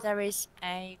 There is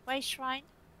a way shrine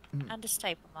and a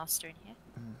stable master in here.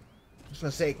 I was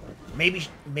gonna say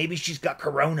maybe she's got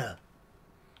corona.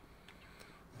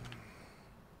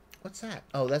 What's that?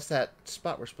 Oh, that's that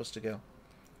spot we're supposed to go.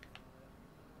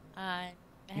 I'm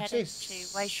heading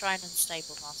to Way Shrine and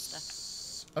Stable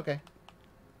Master. Okay.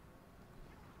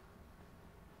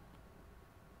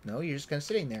 No, you're just kind of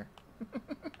sitting there.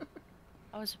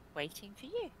 I was waiting for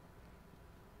you.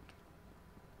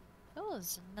 Oh,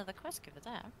 there's another quest giver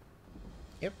there.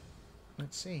 Yep.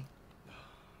 Let's see.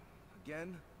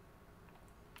 Again?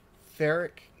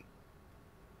 Ferric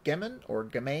Gemin or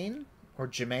Gemain or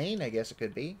Gemain, I guess it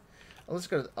could be. Well, let's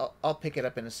go. I'll pick it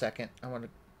up in a second.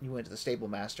 You went to the stable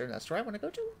master, and that's where I want to go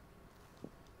to.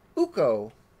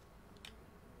 Uko.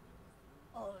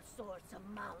 All sorts of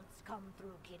mounts come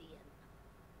through Gideon.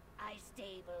 I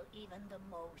stable even the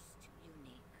most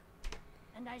unique.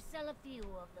 And I sell a few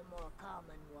of the more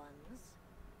common ones,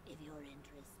 if you're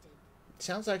interested.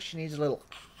 Sounds like she needs a little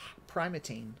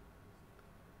primatine.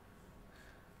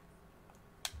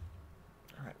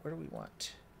 Alright, where do we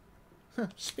want?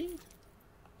 Speed.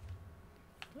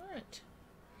 Alright.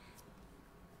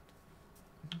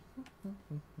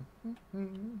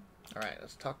 Alright,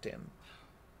 let's talk to him.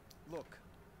 Look,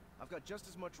 I've got just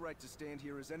as much right to stand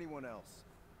here as anyone else.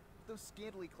 If those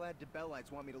scantily clad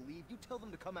Debellites want me to leave, you tell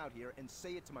them to come out here and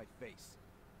say it to my face.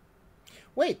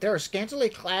 Wait, there are scantily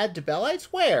clad Debellites?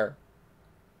 Where?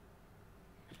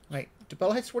 Wait,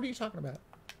 Debellites? What are you talking about?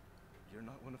 You're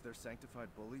not one of their sanctified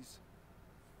bullies?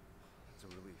 It's a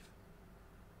relief.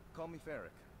 Call me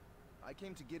Ferric. I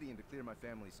came to Gideon to clear my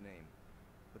family's name.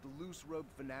 But the loose-robed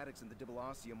fanatics in the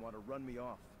Dibalacium want to run me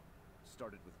off.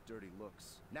 Started with dirty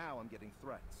looks. Now I'm getting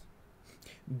threats.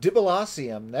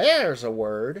 Dibalacium, there's a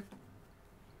word.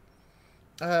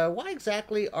 Why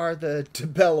exactly are the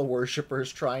Dibella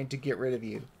worshippers trying to get rid of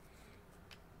you?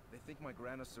 They think my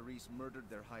Grana Cerise murdered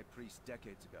their high priest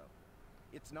decades ago.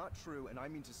 It's not true, and I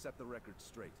mean to set the record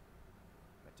straight.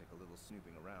 I take a little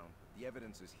snooping around, but the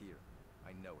evidence is here.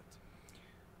 I know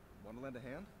it. Want to lend a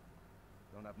hand?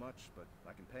 Don't have much, but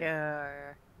I can pay.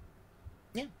 Sure.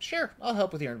 Yeah, sure. I'll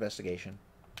help with your investigation.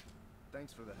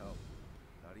 Thanks for the help.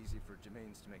 Not easy for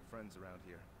Gemains to make friends around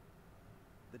here.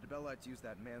 The Debellites use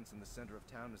that manse in the center of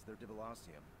town as their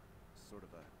Dibalacium. Sort of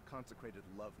a consecrated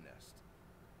love nest.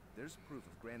 There's proof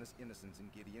of Grana's innocence in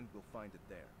Gideon. We'll find it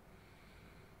there.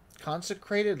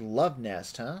 Consecrated love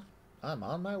nest, huh? I'm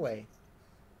on my way.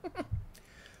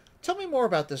 Tell me more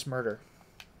about this murder.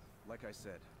 Like I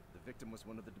said, the victim was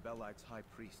one of the Debellites' high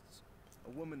priests.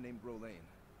 A woman named Rolaine.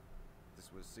 This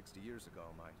was 60 years ago,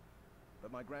 mind.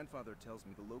 But my grandfather tells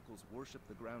me the locals worshipped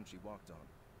the ground she walked on.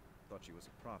 Thought she was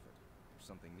a prophet, or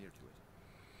something near to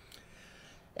it.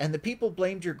 And the people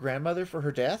blamed your grandmother for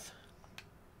her death?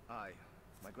 Aye.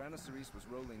 My Grana Cerise was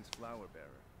Rolaine's flower bearer.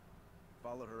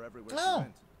 Followed her everywhere she Oh,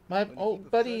 went. my When old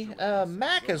buddy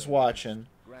Mac is watching.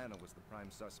 Anna was the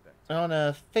prime suspect. On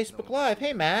Facebook Live.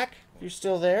 Hey, Mac. If you're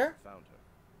still there. Found her.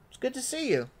 It's good to see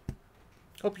you.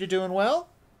 Hope you're doing well.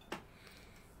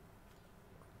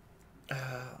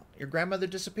 Your grandmother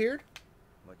disappeared?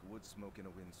 Like wood smoke in a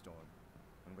windstorm,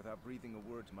 and without breathing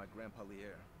a word to my Grandpa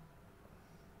Lier.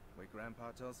 Way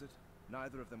Grandpa tells it,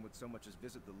 neither of them would so much as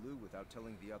visit the loo without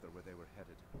telling the other where they were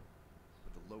headed.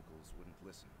 But the locals wouldn't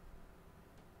listen.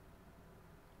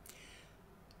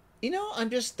 You know,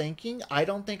 I'm just thinking, I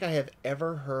don't think I have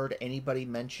ever heard anybody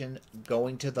mention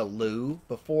going to the loo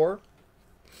before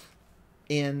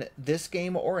in this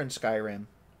game or in Skyrim.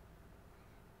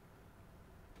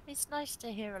 It's nice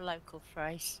to hear a local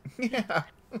phrase. Yeah.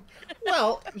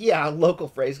 Well, yeah, local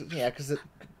phrase. Yeah, because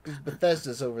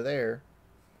Bethesda's over there.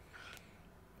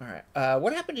 All right.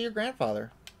 What happened to your grandfather?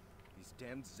 These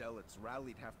damned zealots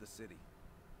rallied half the city,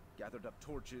 gathered up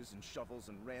torches and shovels,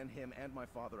 and ran him and my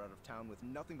father out of town with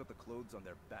nothing but the clothes on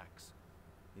their backs.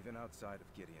 Even outside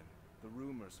of Gideon, the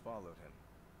rumors followed him.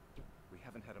 We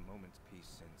haven't had a moment's peace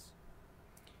since.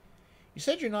 You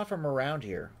said you're not from around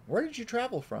here. Where did you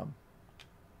travel from?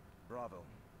 Bravo.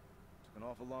 Took an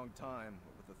awful long time,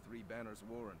 what with the Three Banners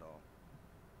War and all.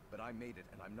 But I made it,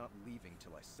 and I'm not leaving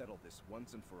till I settle this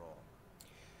once and for all.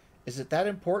 Is it that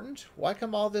important? Why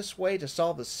come all this way to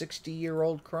solve a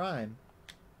 60-year-old crime?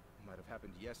 It might have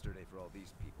happened yesterday for all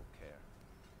these people care.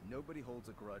 Nobody holds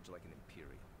a grudge like an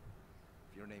Imperial.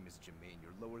 If your name is Jermaine,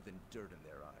 you're lower than dirt in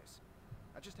their eyes.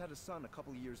 I just had a son a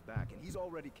couple years back, and he's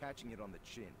already catching it on the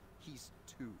chin. He's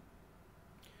 2.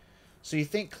 So you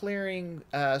think clearing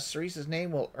Ceresa's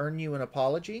name will earn you an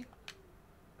apology?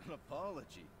 An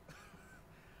apology?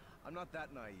 I'm not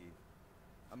that naive.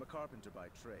 I'm a carpenter by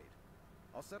trade.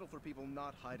 I'll settle for people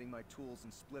not hiding my tools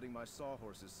and splitting my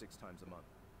sawhorses 6 times a month.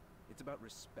 It's about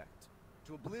respect.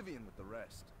 To oblivion with the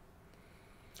rest.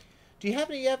 Do you have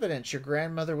any evidence your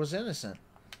grandmother was innocent?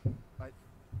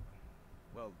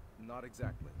 Well, not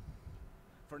exactly.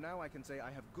 For now, I can say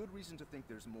I have good reason to think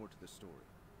there's more to the story.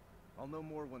 I'll know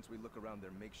more once we look around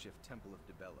their makeshift Temple of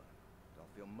Dibella. I'll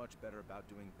feel much better about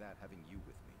doing that having you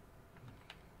with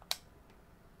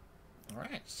me.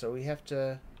 Alright, so we have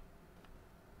to...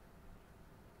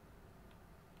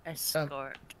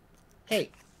 Escort. Hey,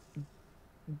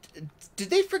 did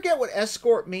they forget what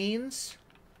escort means?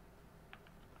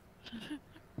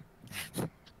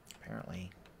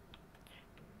 Apparently.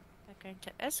 They're going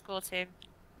to escort him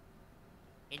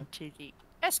into the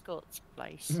escort's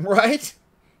place. Right?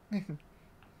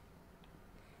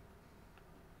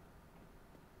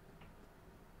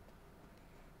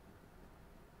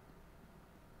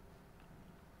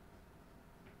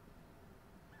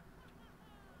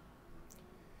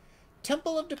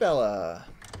 Temple of Dibella.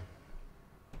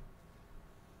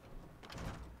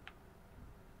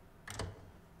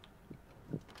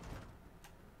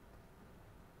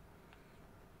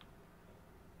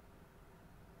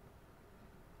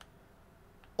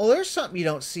 Well, there's something you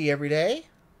don't see every day.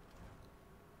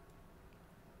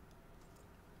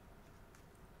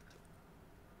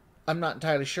 I'm not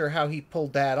entirely sure how he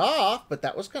pulled that off, but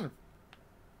that was kind of...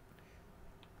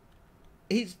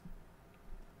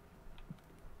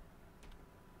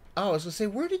 Oh, I was going to say,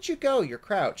 where did you go? You're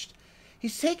crouched.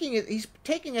 He's taking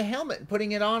a helmet and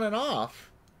putting it on and off.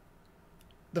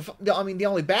 I mean, the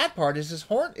only bad part is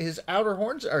his outer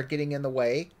horns are getting in the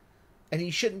way, and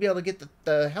he shouldn't be able to get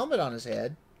the helmet on his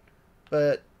head.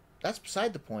 But that's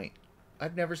beside the point.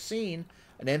 I've never seen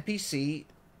an NPC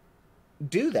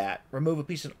do that. Remove a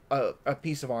piece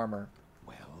of armor.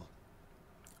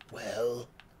 Well,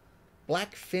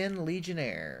 Black Fin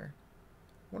Legionnaire.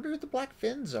 Wonder who the Black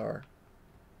Fins are.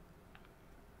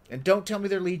 And don't tell me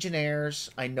they're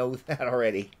Legionnaires. I know that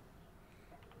already.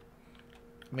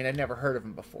 I mean, I'd never heard of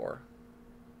them before.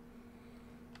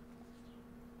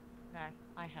 No,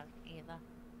 I haven't either.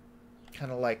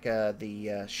 Kind of like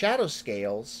the Shadow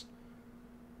Scales,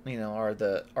 you know, are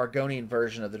the Argonian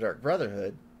version of the Dark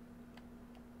Brotherhood.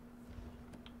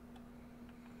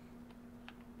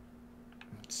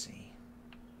 Let's see.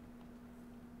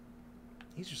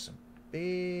 These are some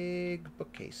big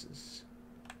bookcases.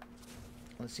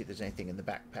 Let's see if there's anything in the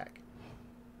backpack.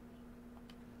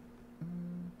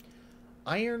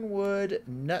 Ironwood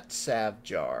nut salve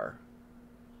jar.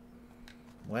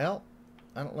 Well,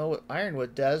 I don't know what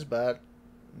ironwood does, but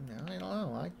I don't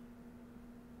know. I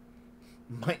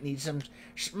might need some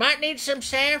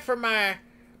salve for my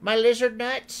lizard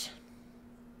nuts.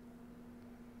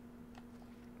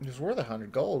 It was worth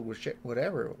 100 gold, which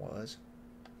whatever it was.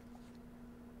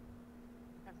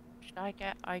 Should I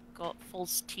get? I got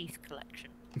false teeth collection.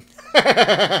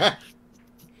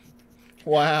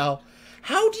 Wow.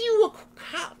 How would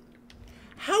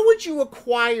you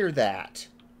acquire that?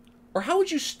 Or how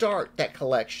would you start that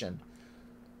collection?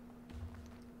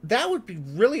 That would be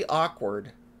really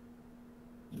awkward.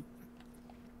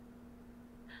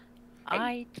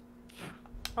 I'd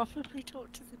probably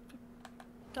talk to the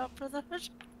Dark Brotherhood.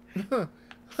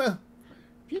 If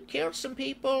you killed some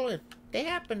people, if they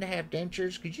happen to have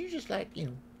dentures, could you just, like, you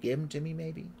know, give them to me,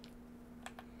 maybe?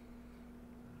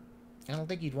 I don't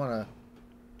think you'd want to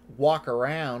walk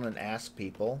around and ask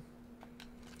people,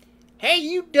 hey,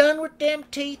 you done with them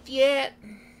teeth yet?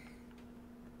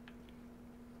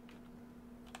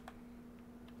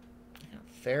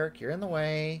 Ferric, you're in the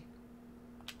way.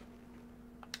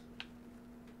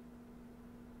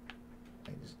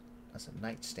 That's a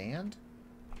nightstand.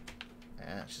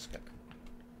 It's just got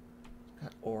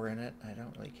ore in it. I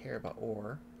don't really care about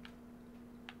ore.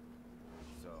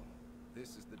 So,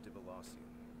 this is the Dibelosium.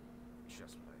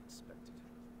 Just what I expected.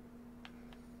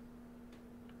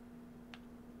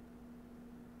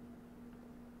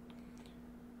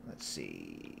 Let's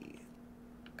see.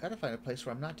 Gotta find a place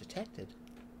where I'm not detected.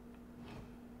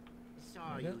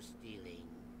 Saw you stealing.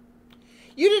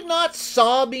 You did not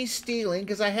saw me stealing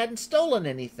because I hadn't stolen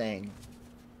anything.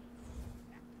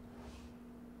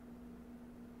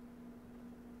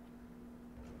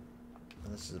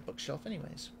 And this is a bookshelf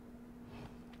anyways.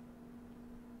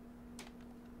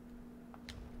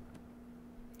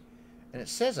 And it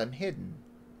says I'm hidden.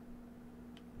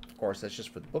 Of course, that's just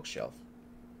for the bookshelf.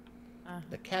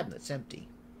 The cabinet's empty.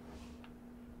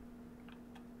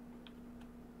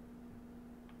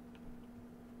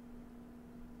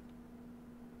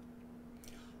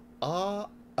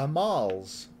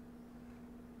 Amal's.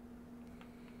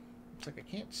 Looks like I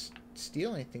can't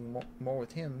steal anything more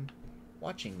with him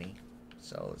watching me.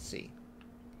 So, let's see.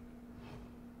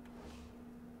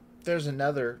 There's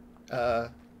another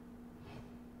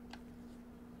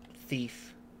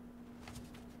thief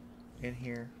in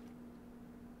here.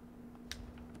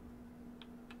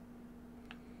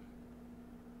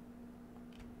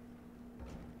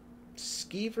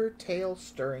 Skeever tail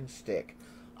stirring stick.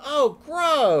 Oh,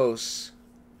 gross!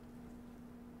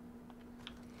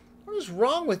 What is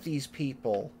wrong with these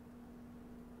people?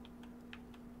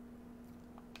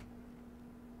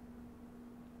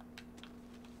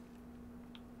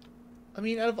 I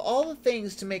mean, out of all the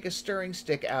things to make a stirring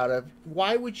stick out of,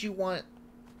 why would you want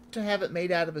to have it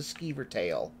made out of a skeever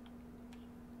tail?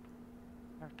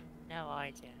 I have no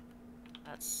idea.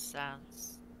 That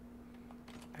sounds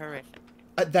horrific.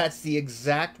 That's the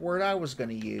exact word I was going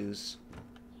to use.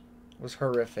 Was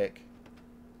horrific.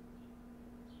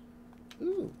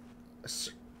 Ooh.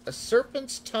 A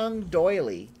serpent's tongue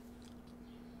doily.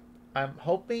 I'm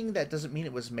hoping that doesn't mean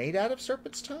it was made out of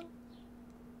serpent's tongue.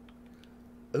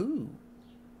 Ooh.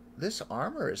 This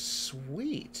armor is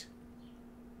sweet.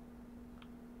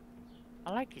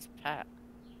 I like his pet.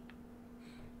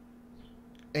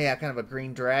 Yeah, kind of a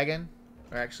green dragon.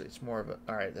 Or actually, it's more of a...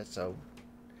 Alright, that's a...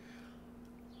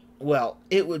 Well,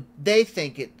 it would... They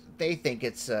think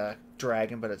it's a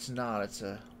dragon, but it's not. It's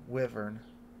a wyvern.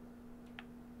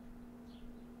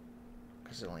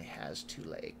 Because it only has 2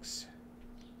 legs.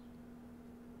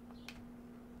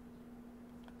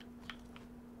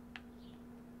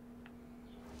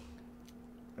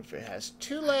 If it has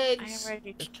 2 legs... I am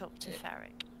ready to talk to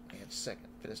Ferric. Wait a second.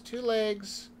 If it has 2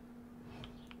 legs,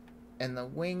 and the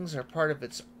wings are part of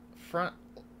its front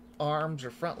arms or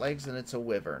front legs, then it's a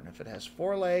wyvern. If it has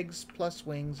 4 legs plus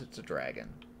wings, it's a dragon.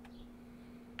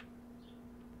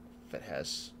 If it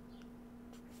has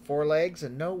 4 legs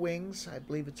and no wings, I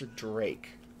believe it's a drake.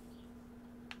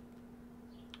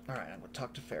 Alright, I'm going to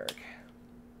talk to Ferric.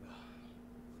 Look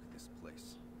at this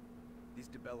place. These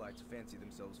Dibellites fancy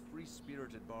themselves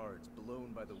free-spirited bards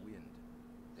blown by the wind.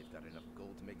 They've got enough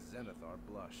gold to make Zenithar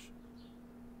blush.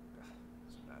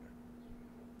 Doesn't matter.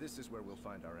 This is where we'll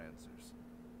find our answers.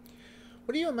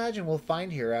 What do you imagine we'll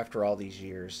find here after all these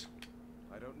years?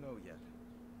 I don't know yet.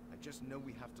 I just know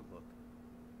we have to look.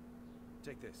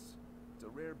 Take this. It's a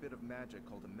rare bit of magic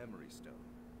called a memory stone.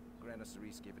 Grana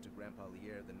Cerise gave it to Grandpa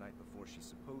Lier the night before she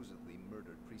supposedly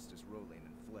murdered Priestess Rolain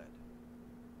and fled.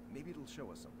 Maybe it'll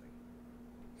show us something.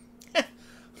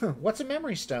 What's a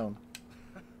memory stone?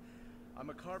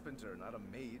 I'm a carpenter, not a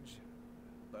mage.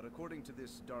 But according to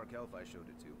this dark elf I showed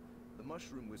it to, the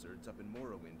mushroom wizards up in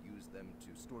Morrowind use them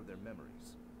to store their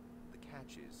memories. The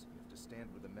catch is, you have to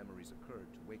stand where the memories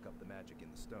occurred to wake up the magic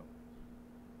in the stone.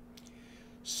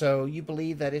 So you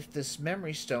believe that if this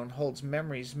memory stone holds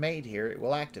memories made here, it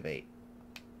will activate?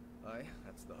 Aye,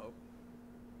 that's the hope.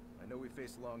 I know we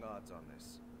face long odds on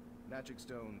this. Magic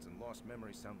stones and lost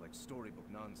memories sound like storybook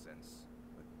nonsense,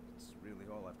 but it's really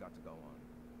all I've got to go on.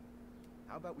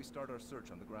 How about we start our search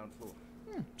on the ground floor?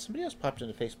 Somebody else popped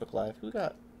into Facebook Live. Who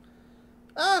got?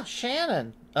 Oh,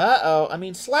 Shannon. Uh-oh. I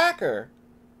mean, Slacker.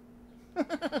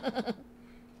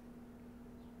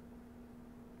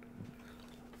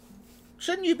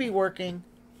 Shouldn't you be working?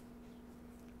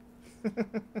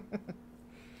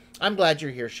 I'm glad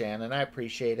you're here, Shannon. I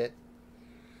appreciate it.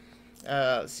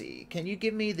 Let's see. Can you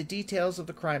give me the details of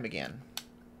the crime again?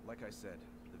 Like I said,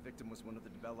 the victim was one of the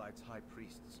Debellites' high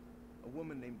priests, a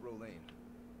woman named Rolaine.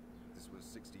 This was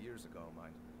 60 years ago,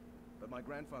 mind. But my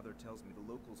grandfather tells me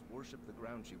the locals worshipped the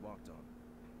ground she walked on.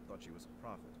 Thought she was a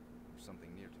prophet, or something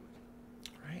near to it.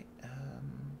 Right.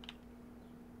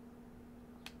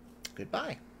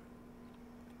 Goodbye.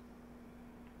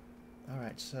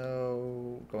 Alright,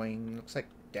 so going, looks like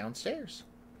downstairs.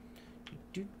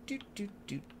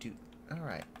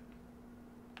 Alright.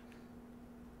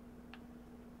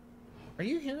 Are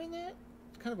you hearing that?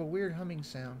 It's kind of a weird humming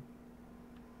sound.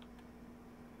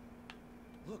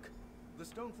 Look, the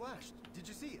stone flashed. Did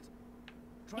you see it?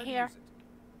 Try Here.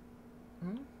 to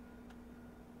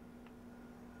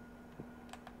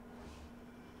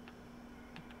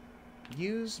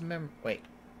use it. Hmm? Wait.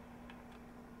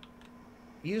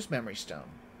 Use memory stone.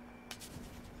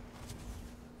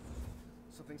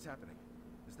 Something's happening.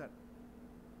 Is that...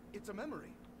 It's a memory.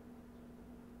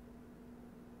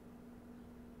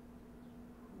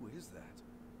 Who is that?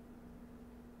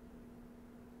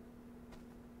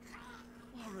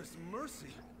 Laura's mercy.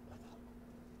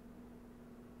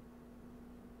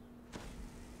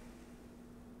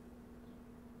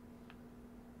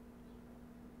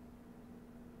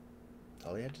 That's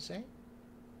all he had to say?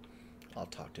 I'll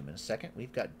talk to him in a second.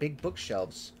 We've got big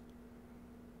bookshelves.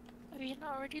 Have you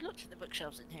not already looked at the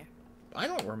bookshelves in here? I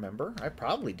don't remember. I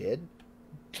probably did.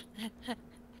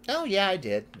 Oh, yeah, I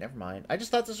did. Never mind. I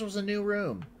just thought this was a new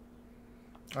room.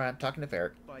 Alright, I'm talking to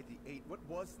Ferric. By the 8, what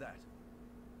was that?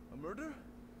 A murder?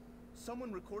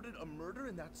 Someone recorded a murder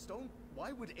in that stone?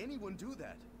 Why would anyone do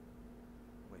that?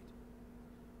 Wait.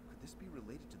 Could this be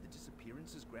related to the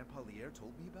disappearances Grandpa Lier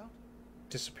told me about?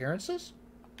 Disappearances?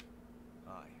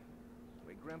 Aye. The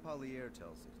way Grandpa Lier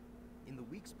tells it, in the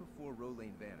weeks before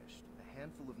Rolaine vanished, a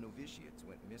handful of novitiates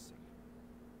went missing.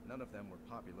 None of them were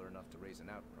popular enough to raise an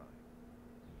outcry.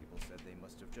 People said they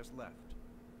must have just left,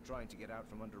 trying to get out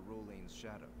from under Rolaine's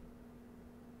shadow.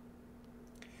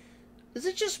 Is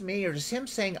it just me, or does him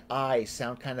saying I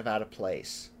sound kind of out of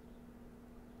place?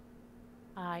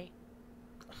 I.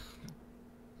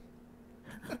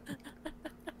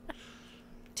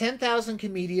 10,000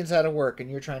 comedians out of work, and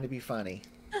you're trying to be funny.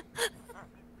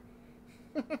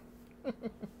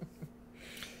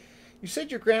 You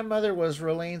said your grandmother was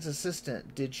Rolaine's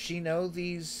assistant. Did she know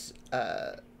these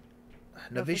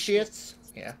novitiates?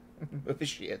 Yeah,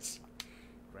 novitiates.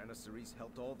 Grandma Cerise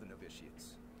helped all the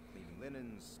novitiates. Cleaning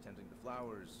linens, tending the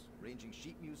flowers, arranging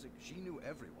sheet music. She knew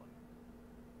everyone.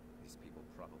 These people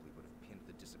probably would have pinned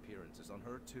the disappearances on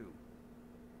her, too.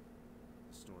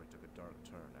 The story took a dark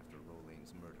turn after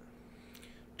Rolaine's murder.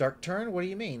 Dark turn? What do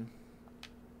you mean?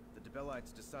 The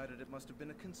Debellites decided it must have been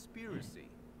a conspiracy.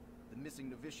 The missing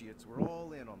novitiates were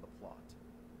all in on the plot.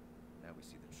 Now we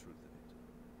see the truth of it.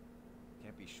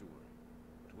 Can't be sure,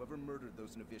 but whoever murdered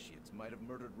those novitiates might have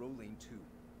murdered Rolaine too.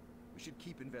 We should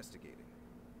keep investigating.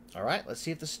 Alright, let's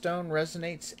see if the stone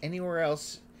resonates anywhere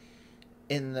else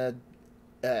in the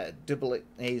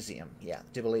Dibylasium. Yeah,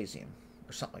 Dibylasium.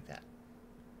 Or something like that.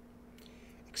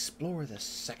 Explore the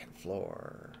second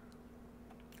floor.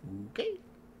 Okay.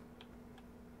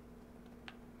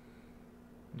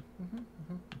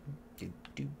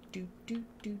 Do.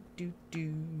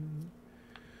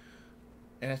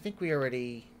 And I think we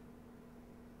already...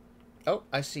 Oh,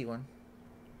 I see one.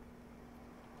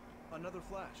 Another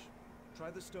flash. Try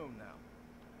the stone now.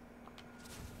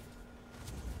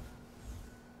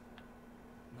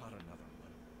 Not another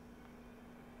one.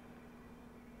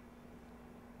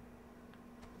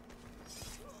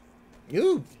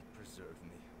 You! It preserved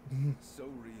me. So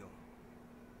real.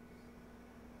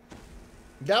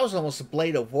 That was almost a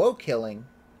Blade of Woe killing.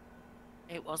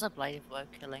 It was a Blade of Woe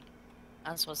killing,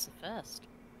 as was the first.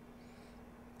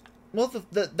 Well,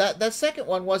 that second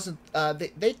one wasn't...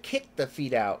 they kicked the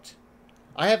feet out.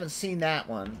 I haven't seen that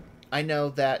one. I know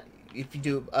that if you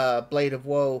do Blade of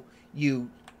Woe, you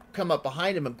come up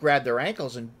behind them and grab their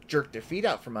ankles and jerk their feet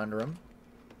out from under them.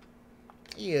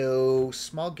 Ew,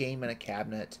 small game in a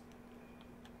cabinet.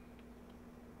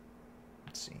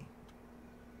 Let's see.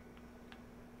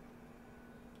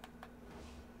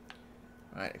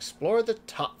 Alright, explore the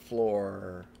top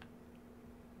floor.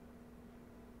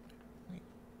 Wait,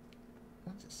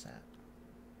 what's this at?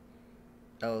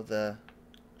 Oh, the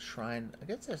shrine. I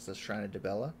guess that's the Shrine of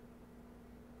Dibella.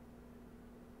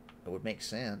 It would make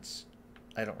sense.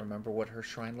 I don't remember what her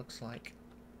shrine looks like.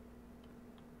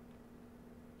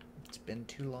 been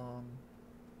too long.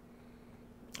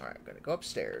 Alright, I'm going to go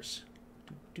upstairs.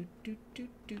 Do, do, do,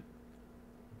 do, do.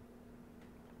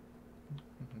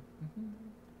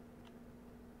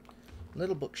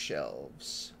 Little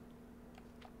bookshelves.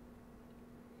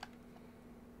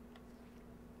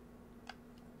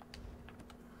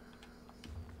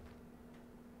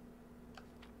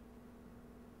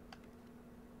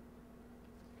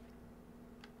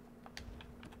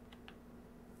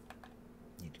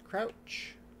 Need to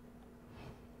crouch.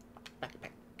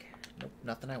 Backpack. Nope,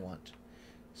 nothing I want.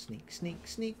 Sneak, sneak,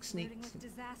 sneak, sneak. Flirting with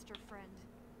disaster,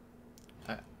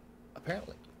 friend.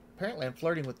 Apparently I'm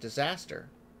flirting with disaster.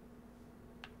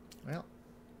 Well.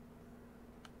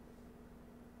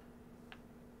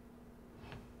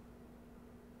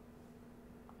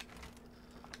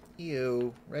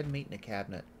 Ew. Red meat in a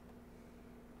cabinet.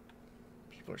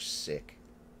 People are sick.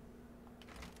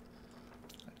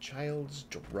 A child's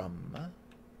drum.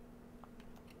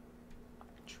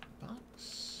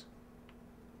 Box.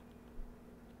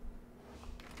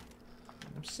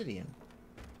 Obsidian.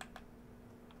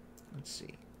 Let's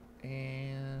see.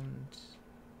 And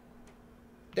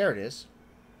there it is.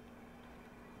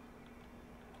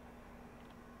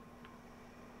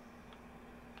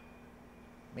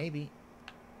 Maybe.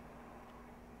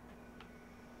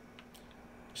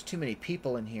 There's too many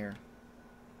people in here.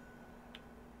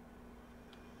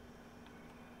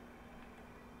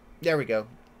 There we go.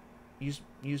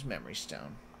 Use memory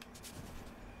stone.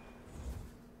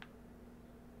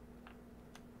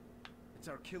 It's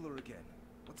our killer again.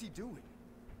 What's he doing?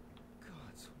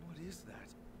 Gods, what is that?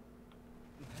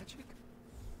 Magic?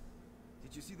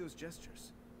 Did you see those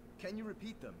gestures? Can you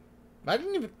repeat them? I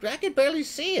could barely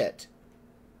see it.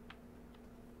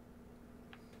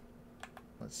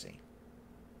 Let's see.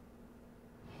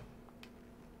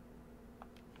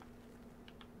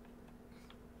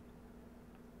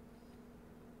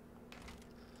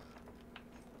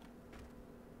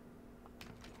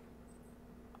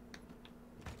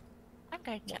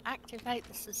 I'm going to activate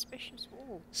the suspicious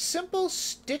wall. Simple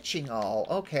stitching all.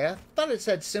 Okay, I thought it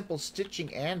said simple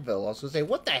stitching anvil. I was going to say,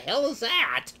 what the hell is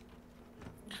that?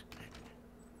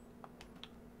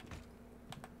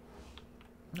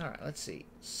 Alright, let's see.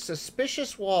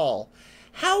 Suspicious wall.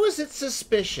 How is it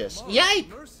suspicious? Mom, Yipe!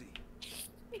 Mercy.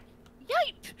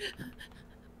 Yipe!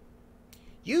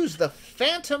 Use the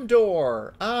phantom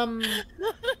door.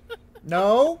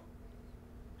 No?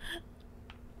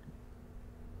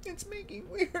 It's making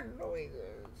weird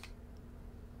noises.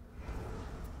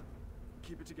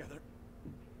 Keep it together.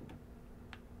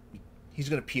 He's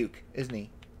gonna puke, isn't he?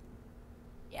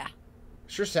 Yeah.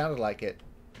 Sure sounded like it.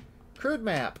 Crude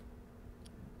map.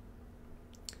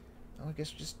 Oh, I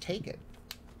guess we'll just take it.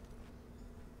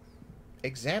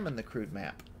 Examine the crude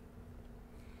map.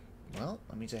 Well,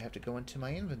 that means I have to go into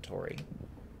my inventory.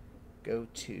 Go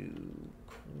to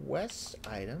quest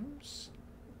items.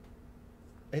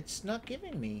 It's not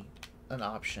giving me an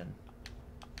option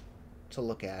to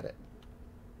look at it.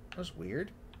 That was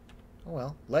weird. Oh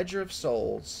well. Ledger of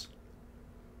Souls.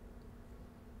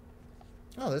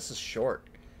 Oh, this is short.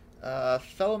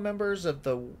 Fellow members of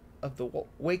the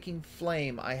Waking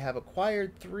Flame, I have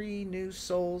acquired 3 new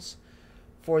souls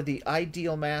for the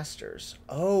Ideal Masters.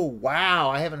 Oh, wow.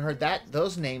 I haven't heard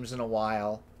those names in a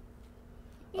while.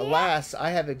 Yeah. Alas,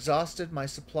 I have exhausted my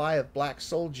supply of black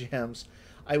soul gems.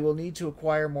 I will need to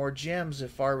acquire more gems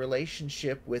if our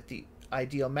relationship with the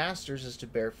Ideal Masters is to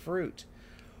bear fruit.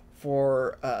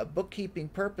 For bookkeeping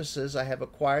purposes, I have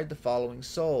acquired the following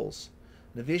souls.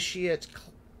 Novitiate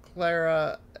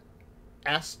Clara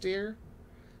Astir,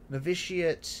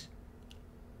 Novitiate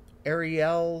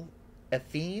Ariel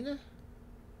Athene,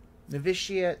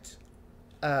 Novitiate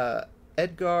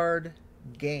Edgard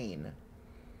Gain.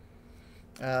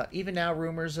 Even now,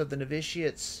 rumors of the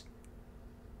novitiates.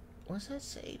 What does that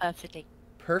say? Perfidy.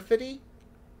 Perfidy?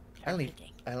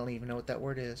 I don't even know what that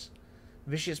word is.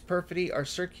 Novitiates perfidy are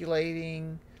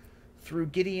circulating through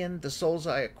Gideon. The souls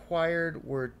I acquired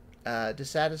were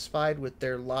dissatisfied with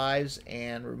their lives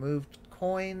and removed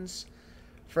coins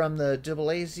from the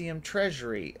Dubalazium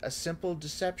treasury. A simple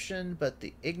deception, but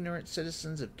the ignorant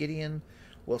citizens of Gideon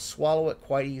will swallow it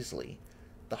quite easily.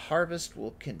 The harvest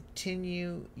will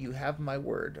continue, you have my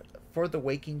word, for the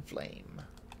Waking Flame.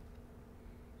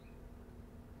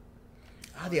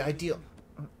 Ah, the ideal...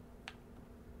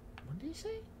 What did he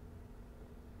say?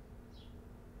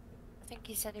 I think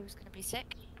he said he was going to be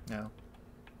sick. No.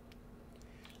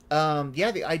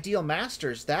 Yeah, the Ideal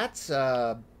Masters, that's,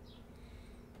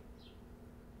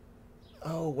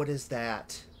 Oh, what is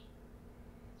that?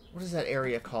 What is that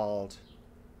area called?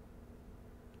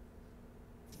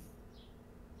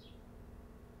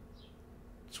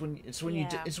 it's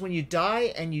when you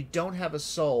die and you don't have a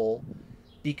soul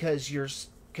because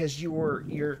you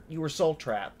were soul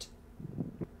trapped.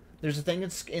 There's a thing in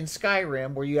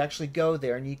Skyrim where you actually go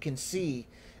there and you can see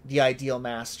the ideal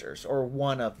masters, or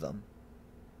one of them.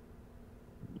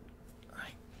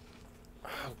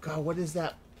 Oh God, what is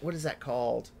that? What is that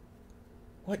called?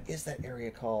 What is that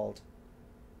area called?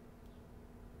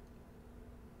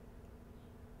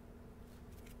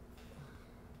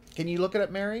 Can you look it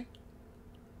up, Mary?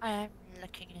 I am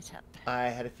looking it up. I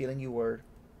had a feeling you were.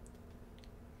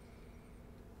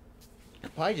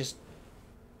 Probably just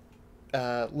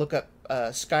look up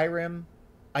Skyrim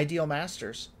Ideal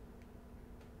Masters.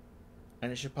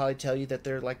 And it should probably tell you that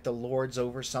they're like the lords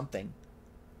over something.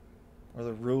 Or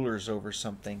the rulers over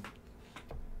something.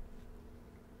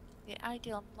 The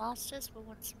Ideal Masters were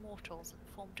once mortals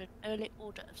and formed an early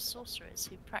order of sorcerers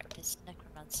who practiced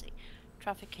necromancy,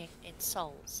 trafficking in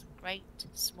souls, great,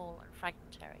 small, and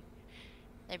fragmentary.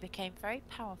 They became very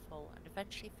powerful and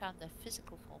eventually found their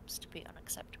physical forms to be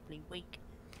unacceptably weak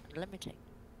and limiting.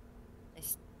 They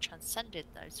transcended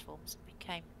those forms and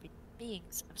became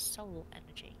beings of soul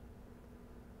energy.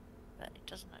 But it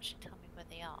doesn't actually tell me where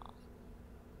they are.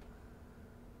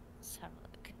 Let's have a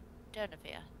look.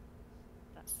 Durnavir.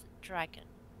 That's the dragon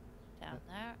down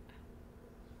there.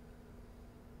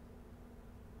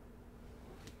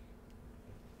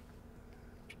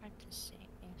 Trying to see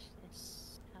if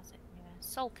this has it anywhere.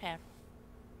 Soul Cairn.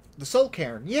 The Soul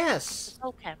Cairn, yes! The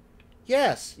Soul Cairn.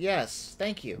 Yes, yes,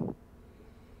 thank you.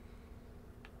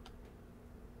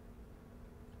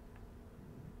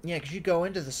 Yeah, because you go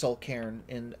into the Soul Cairn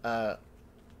in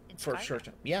for a short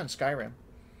time. Yeah, in Skyrim.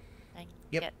 And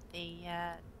get the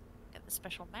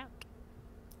special mount.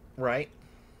 Right.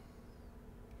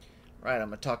 Right, I'm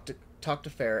gonna talk to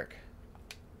Ferric.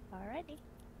 Alrighty.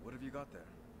 What have you got there?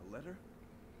 A letter?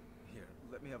 Here,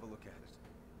 let me have a look at it.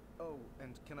 Oh,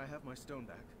 and can I have my stone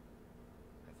back?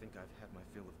 I think I've had my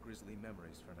fill of grisly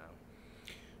memories for now.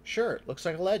 Sure, it looks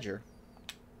like a ledger.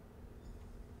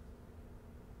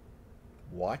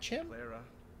 Watch him? Clara,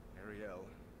 Ariel,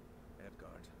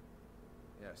 Edgard.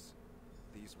 Yes,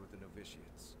 these were the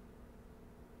novitiates.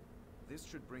 This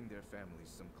should bring their families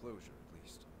some closure, at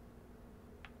least.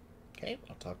 Okay,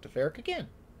 I'll talk to Ferric again.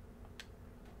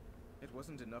 It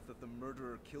wasn't enough that the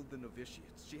murderer killed the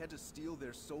novitiates. She had to steal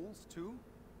their souls, too?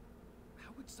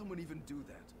 How would someone even do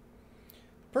that?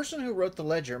 The person who wrote the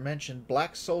ledger mentioned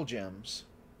black soul gems.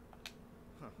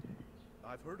 Huh.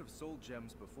 I've heard of soul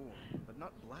gems before, but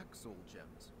not black soul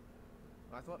gems.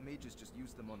 I thought mages just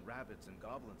used them on rabbits and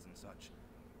goblins and such.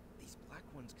 These black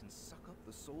ones can suck up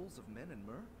the souls of men and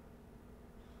mer?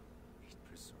 May it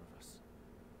preserve us.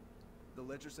 The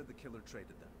ledger said the killer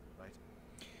traded them, right?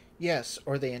 Yes,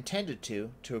 or they intended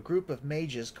to a group of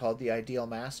mages called the Ideal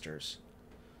Masters.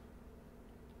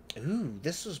 Ooh,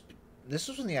 this was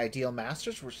when the Ideal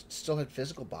Masters still had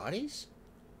physical bodies?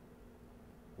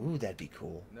 Ooh, that'd be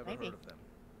cool. Never heard of them.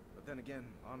 But then again,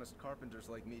 honest carpenters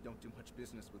like me don't do much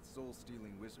business with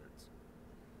soul-stealing wizards.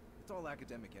 It's all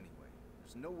academic anyway.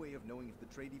 There's no way of knowing if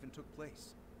the trade even took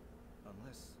place.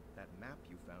 Unless that map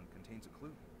you found contains a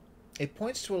clue. It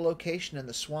points to a location in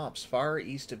the swamps far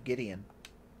east of Gideon.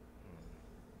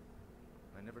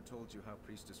 I never told you how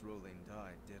Priestess Rowlane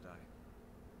died, did I?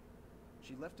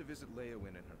 She left to visit Leowyn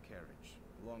in her carriage,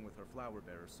 along with her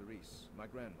flower-bearer Cerise, my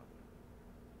grandmother.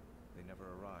 They never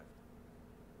arrived.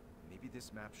 Maybe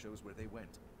this map shows where they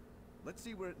went. Let's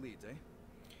see where it leads, eh?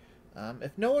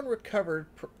 If no one recovered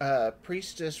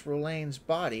Priestess Rowlane's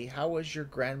body, how was your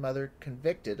grandmother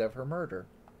convicted of her murder?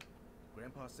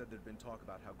 Grandpa said there'd been talk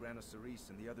about how Grana Cerise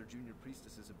and the other junior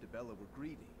priestesses of Dibella were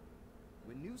greedy.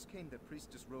 When news came that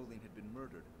Priestess Rowlane had been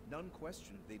murdered, none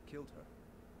questioned they'd killed her.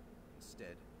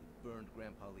 Instead, they burned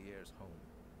Grandpa Lierre's home.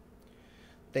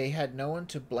 They had no one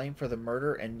to blame for the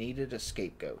murder and needed a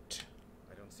scapegoat.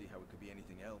 I don't see how it could be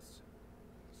anything else.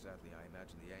 Sadly, I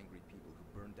imagine the angry people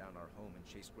who burned down our home and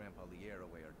chased Grandpa Lierre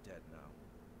away are dead now,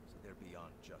 so they're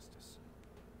beyond justice.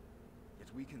 Yet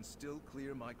we can still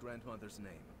clear my grandmother's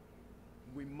name.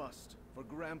 We must, for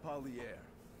Grandpa Lierre.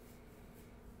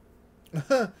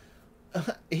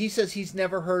 He says he's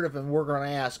never heard of him. We're going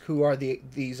to ask, who are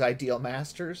these Ideal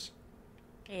Masters?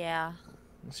 Yeah.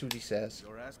 That's what he says.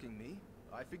 You're asking me?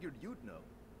 I figured you'd know.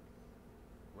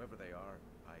 Whoever they are,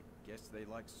 I guess they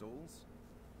like souls?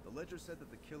 The ledger said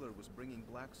that the killer was bringing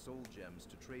black soul gems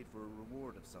to trade for a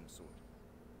reward of some sort.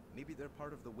 Maybe they're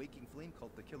part of the Waking Flame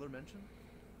cult the killer mentioned?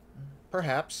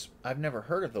 Perhaps. I've never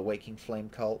heard of the Waking Flame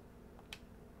cult.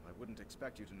 I wouldn't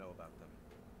expect you to know about them.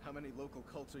 How many local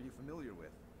cults are you familiar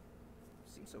with?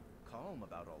 You seem so calm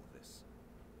about all of this.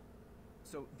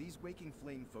 So, these Waking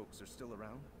Flame folks are still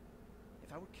around? If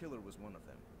If our killer was one of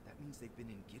them, that means they've been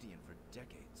in Gideon for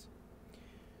decades.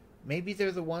 Maybe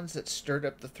they're the ones that stirred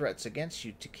up the threats against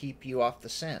you to keep you off the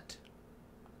scent.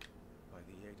 By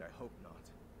the 8, I hope not.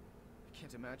 I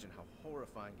can't imagine how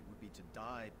horrifying it would be to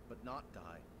die, but not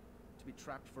die. To be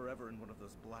trapped forever in one of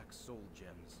those black soul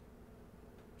gems.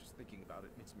 Just thinking about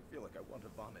it makes me feel like I want to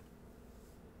vomit.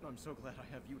 I'm so glad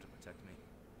I have you to protect me.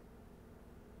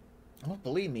 Oh,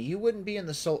 believe me, you wouldn't be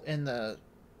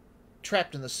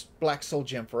trapped in the black soul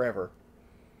gem forever.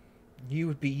 You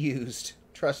would be used.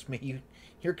 Trust me,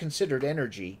 you're considered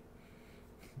energy.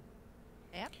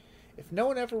 Yep. If no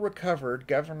one ever recovered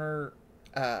Governor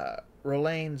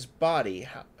Rolaine's body,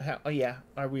 oh yeah,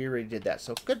 we already did that.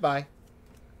 So goodbye.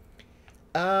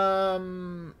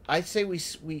 I'd say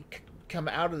we come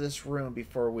out of this room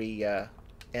before we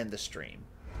end the stream,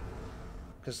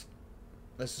 because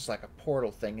this is like a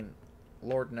portal thing, and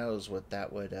Lord knows what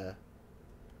that would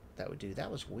do. That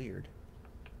was weird.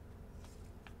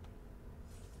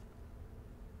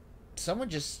 Someone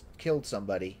just killed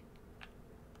somebody.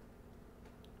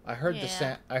 I heard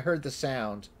I heard the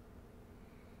sound.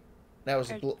 That was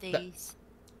heard the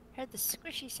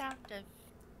squishy sound of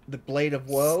the blade of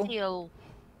woe. Steel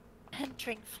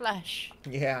entering flesh.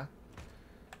 Yeah.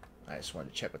 I just wanted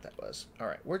to check what that was. All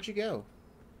right, where'd you go?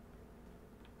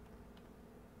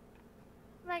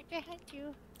 Right behind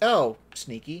you. Oh,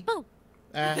 sneaky. Oh.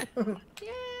 Yeah.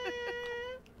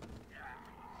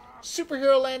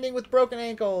 Superhero landing with broken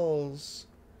ankles.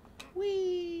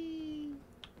 Whee!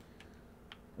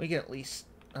 We can at least...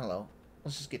 Hello.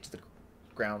 Let's just get to the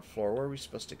ground floor. Where are we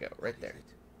supposed to go? Right there.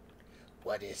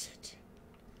 What is it?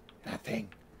 Nothing.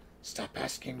 Stop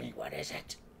asking me. What is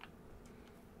it?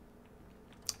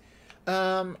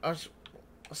 I'll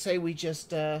say we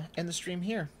just end the stream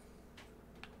here.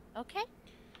 Okay.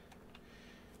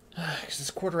 Because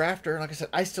it's 1:15. Like I said,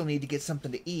 I still need to get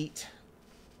something to eat.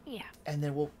 Yeah. And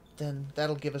then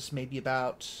that'll give us maybe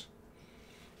about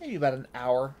an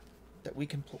hour that we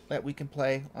can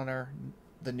play on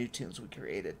the new tunes we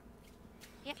created.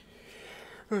 Yep.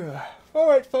 All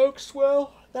right, folks.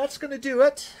 Well, that's gonna do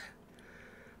it.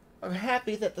 I'm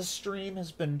happy that the stream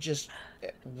has been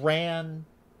ran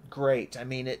great. I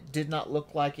mean, it did not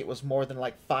look like it was more than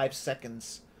like 5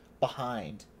 seconds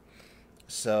behind.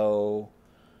 So.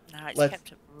 No, it's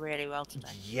kept up really well today.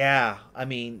 Yeah, I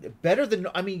mean, better than...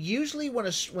 I mean, usually when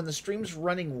the stream's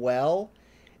running well,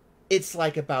 it's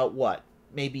like about, what,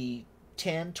 maybe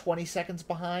 10, 20 seconds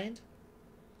behind?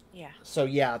 Yeah. So,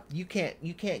 yeah, you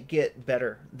can't get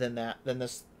better than that,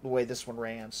 the way this one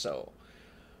ran, so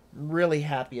I'm really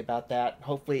happy about that.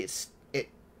 Hopefully it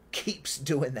keeps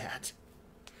doing that.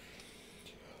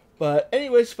 But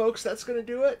anyways, folks, that's going to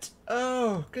do it.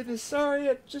 Oh, goodness, sorry,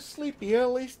 I'm just sleepy. I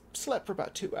only slept for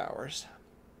about 2 hours.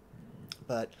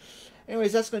 But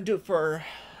anyways, that's going to do it for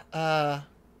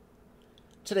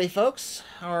today, folks.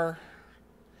 Our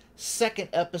second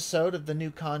episode of the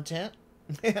new content.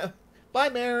 Bye,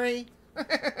 Mary.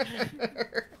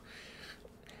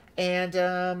 And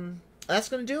that's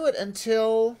going to do it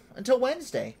until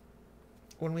Wednesday,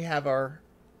 when we have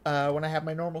when I have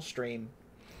my normal stream.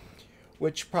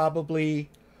 Which probably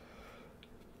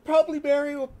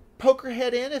Mary will poke her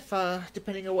head in if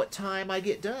depending on what time I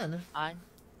get done. I'm.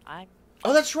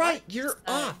 Oh, that's right. You're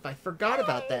off. I forgot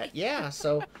about that. Yeah.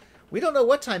 So we don't know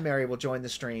what time Mary will join the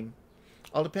stream.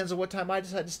 All depends on what time I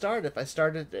decide to start. If I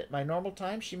started at my normal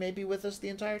time, she may be with us the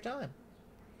entire time.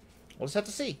 We'll just have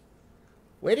to see.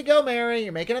 Way to go, Mary.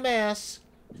 You're making a mess.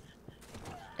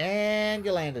 And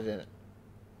you landed in it.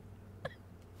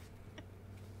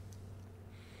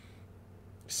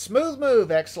 Smooth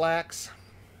move, X-Lax.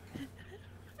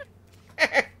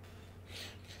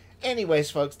 Anyways,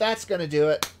 folks, that's going to do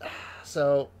it.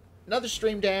 So, another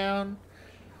stream down.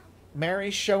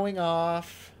 Mary's showing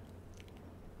off.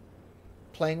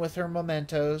 Playing with her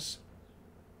mementos.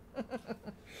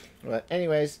 But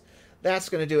anyways, that's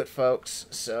going to do it, folks.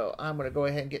 So, I'm going to go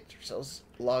ahead and get ourselves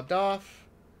logged off.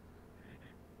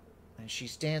 And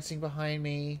she's dancing behind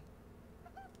me.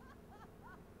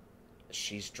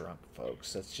 She's drunk,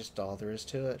 folks. That's just all there is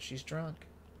to it. She's drunk.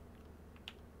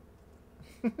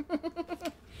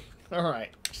 Alright.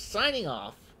 Signing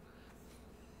off.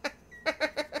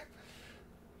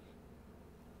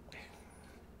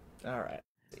 Alright.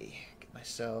 Get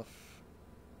myself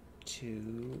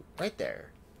to right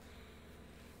there.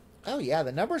 Oh, yeah.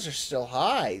 The numbers are still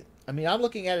high. I mean, I'm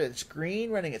looking at it. It's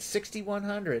green, running at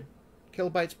 6,100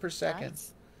 kilobytes per second.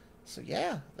 Nice. So,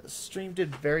 yeah, the stream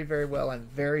did very, very well. I'm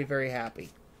very, very happy.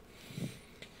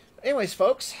 Anyways,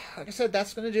 folks, like I said,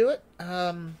 that's going to do it.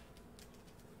 I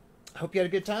hope you had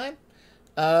a good time.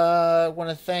 I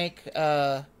want to thank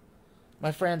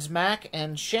my friends Mac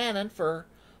and Shannon for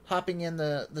hopping in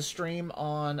the stream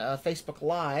on Facebook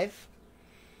Live.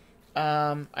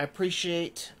 I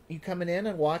appreciate you coming in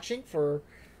and watching for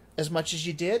as much as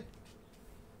you did.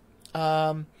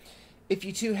 If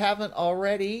you two haven't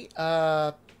already,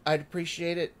 I'd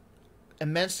appreciate it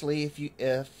immensely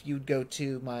if you'd go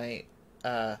to my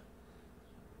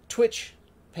Twitch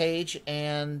page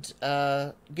and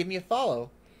give me a follow.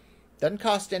 Doesn't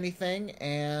cost anything,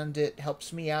 and it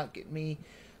helps me out, get me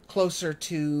closer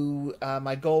to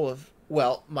my goal of,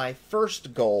 well, my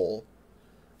first goal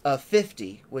of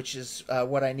 50, which is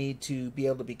what I need to be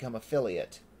able to become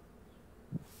affiliate.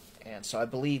 And so I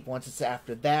believe once it's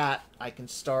after that, I can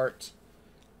start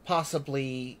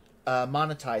possibly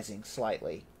monetizing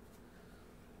slightly.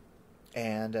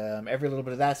 And every little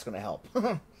bit of that's going to help.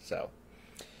 So,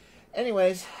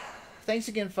 anyways, thanks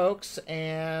again, folks,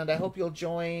 and I hope you'll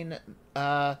join,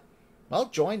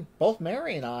 join both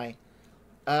Mary and I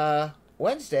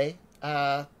Wednesday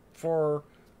for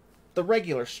the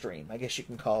regular stream, I guess you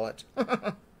can call it.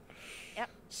 Yep.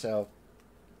 So,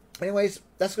 anyways,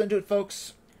 that's going to do it,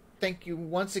 folks. Thank you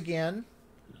once again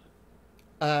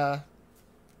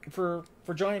for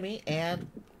joining me, and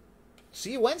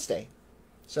see you Wednesday.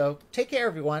 So, take care,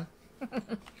 everyone.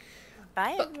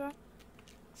 Bye, everyone.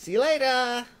 See you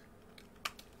later.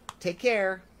 Take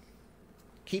care.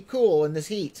 Keep cool in this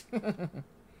heat.